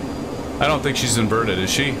ready. I don't think she's inverted, is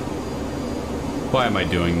she? Why am I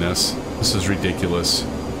doing this? This is ridiculous.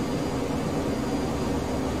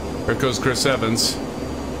 Here goes Chris Evans.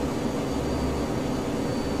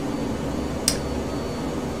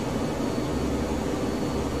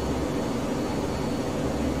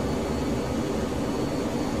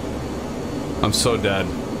 I'm so dead.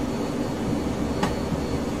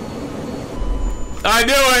 I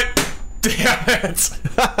knew it! Damn it!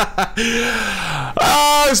 Oh,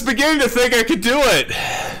 I was beginning to think I could do it.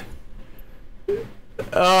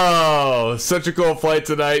 Oh, such a cool flight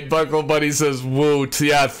tonight. Buckle Buddy says woot.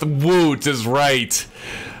 Yeah, woot is right.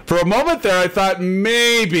 For a moment there, I thought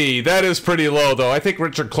maybe that is pretty low, though. I think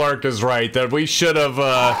Richard Clark is right that we should have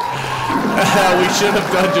we should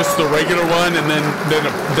have done just the regular one and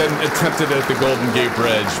then attempted it at the Golden Gate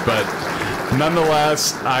Bridge. But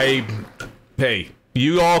nonetheless, hey.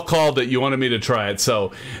 You all called it. You wanted me to try it.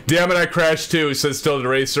 So, damn it, I crashed too, says Still the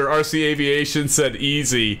Racer. RC Aviation said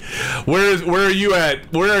easy. Where are you at?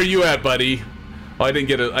 Where are you at, buddy? Oh, I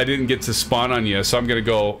didn't get to spawn on you, so I'm gonna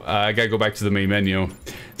go. I gotta go back to the main menu.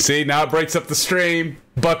 See, now it breaks up the stream.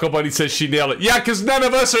 Buckle Buddy says she nailed it. Yeah, because none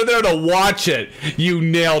of us are there to watch it. You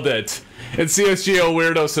nailed it. And CSGO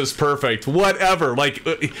Weirdo says perfect. Whatever. Like,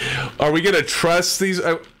 are we gonna trust these?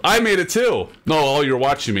 I made it too. No, oh, you're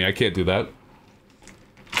watching me. I can't do that.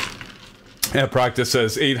 Yeah, Practice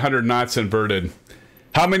says 800 knots inverted.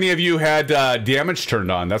 How many of you had damage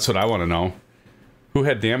turned on? That's what I want to know. Who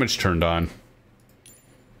had damage turned on?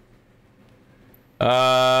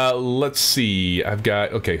 Let's see. I've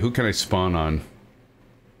got... Okay, who can I spawn on?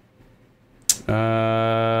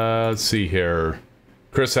 Let's see here.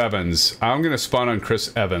 Chris Evans. I'm going to spawn on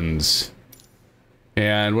Chris Evans.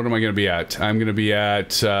 And what am I going to be at? I'm going to be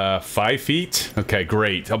at 5 feet. Okay,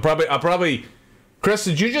 great. I'll probably... Chris,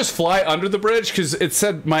 did you just fly under the bridge? Because it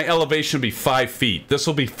said my elevation would be 5 feet. This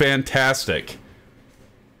will be fantastic.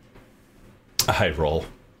 I roll.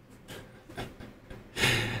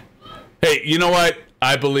 Hey, you know what?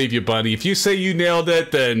 I believe you, buddy. If you say you nailed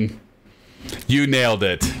it, then you nailed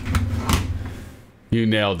it. You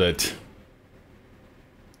nailed it.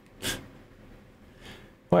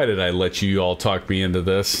 Why did I let you all talk me into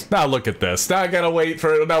this? Now look at this. Now I gotta wait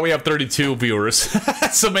for... Now we have 32 viewers.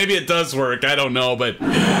 So maybe it does work. I don't know, but...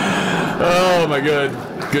 Oh my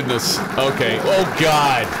goodness. Okay. Oh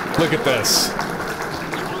God. Look at this.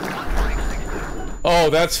 Oh,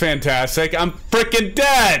 that's fantastic. I'm freaking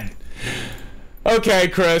dead! Okay,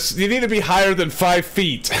 Chris. You need to be higher than 5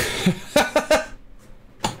 feet.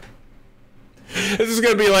 This is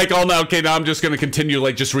gonna be like, oh no, okay, now I'm just gonna continue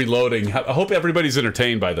like just reloading. I hope everybody's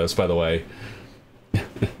entertained by this, by the way.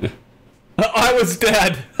 I was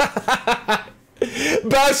dead.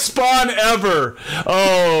 Best spawn ever.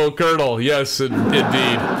 Oh, Colonel, yes,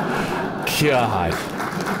 indeed. God.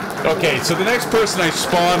 Okay, so the next person I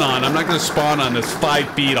spawn on, I'm not gonna spawn on this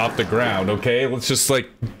 5 feet off the ground, okay? Let's just like,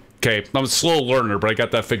 okay, I'm a slow learner, but I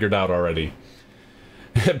got that figured out already.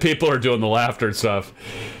 People are doing the laughter and stuff.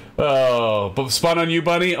 Oh, but spawn on you,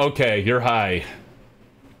 Bunny? Okay, you're high.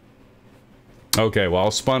 Okay, well,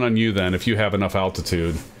 I'll spawn on you then if you have enough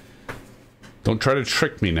altitude. Don't try to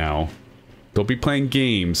trick me now. Don't be playing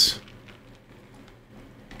games.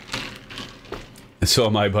 So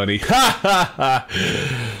am I, Bunny. Ha ha ha!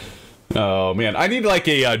 Oh, man. I need like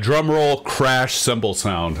a drum roll crash cymbal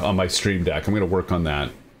sound on my stream deck. I'm going to work on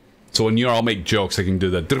that. So when you all make jokes, I can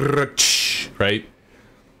do the... Right?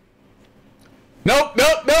 Nope,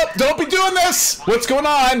 nope, nope, don't be doing this! What's going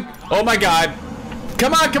on? Oh my God.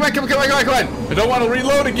 Come on, come on, come on, come on, come on, come on. I don't want to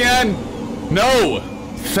reload again. No.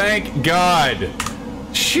 Thank God.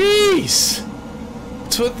 Jeez.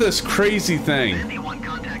 What's with this crazy thing?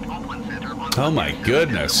 Oh my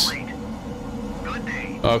goodness.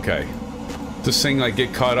 Okay. This thing like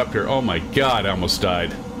get caught up here. Oh my God, I almost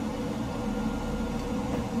died.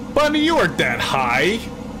 Bunny, you aren't that high.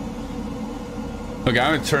 Okay,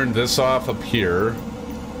 I'm gonna turn this off up here,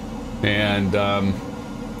 and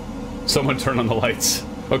someone turn on the lights.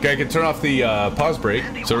 Okay, I can turn off the pause brake.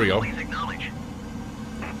 So there we go.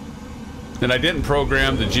 And I didn't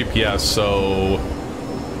program the GPS, so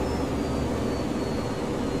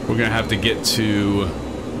we're gonna have to get to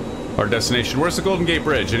our destination. Where's the Golden Gate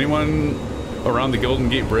Bridge? Anyone around the Golden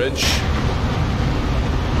Gate Bridge?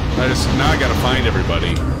 Now I gotta find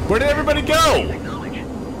everybody. Where did everybody go?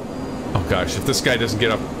 Oh gosh, if this guy doesn't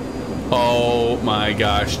get up... Oh my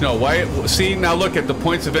gosh, no, why... See, now look at the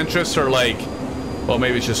points of interest are like... Well,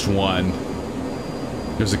 maybe it's just one.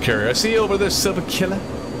 There's a carrier. I see you over there, Silver Killer.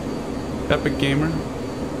 Epic Gamer.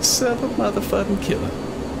 Silver motherfucking Killer.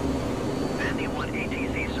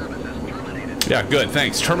 Yeah, good,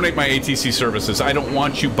 thanks. Terminate my ATC services. I don't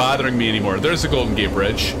want you bothering me anymore. There's the Golden Gate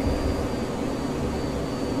Bridge.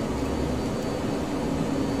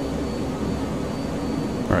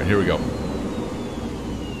 Alright, here we go.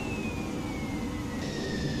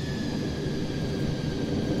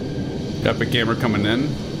 Epic Gamer coming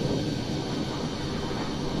in.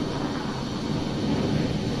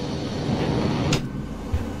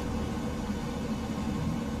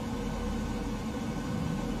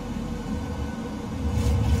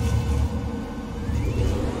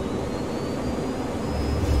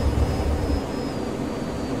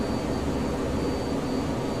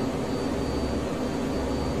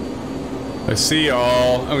 I see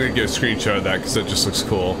y'all. I'm gonna get a screenshot of that because it just looks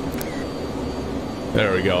cool.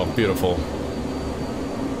 There we go. Beautiful.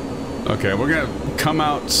 Okay, we're gonna come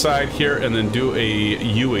outside here and then do a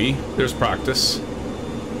UE. There's practice.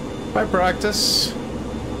 Bye, practice.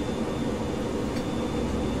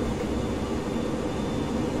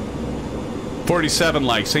 $47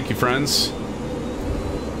 likes. Thank you, friends.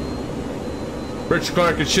 Richard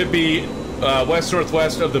Clark, it should be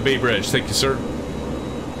west-northwest of the Bay Bridge. Thank you, sir.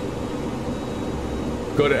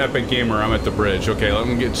 Go to Epic Gamer. I'm at the bridge. Okay, let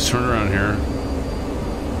me get turn around here.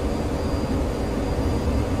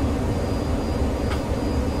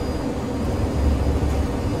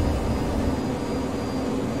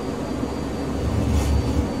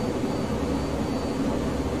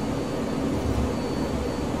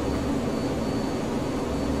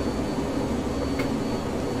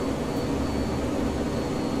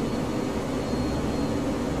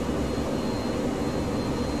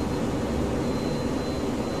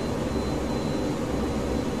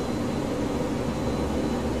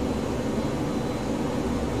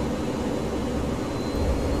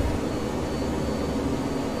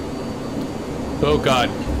 Oh God.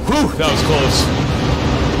 Whew, that was close.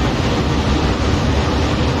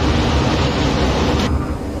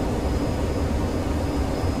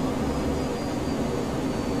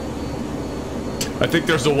 I think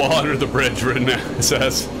there's a wall under the bridge written there, it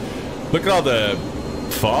says. Look at all the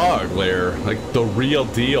fog layer, like the real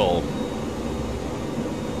deal.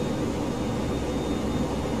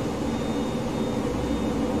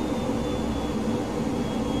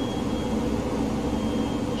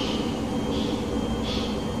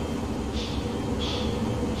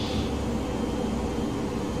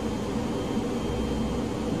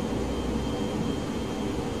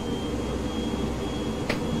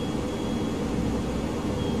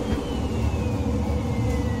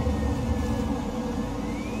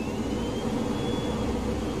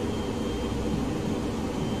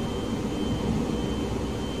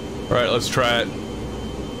 Alright, let's try it.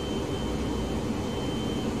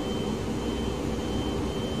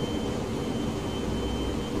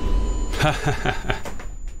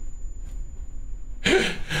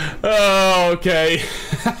 Oh, okay.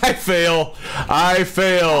 I fail. I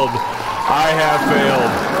failed. I have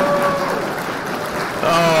failed.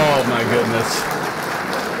 Oh my goodness.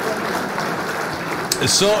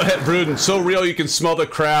 It's so Bruden, so real you can smell the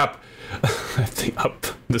crap up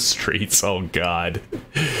the streets. Oh god.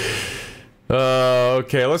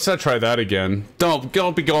 Okay, let's not try that again. Don't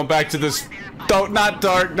be going back to this. Don't, not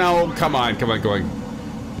dark. No, come on, going.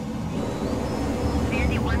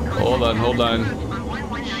 Hold on.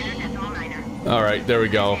 Alright, there we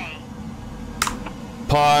go.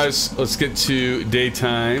 Pause. Let's get to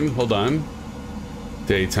daytime. Hold on.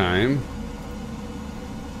 Daytime.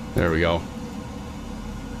 There we go.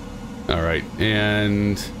 Alright,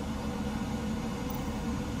 and...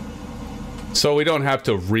 so we don't have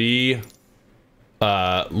to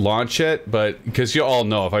launch it, but... because you all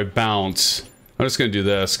know if I bounce... I'm just gonna do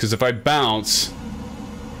this, because if I bounce...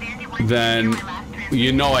 then...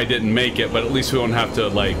 you know I didn't make it, but at least we won't have to,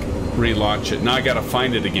 like, relaunch it. Now I gotta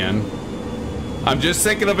find it again. I'm just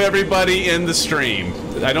thinking of everybody in the stream.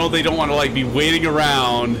 I know they don't want to, like, be waiting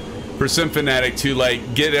around for SimFanatic to,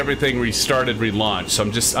 like, get everything restarted, relaunched. So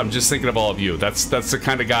I'm just thinking of all of you. That's the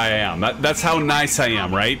kind of guy I am. That's how nice I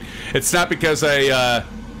am, right? It's not because I,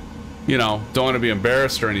 you know, don't want to be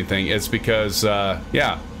embarrassed or anything. It's because,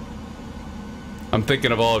 yeah. I'm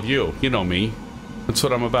thinking of all of you. You know me. That's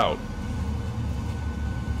what I'm about.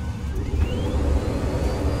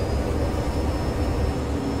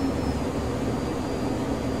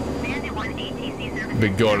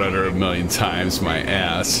 Been going under 1,000,000 times, my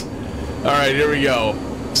ass. Alright, here we go.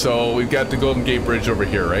 So we've got the Golden Gate Bridge over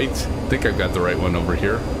here, right? I think I've got the right one over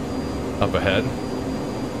here. Up ahead.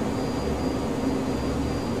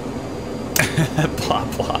 Blah,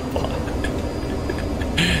 blah, blah.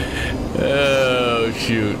 Oh,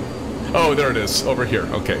 shoot. Oh, there it is. Over here.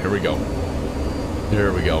 Okay, here we go.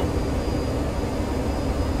 Here we go.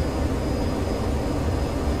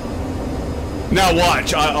 Now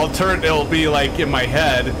watch, I'll turn, it'll be like in my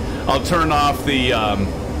head, I'll turn off the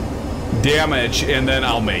damage and then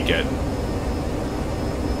I'll make it.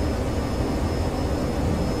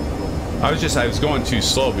 I was going too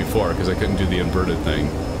slow before because I couldn't do the inverted thing.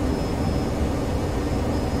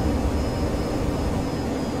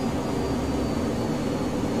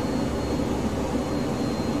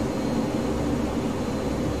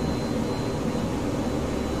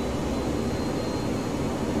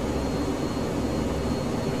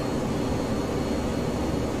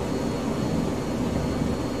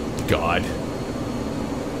 God.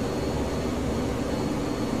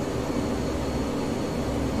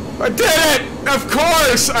 I did it! Of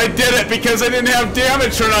course I did it because I didn't have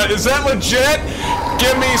damage turned on. Is that legit?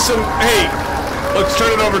 Give me some... hey, let's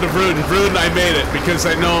turn it over to Bruden. Bruden, I made it because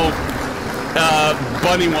I know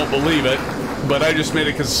Bunny won't believe it. But I just made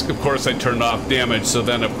it because, of course, I turned off damage. So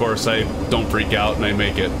then, of course, I don't freak out and I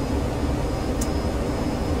make it.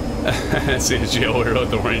 See a jail weirdo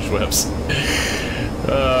with the orange whips.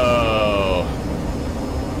 Oh.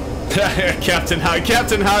 Captain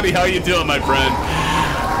Howdy, how you doing, my friend?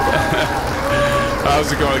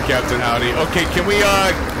 How's it going, Captain Howdy? Okay, can we,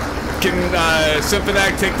 can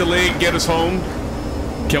SimFanatic take the lead and get us home?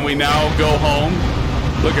 Can we now go home?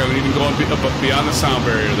 Look, I'm even going beyond the sound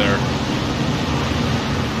barrier there.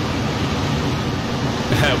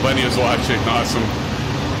 Bunny is watching, awesome.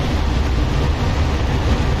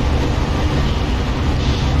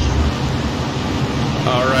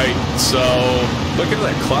 Alright, so look at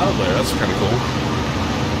that cloud there, that's kind of cool.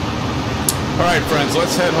 Alright, friends,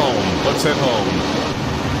 let's head home. Let's head home.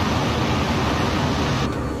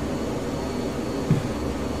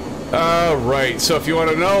 Alright, so if you want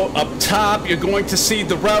to know, up top you're going to see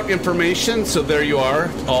the route information. So there you are,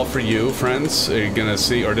 all for you, friends. Are you gonna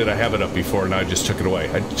see, or did I have it up before and I just took it away?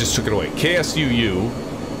 I just took it away. KSUU.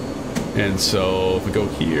 And so if we go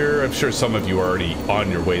here, I'm sure some of you are already on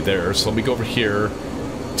your way there. So let me go over here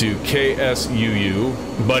to KSUU.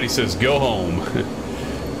 Buddy says, go home.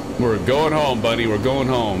 We're going home, buddy. We're going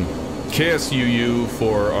home. KSUU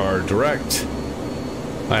for our direct.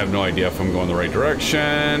 I have no idea if I'm going the right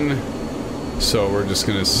direction. So we're just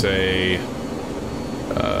going to say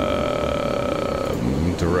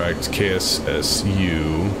direct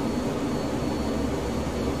KSSU.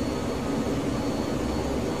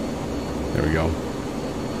 There we go.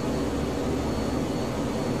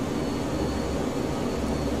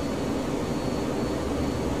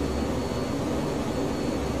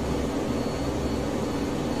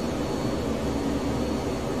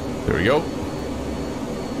 There we go.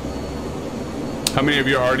 How many of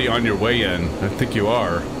you are already on your way in? I think you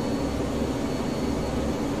are.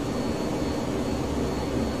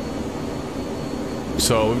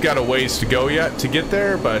 So we've got a ways to go yet to get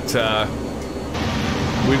there, but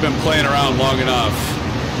we've been playing around long enough.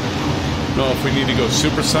 I don't know if we need to go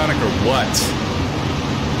supersonic or what.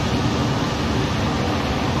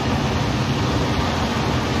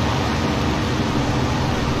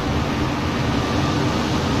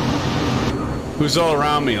 Who's all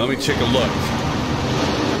around me? Let me take a look.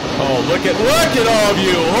 Oh, look at all of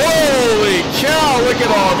you! Holy cow! Look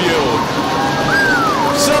at all of you!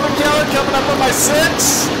 Silver Killer coming up on my 6.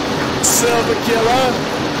 Silver Killer.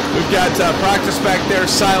 We've got Practice back there,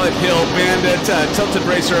 Silent Hill, Bandit, Tilted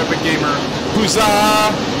Racer, Epic Gamer,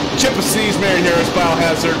 Huzzah, Chip of Seas, Mary Harris,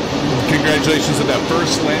 Biohazard. Congratulations on that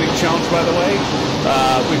first landing challenge, by the way.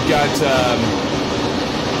 We've got,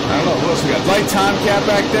 I don't know, what else we got? Light Tomcat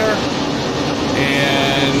back there.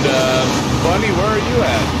 And, Bunny, where are you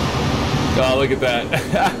at? Oh, look at that.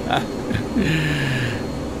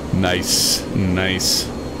 Nice, nice.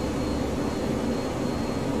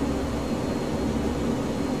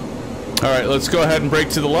 All right, let's go ahead and brake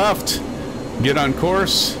to the left. Get on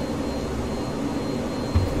course.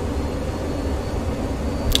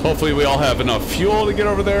 Hopefully we all have enough fuel to get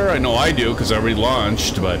over there. I know I do because I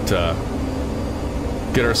relaunched, but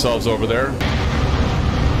get ourselves over there.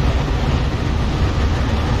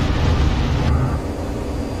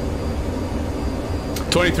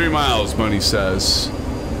 "23 miles, Bunny says.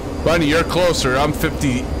 Bunny, you're closer. I'm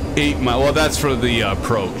 58 miles. Well, that's for the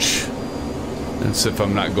approach. That's if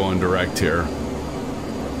I'm not going direct here.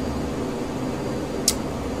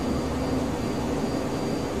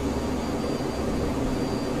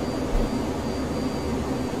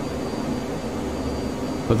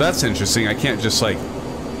 But that's interesting. I can't just, like,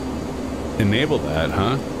 enable that,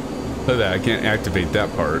 huh? Look at that. I can't activate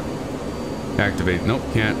that part. Activate. Nope,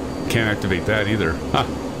 can't activate that either. Huh.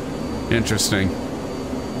 Interesting.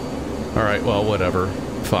 Alright, well, whatever.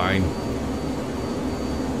 Fine.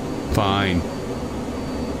 Fine.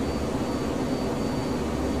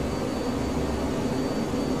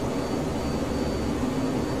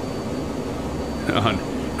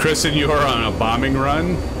 Kristen, you are on a bombing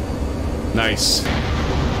run? Nice.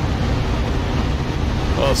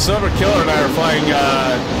 Well, Silver Killer and I are flying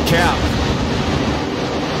Cap.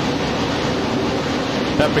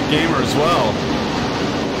 Epic Gamer as well.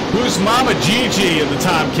 Who's Mama Gigi in the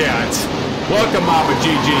Tomcat? Welcome, Mama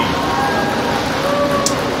Gigi.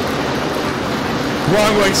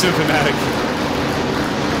 Wrong way, SimFanatic.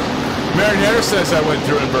 Marinette says I went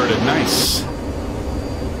through inverted. Nice.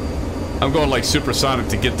 I'm going like supersonic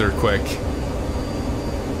to get there quick.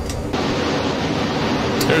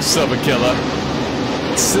 There's Silver Killer.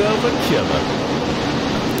 Silver Killer.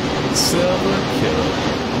 Silver Killer.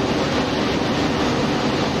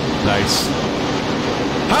 Nice.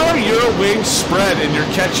 How are your wings spread and you're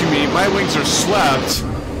catching me? My wings are swept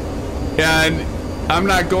and I'm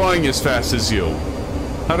not going as fast as you.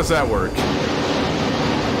 How does that work?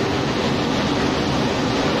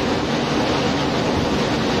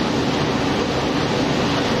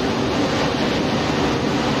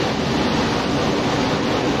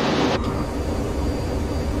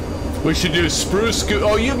 We should do Spruce Goose.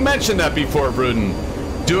 Oh, you've mentioned that before, Bruden.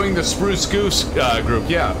 Doing the Spruce Goose group.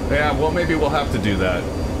 Yeah, well, maybe we'll have to do that.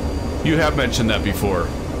 You have mentioned that before.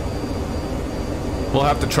 We'll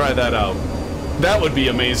have to try that out. That would be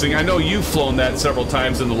amazing. I know you've flown that several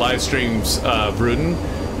times in the live streams, Bruden,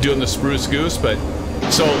 doing the Spruce Goose. But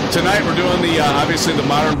so tonight we're doing the obviously the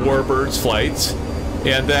modern Warbirds flights,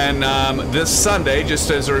 and then this Sunday, just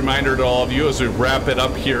as a reminder to all of you, as we wrap it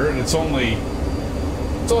up here, and it's only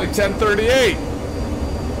 10:38.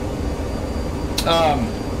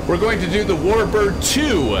 We're going to do the Warbird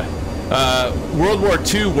 2, World War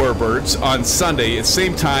II Warbirds on Sunday at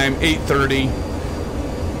same time, 8:30.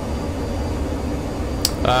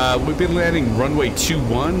 We've been landing runway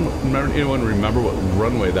 21. Anyone remember what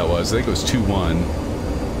runway that was? I think it was 21.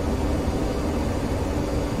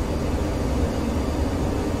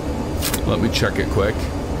 Let me check it quick.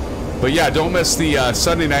 But yeah, don't miss the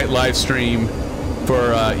Sunday night live stream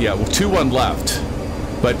for, yeah, well, 21 left.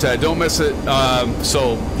 But don't miss it.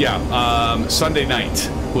 So, yeah, Sunday night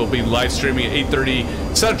we'll be live streaming at 8:30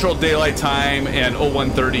 Central Daylight Time and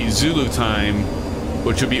 01:30 Zulu time,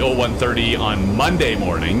 which would be 01:30 on Monday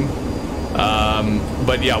morning.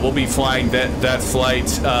 But yeah, we'll be flying that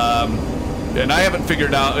flight. And I haven't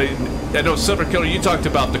figured out. I know Silver Killer, you talked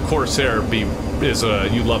about the Corsair.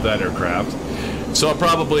 You love that aircraft. So I'm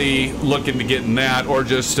probably looking to get in that, or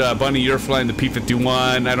just Bunny, you're flying the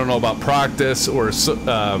P-51. I don't know about Practice or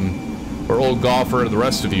Old Golfer, the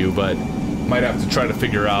rest of you, but might have to try to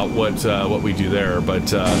figure out what we do there,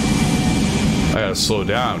 but I gotta slow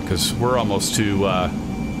down because we're almost to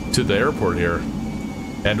the airport here,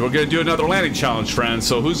 and we're gonna do another landing challenge, friends.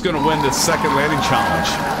 So who's gonna win this second landing challenge?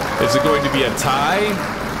 Is it going to be a tie,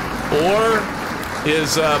 or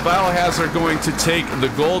is Biohazard going to take the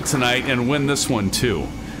gold tonight and win this one too?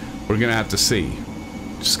 We're gonna have to see.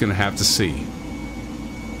 Just gonna have to see.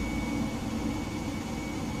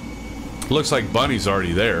 Looks like Bunny's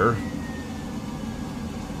already there.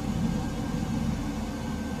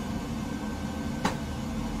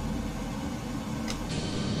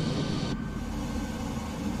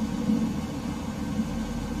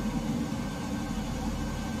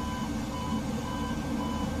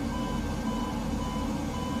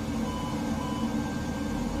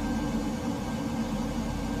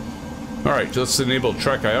 All right, just enable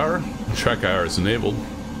Track IR. Track IR is enabled.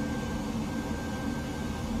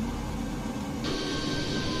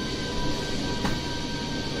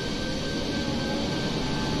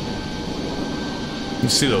 You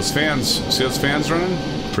see those fans? See those fans running?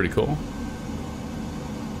 Pretty cool.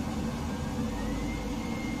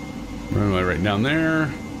 Runway right down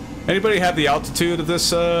there. Anybody have the altitude of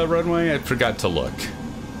this runway? I forgot to look.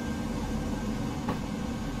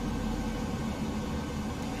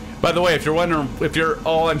 By the way, if you're wondering, if you're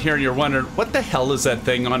all in here and you're wondering, what the hell is that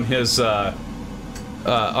thing on his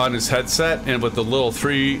headset and with the little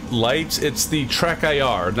 3 lights? It's the Track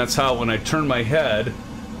IR, and that's how when I turn my head,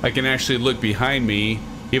 I can actually look behind me,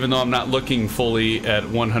 even though I'm not looking fully at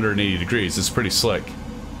 180 degrees. It's pretty slick.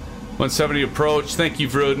 170 approach. Thank you,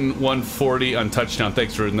 Vruden. 140 on touchdown.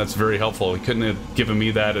 Thanks, Vruden. That's very helpful. You couldn't have given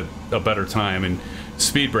me that at a better time. And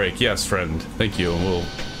speed brake. Yes, friend. Thank you. And we'll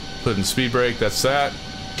put in speed brake. That's that.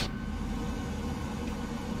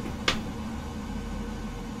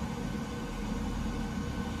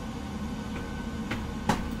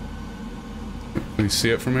 Can you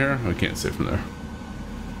see it from here? I can't see it from there.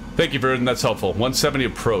 Thank you, Verdon. That's helpful. 170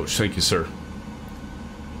 approach. Thank you, sir.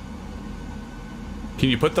 Can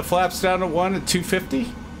you put the flaps down to 1 at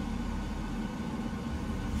 250?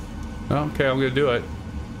 Okay, I'm going to do it.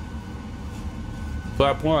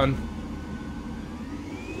 Flap 1.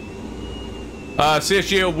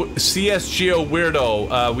 CSGO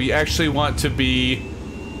Weirdo. We actually want to be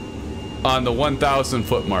on the 1,000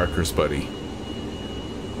 foot markers, buddy.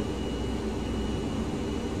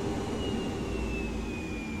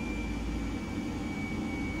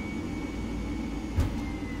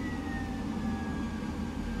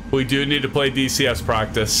 We do need to play DCS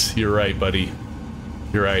practice. You're right, buddy.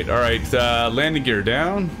 You're right. All right, landing gear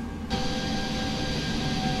down.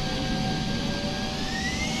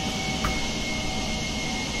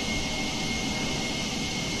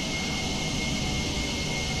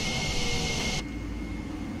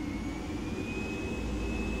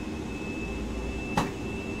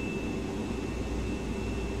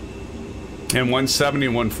 And 170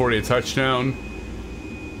 and 140 a touchdown.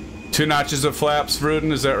 2 notches of flaps,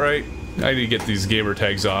 Vruden, is that right? I need to get these gamer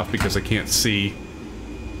tags off because I can't see.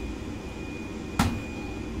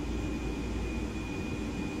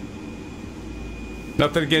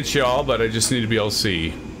 Nothing against y'all, but I just need to be able to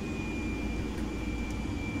see.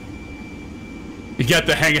 You got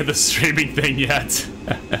the hang of the streaming thing yet?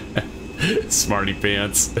 Smarty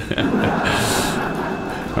pants.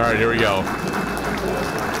 Alright, here we go.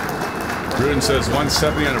 Vruden says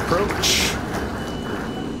 170 on approach.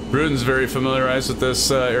 Bruden's very familiarized with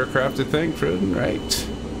this aircraft, I think. Bruden, right?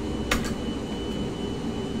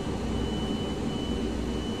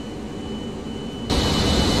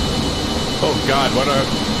 Oh God, what a...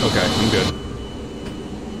 Okay, I'm good.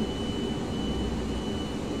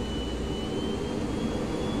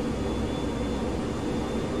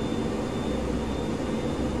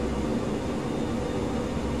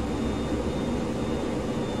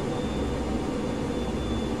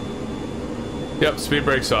 Yep, speed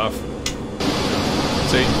brake's off.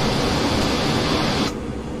 See?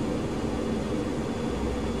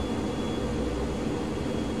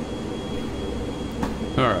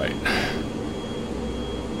 All right.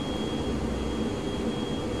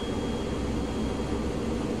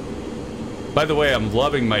 By the way, I'm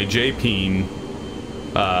loving my JPEN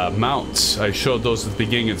mounts. I showed those at the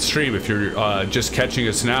beginning of the stream. If you're just catching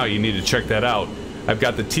us now, you need to check that out. I've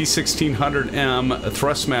got the T.1600M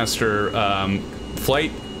Thrustmaster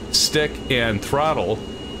flight stick and throttle,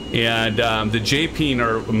 and the JPEN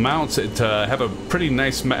are mounts that have a pretty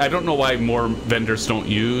nice... I don't know why more vendors don't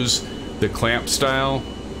use the clamp style.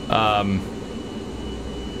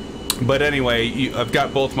 But anyway, I've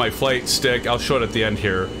got both my flight stick, I'll show it at the end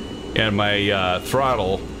here, and my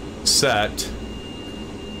throttle set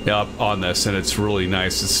up on this, and it's really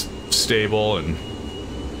nice. It's stable and...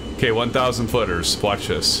 Okay, 1,000 footers. Watch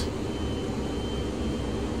this.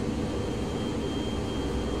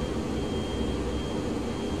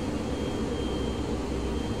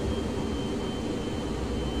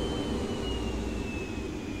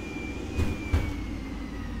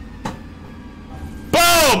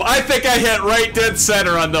 I think I hit right dead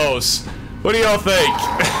center on those. What do y'all think?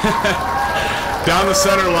 Down the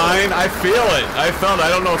center line, I feel it. I felt it. I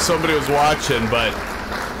don't know if somebody was watching, but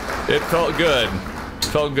it felt good. It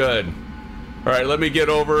felt good. All right, let me get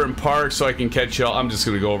over and park so I can catch y'all. I'm just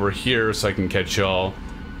gonna go over here so I can catch y'all.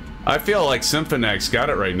 I feel like SimFanatic's got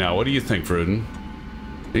it right now. What do you think, Fruden?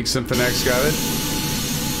 Think SimFanatic's got it?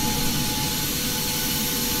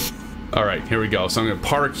 Alright, here we go. So I'm going to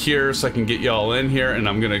park here so I can get y'all in here, and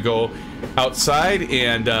I'm going to go outside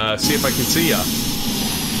and see if I can see ya.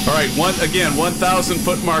 Alright, again, 1,000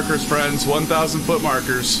 foot markers, friends. 1,000 foot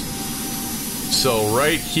markers. So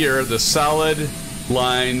right here, the solid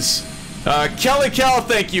lines. Kelly Cal,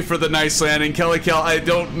 thank you for the nice landing. Kelly Cal, I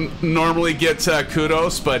don't normally get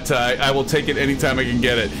kudos, but I will take it anytime I can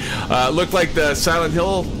get it. Looked like the Silent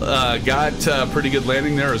Hill got a pretty good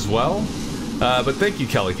landing there as well. But thank you,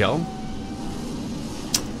 Kelly Cal.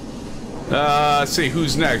 Let's see,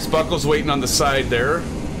 who's next? Buckle's waiting on the side there.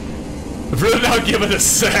 Really now give it a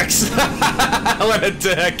sex. What a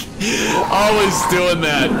dick. Always doing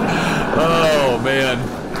that. Oh, man.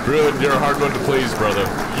 Rude, you're a hard one to please, brother.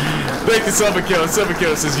 Thank you, Subakio.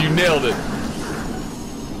 Subakio says you nailed it.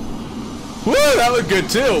 Woo, that looked good,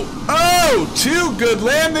 too. Oh, 2 good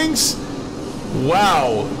landings.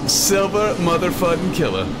 Wow. Silver motherfucking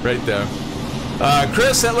killer right there.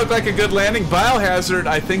 Chris, that looked like a good landing. Biohazard,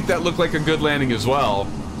 I think that looked like a good landing as well.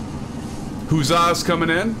 Huzzah's coming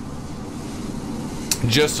in.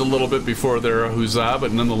 Just a little bit before their huzzah,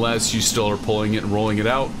 but nonetheless, you still are pulling it and rolling it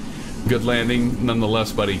out. Good landing,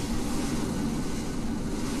 nonetheless, buddy.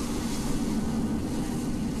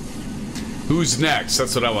 Who's next?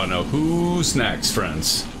 That's what I want to know. Who's next,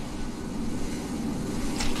 friends?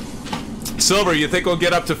 Silver, you think we'll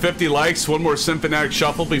get up to 50 likes? One more SimFanatic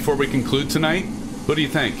shuffle before we conclude tonight? What do you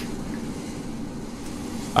think?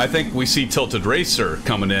 I think we see Tilted Racer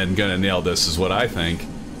coming in, gonna nail this is what I think.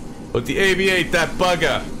 With the AV8, that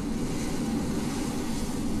bugger.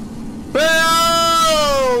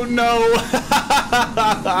 Oh, no.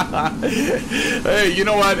 Hey, you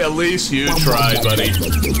know what? At least you tried, buddy.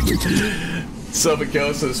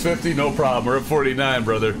 Subico says 50, no problem. We're at 49,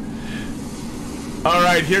 brother. All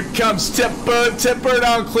right, here comes Tipper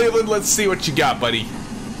down Cleveland. Let's see what you got, buddy.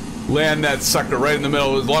 Land that sucker right in the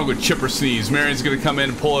middle along with Chipper Sneeze. Marion's going to come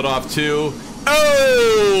in and pull it off, too.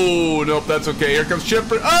 Oh! Nope, that's okay. Here comes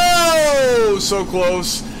Chipper. Oh! So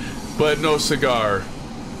close, but no cigar.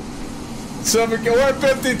 Subico,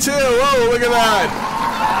 152. Oh, look at that.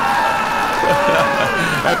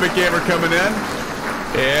 Epic Gamer coming in.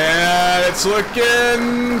 And it's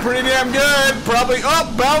looking pretty damn good. Probably,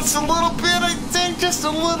 oh, bounced a little bit, I think. Just a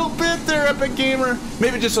little bit there, Epic Gamer.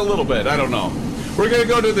 Maybe just a little bit, I don't know. We're going to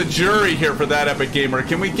go to the jury here for that, Epic Gamer.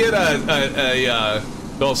 Can we get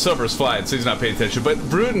well, Silver's flying, so he's not paying attention. But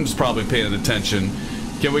Bruden's probably paying attention.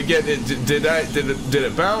 Can we get it, did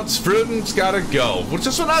it bounce? Bruden's got to go. Well,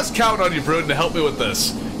 just when I was counting on you, Bruden, to help me with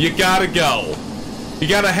this. You got to go. You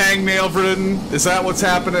got a hangnail, Bruden? Is that what's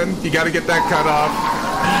happening? You got to get that cut off?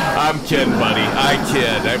 I'm kidding, buddy. I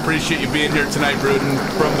kid. I appreciate you being here tonight, Bruden,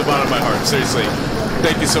 from the bottom of my heart. Seriously.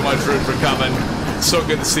 Thank you so much, Bruden, for coming. So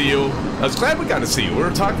good to see you. I was glad we got to see you. We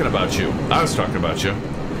were talking about you. I was talking about you.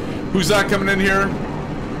 Who's that coming in here?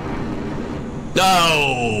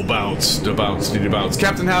 Oh, bounce. To bounce. Did you bounce?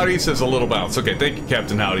 Captain Howdy says a little bounce. Okay, thank you,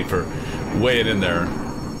 Captain Howdy, for weighing in there.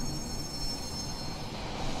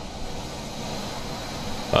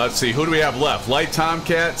 Let's see, who do we have left? Light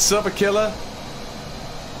Tomcat, Silver Killer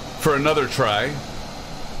for another try.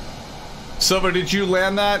 Silver, did you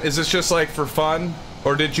land that? Is this just like for fun?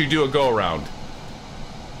 Or did you do a go around?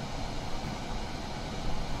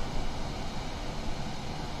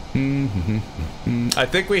 I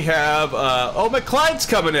think we have, oh, McClyde's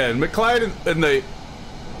coming in. McClyde and the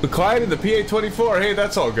PA-24. Hey,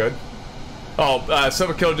 that's all good. Oh,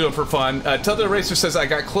 Silver Killer doing it for fun. Tilted Racer says, I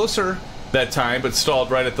got closer that time, but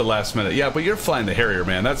stalled right at the last minute. Yeah, but you're flying the Harrier,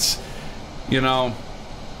 man. That's, you know,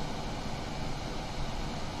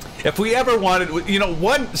 if we ever wanted, you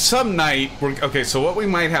know, some night, okay, so what we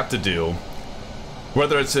might have to do,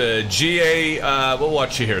 whether it's a GA, we'll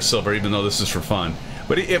watch you here, Silver, even though this is for fun.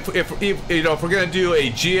 But if you know, if we're gonna do a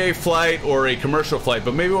GA flight or a commercial flight,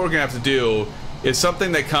 but maybe what we're gonna have to do is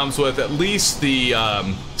something that comes with at least the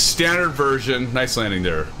standard version. Nice landing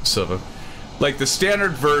there, Silva. like the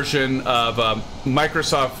standard version of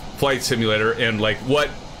Microsoft Flight Simulator and like what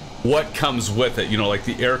comes with it, you know, like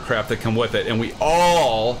the aircraft that come with it, and we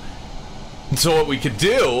all. So what we could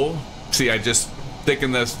do, see, I just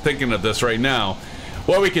thinking of this right now.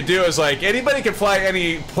 What we could do is like anybody can fly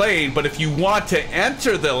any plane, but if you want to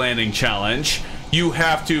enter the landing challenge, you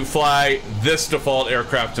have to fly this default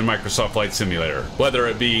aircraft in Microsoft Flight Simulator, whether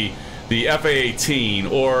it be the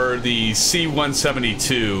FA-18 or the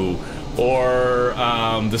C-172 or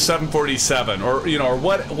the 747 or you know or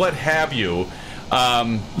what have you,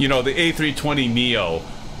 you know, the A320neo,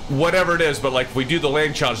 whatever it is. But like if we do the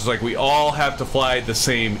landing challenge, it's like we all have to fly the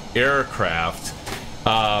same aircraft.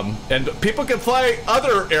 And people can fly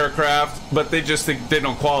other aircraft, but they just think they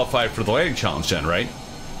don't qualify for the landing challenge then, right?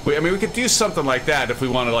 I mean, we could do something like that if we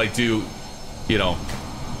want to like do, you know,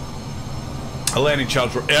 a landing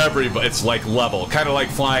challenge where everybody, it's like level, kind of like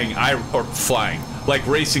like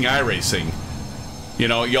racing iRacing. You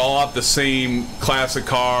know, you all have the same classic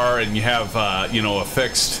car, and you have, you know, a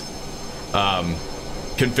fixed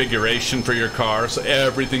configuration for your car, so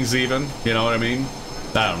everything's even. You know what I mean?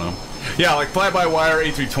 I don't know. Yeah, like fly-by-wire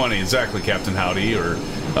A320, exactly, Captain Howdy, or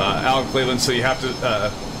Alan Cleveland, so you have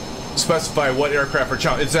to specify what aircraft are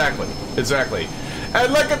challenged. Exactly.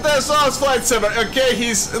 And look at this, Oz Flight Sim.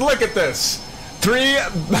 Okay, look at this. 3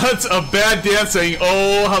 months of bad dancing.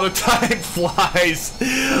 Oh, how the time flies.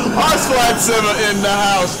 Oz Flight Sim in the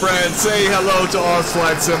house, friends. Say hello to Oz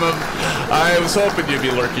Flight Sim. I was hoping you'd be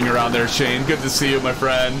lurking around there, Shane. Good to see you, my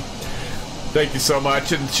friend. Thank you so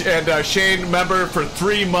much. And Shane, member for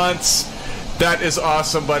 3 months. That is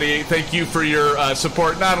awesome, buddy. Thank you for your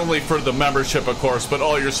support, not only for the membership, of course, but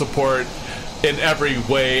all your support in every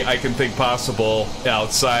way I can think possible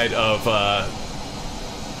outside of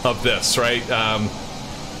this, right?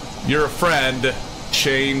 You're a friend,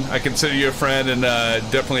 Shane. I consider you a friend, and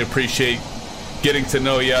definitely appreciate getting to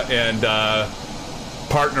know you and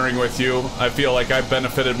partnering with you. I feel like I've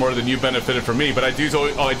benefited more than you benefited from me, but I do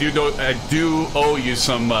owe you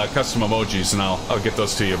some custom emojis, and I'll get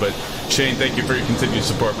those to you. But Shane, thank you for your continued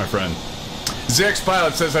support, my friend. ZX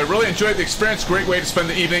Pilot says, I really enjoyed the experience. Great way to spend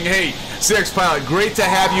the evening. Hey, ZX Pilot, great to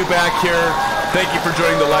have you back here. Thank you for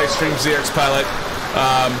joining the live stream, ZX Pilot.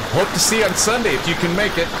 Hope to see you on Sunday if you can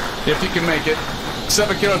make it.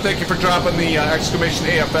 Seven Kilo, thank you for dropping the exclamation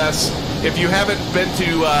AFS. If you haven't been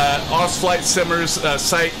to Oz Flight Simmer's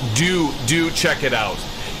site, do check it out.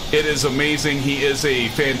 It is amazing. He is a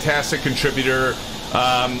fantastic contributor.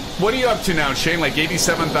 What are you up to now, Shane? Like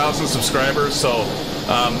 87,000 subscribers, so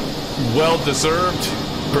well-deserved.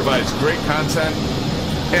 Provides great content.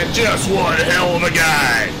 And just one hell of a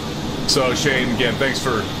guy. So, Shane, again, thanks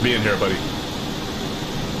for being here, buddy.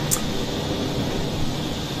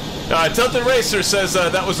 Tilted Racer says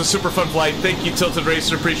that was a super fun flight. Thank you, Tilted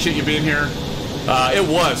Racer. Appreciate you being here. It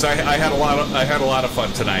was. I had a lot of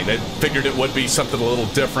fun tonight. I figured it would be something a little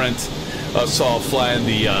different. Saw flying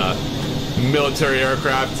the military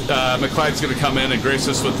aircraft. McLeod's going to come in and grace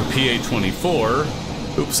us with the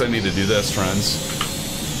PA-24. Oops, I need to do this,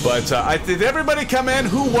 friends. But did everybody come in?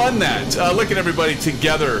 Who won that? Look at everybody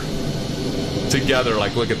together.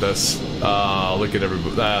 Like, look at this. Look at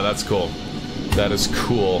everybody. That's cool. That is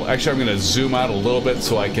cool. Actually, I'm going to zoom out a little bit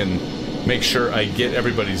so I can make sure I get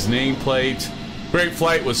everybody's nameplate. Great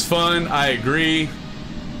flight, was fun. I agree.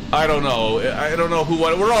 I don't know who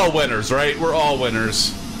won. We're all winners, right? We're all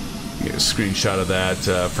winners. Get a screenshot of that,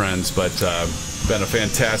 friends. But been a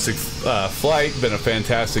fantastic flight. Been a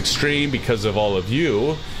fantastic stream because of all of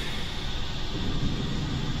you.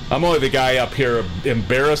 I'm only the guy up here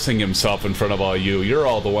embarrassing himself in front of all you. You're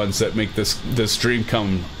all the ones that make this dream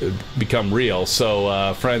become real.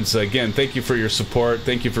 So, friends, again, thank you for your support.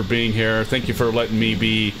 Thank you for being here. Thank you for letting me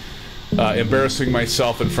be embarrassing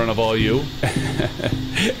myself in front of all you,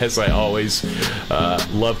 as I always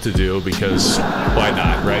love to do, because why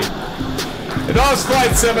not, right? And Oz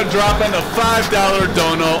Flight Simmer dropping a $5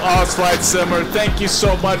 dono. Oz Flight Simmer, thank you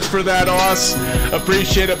so much for that, Oz.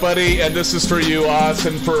 Appreciate it, buddy. And this is for you, Oz,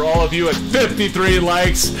 and for all of you at 53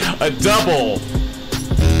 likes, a double.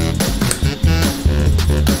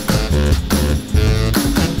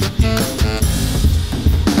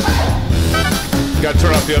 Gotta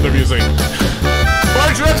turn off the other music.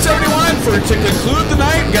 Orange Whip 71 to conclude the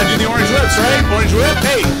night. Gotta do the Orange Whips, right? Orange Whip.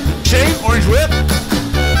 Hey, Shane, Orange Whip.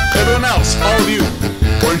 Everyone else, all of you,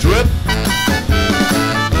 Orange Whip.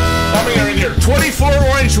 How many are in here? 24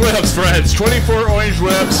 Orange Whips, friends. 24 Orange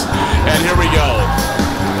Whips. And here we go.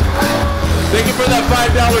 Thank you for that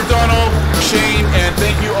 $5 dono, Shane. And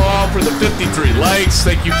thank you all for the 53 likes.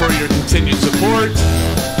 Thank you for your continued support.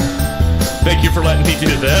 Thank you for letting me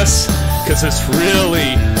do this, because it's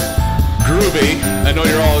really groovy. I know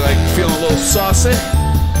you're all like feeling a little saucy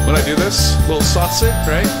when I do this. A little saucy,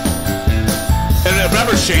 right? And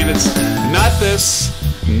remember, Shane, it's not this,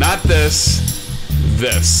 not this,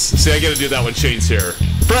 this. See, I gotta do that when Shane's here.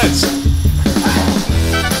 Friends!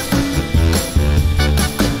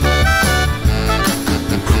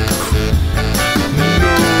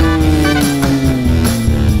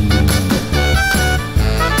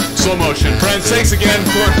 Slow motion. Friends, thanks again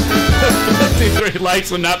for 53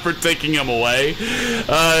 likes and not for taking them away.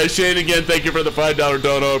 Shane, again, thank you for the $5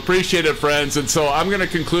 dono. Appreciate it, friends. And so I'm going to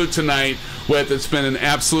conclude tonight with, it's been an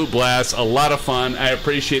absolute blast, a lot of fun. I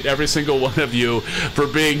appreciate every single one of you for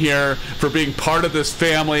being here, for being part of this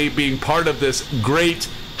family, being part of this great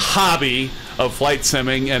hobby of flight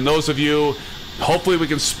simming. And those of you, hopefully we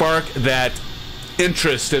can spark that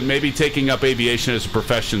interest in maybe taking up aviation as a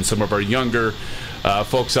profession, some of our younger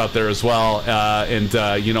folks out there as well,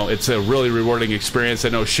 you know, it's a really rewarding experience. I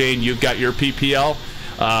know, Shane, you've got your PPL.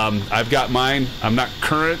 I've got mine. I'm not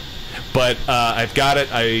current, but I've got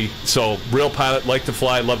it. So real pilot, like to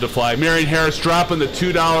fly, love to fly. Marion Harris dropping the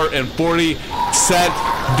 $2.40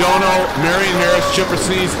 dono. Marion Harris, Chipper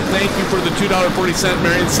Sneeze, thank you for the $2.40.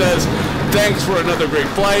 Marion says, thanks for another great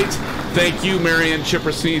flight. Thank you, Marion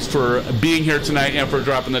Chipper Sneeze, for being here tonight and for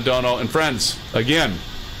dropping the dono. And friends, again,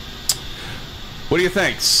 what do you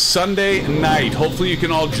think? Sunday night. Hopefully you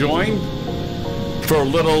can all join for a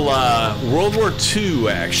little World War II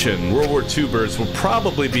action. World War II birds will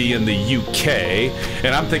probably be in the UK.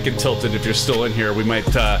 And I'm thinking, Tilted, if you're still in here, we might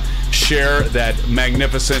share that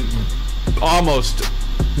magnificent, almost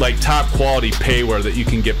like top quality payware that you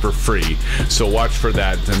can get for free. So watch for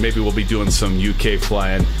that. And maybe we'll be doing some UK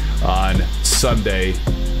flying on Sunday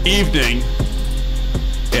evening.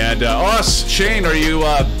 And Shane, are you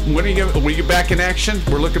when are you back in action?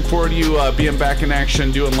 We're looking forward to you being back in action,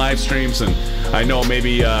 doing live streams. And I know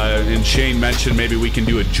maybe and Shane mentioned maybe we can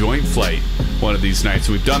do a joint flight one of these nights.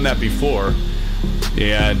 We've done that before,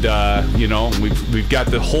 and you know, we've got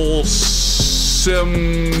the whole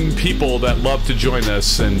sim people that love to join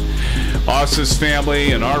us, and Os's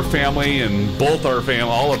family and our family and both our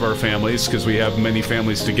all of our families, because we have many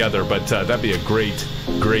families together. But that'd be a great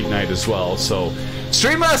night as well. So.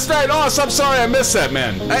 Stream last night. Oh, I'm sorry I missed that,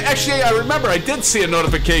 man. I remember I did see a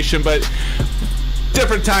notification, but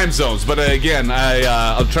different time zones. But again,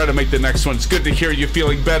 I'll try to make the next one. It's good to hear you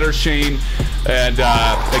feeling better, Shane. And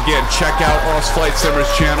again, check out Oz Flight Simmers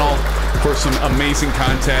channel for some amazing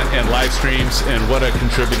content and live streams, and what a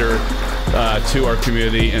contributor to our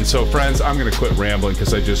community. And so, friends, I'm going to quit rambling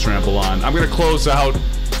because I just ramble on. I'm going to close out.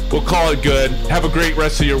 We'll call it good. Have a great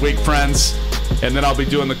rest of your week, friends. And then I'll be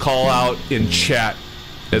doing the call out in chat,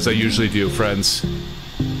 as I usually do, friends.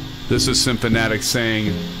 This is SimFanatic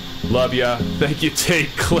saying, love ya. Thank you, Tate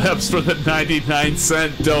Clips, for the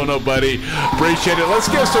 99-cent dono, buddy. Appreciate it. Let's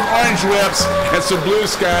give some orange whips and some blue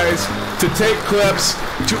skies to Tate Clips,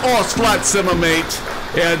 to Oz Flight Simmermate,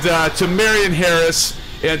 and to Marion Harris,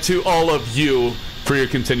 and to all of you for your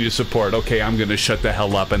continued support. Okay, I'm going to shut the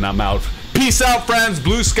hell up, and I'm out. Peace out, friends.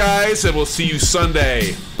 Blue skies, and we'll see you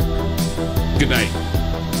Sunday. Good night.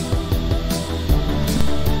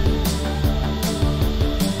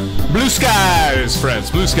 Blue skies,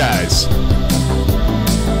 friends. Blue skies.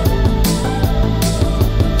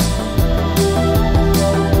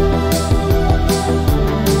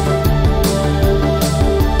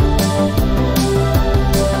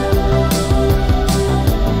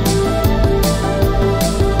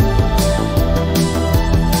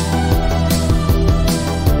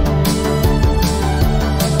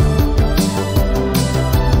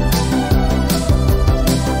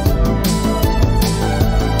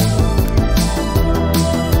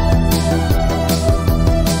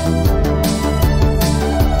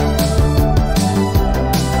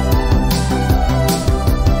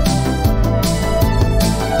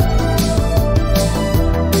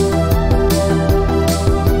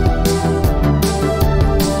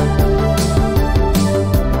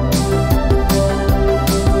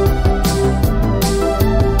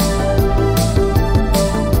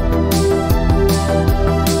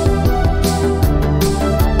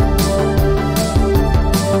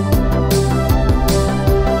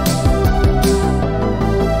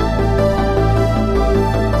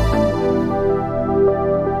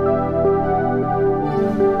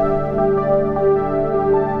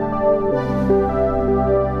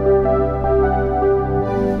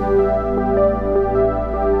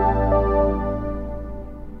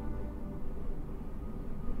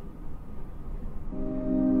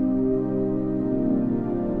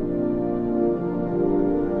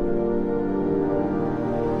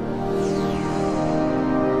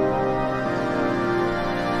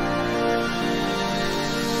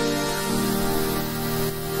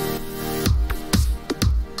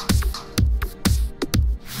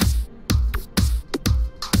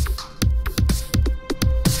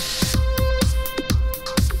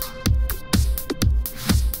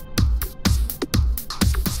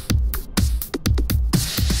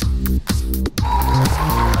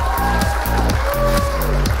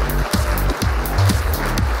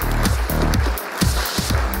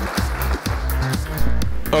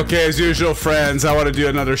 Okay, as usual, friends, I want to do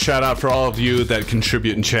another shout out for all of you that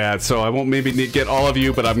contribute in chat. So I won't maybe get all of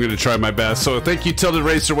you, but I'm going to try my best. So thank you, Tilted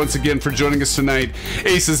Racer, once again for joining us tonight.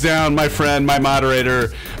 Ace is down, my friend, my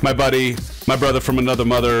moderator, my buddy, my brother from another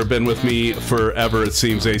mother, been with me forever, it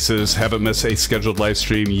seems, Aces. Haven't missed a scheduled live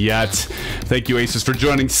stream yet. Thank you, Aces, for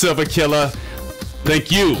joining. Silva Killa, thank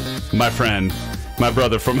you, my friend, my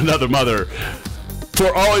brother from another mother,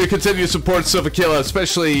 for all your continued support, Silva Killa,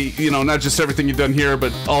 especially, you know, not just everything you've done here,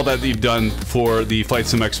 but all that you've done for the Flight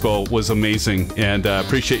Sim Expo was amazing, and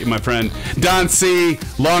appreciate you, my friend. Don C,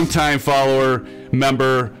 longtime follower,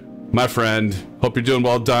 member, my friend. Hope you're doing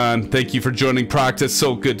well, Don. Thank you for joining Proctus.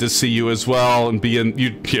 So good to see you as well, and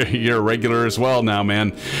you're a regular as well now,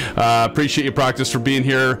 man. Appreciate you, Proctus, for being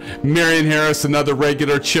here. Marion Harris, another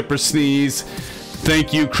regular. Chipper Sneeze.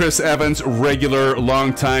 Thank you, Chris Evans, regular,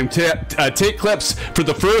 long time. Take Clips for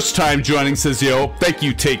the first time joining, says Yo. Thank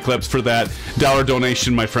you, Take Clips, for that $1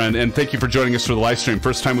 donation, my friend. And thank you for joining us for the live stream.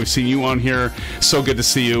 First time we've seen you on here. So good to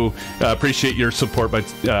see you. Appreciate your support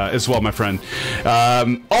as well, my friend.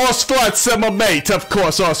 Os Flat Simmer Mate, of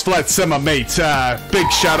course, Os Flat Simmer Mate.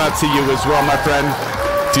 Big shout out to you as well, my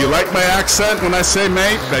friend. Do you like my accent when I say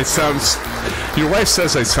mate? That sounds... Your wife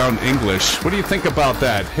says I sound English. What do you think about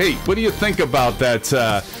that? Hey, what do you think about that,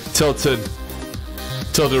 Tilted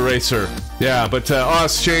Racer? Yeah, but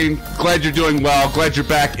Oz, Shane, glad you're doing well. Glad you're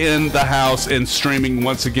back in the house and streaming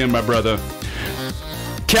once again, my brother.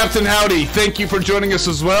 Captain Howdy, thank you for joining us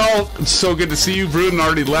as well. It's so good to see you. Vruden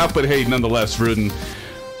already left, but hey, nonetheless, Vruden,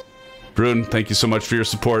 thank you so much for your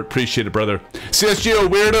support. Appreciate it, brother. CSGO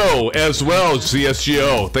Weirdo as well.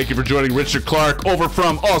 CSGO, thank you for joining Richard Clark over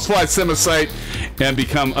from Allsfly Simisite and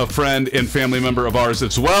become a friend and family member of ours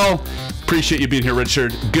as well. Appreciate you being here,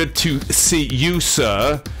 Richard. Good to see you,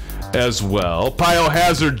 sir, as well.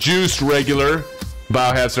 Biohazard Juiced regular.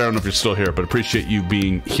 Biohazard, I don't know if you're still here, but appreciate you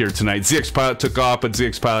being here tonight. ZX Pilot took off, but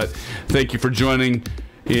ZX Pilot, thank you for joining.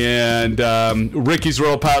 And Ricky's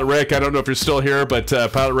Royal Pilot Rick, I don't know if you're still here, but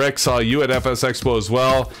Pilot Rick, saw you at FS Expo as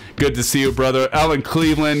well. Good to see you, brother. Alan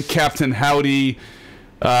Cleveland, Captain Howdy.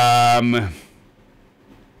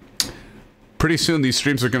 Pretty soon these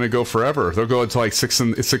streams are going to go forever. They'll go until like 6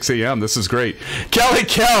 a.m. This is great. Kelly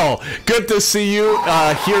Kell, good to see you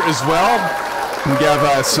here as well. We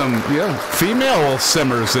have some female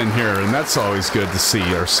simmers in here, and that's always good to see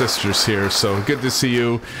our sisters here. So good to see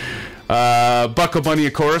you. Bucko Bunny,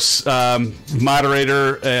 of course,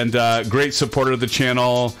 moderator and great supporter of the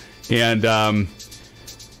channel. And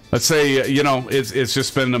let's say, you know, it's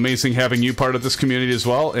just been amazing having you part of this community as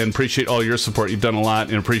well, and appreciate all your support. You've done a lot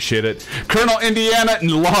and appreciate it. Colonel Indiana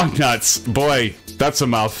and Long Nuts. Boy, that's a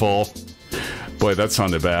mouthful. Boy, that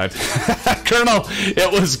sounded bad. Colonel,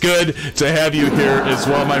 it was good to have you here as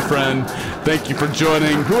well, my friend. Thank you for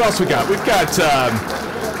joining. Who else we got? We've got...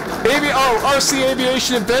 RC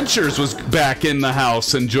Aviation Adventures was back in the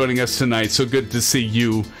house and joining us tonight, so good to see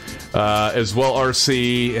you as well,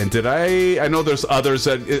 RC. And I know there's others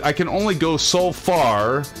that I can only go so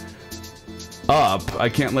far up. I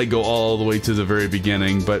can't go all the way to the very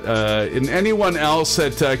beginning, but and anyone else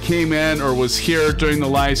that came in or was here during the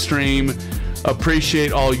live stream,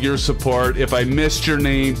 appreciate all your support. If I missed your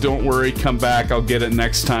name, don't worry, come back, I'll get it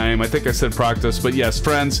next time. I think I said Proctus, but yes,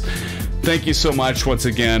 friends, thank you so much once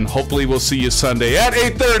again. Hopefully we'll see you Sunday at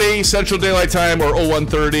 8:30 Central Daylight Time or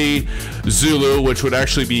 0130 Zulu, which would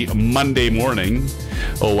actually be Monday morning,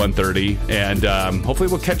 0130. And hopefully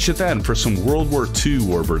we'll catch you then for some World War II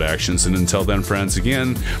Warbird actions. And until then, friends,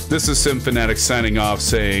 again, this is SimFanatic signing off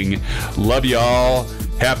saying, love y'all,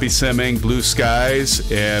 happy simming, blue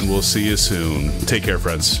skies, and we'll see you soon. Take care,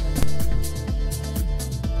 friends.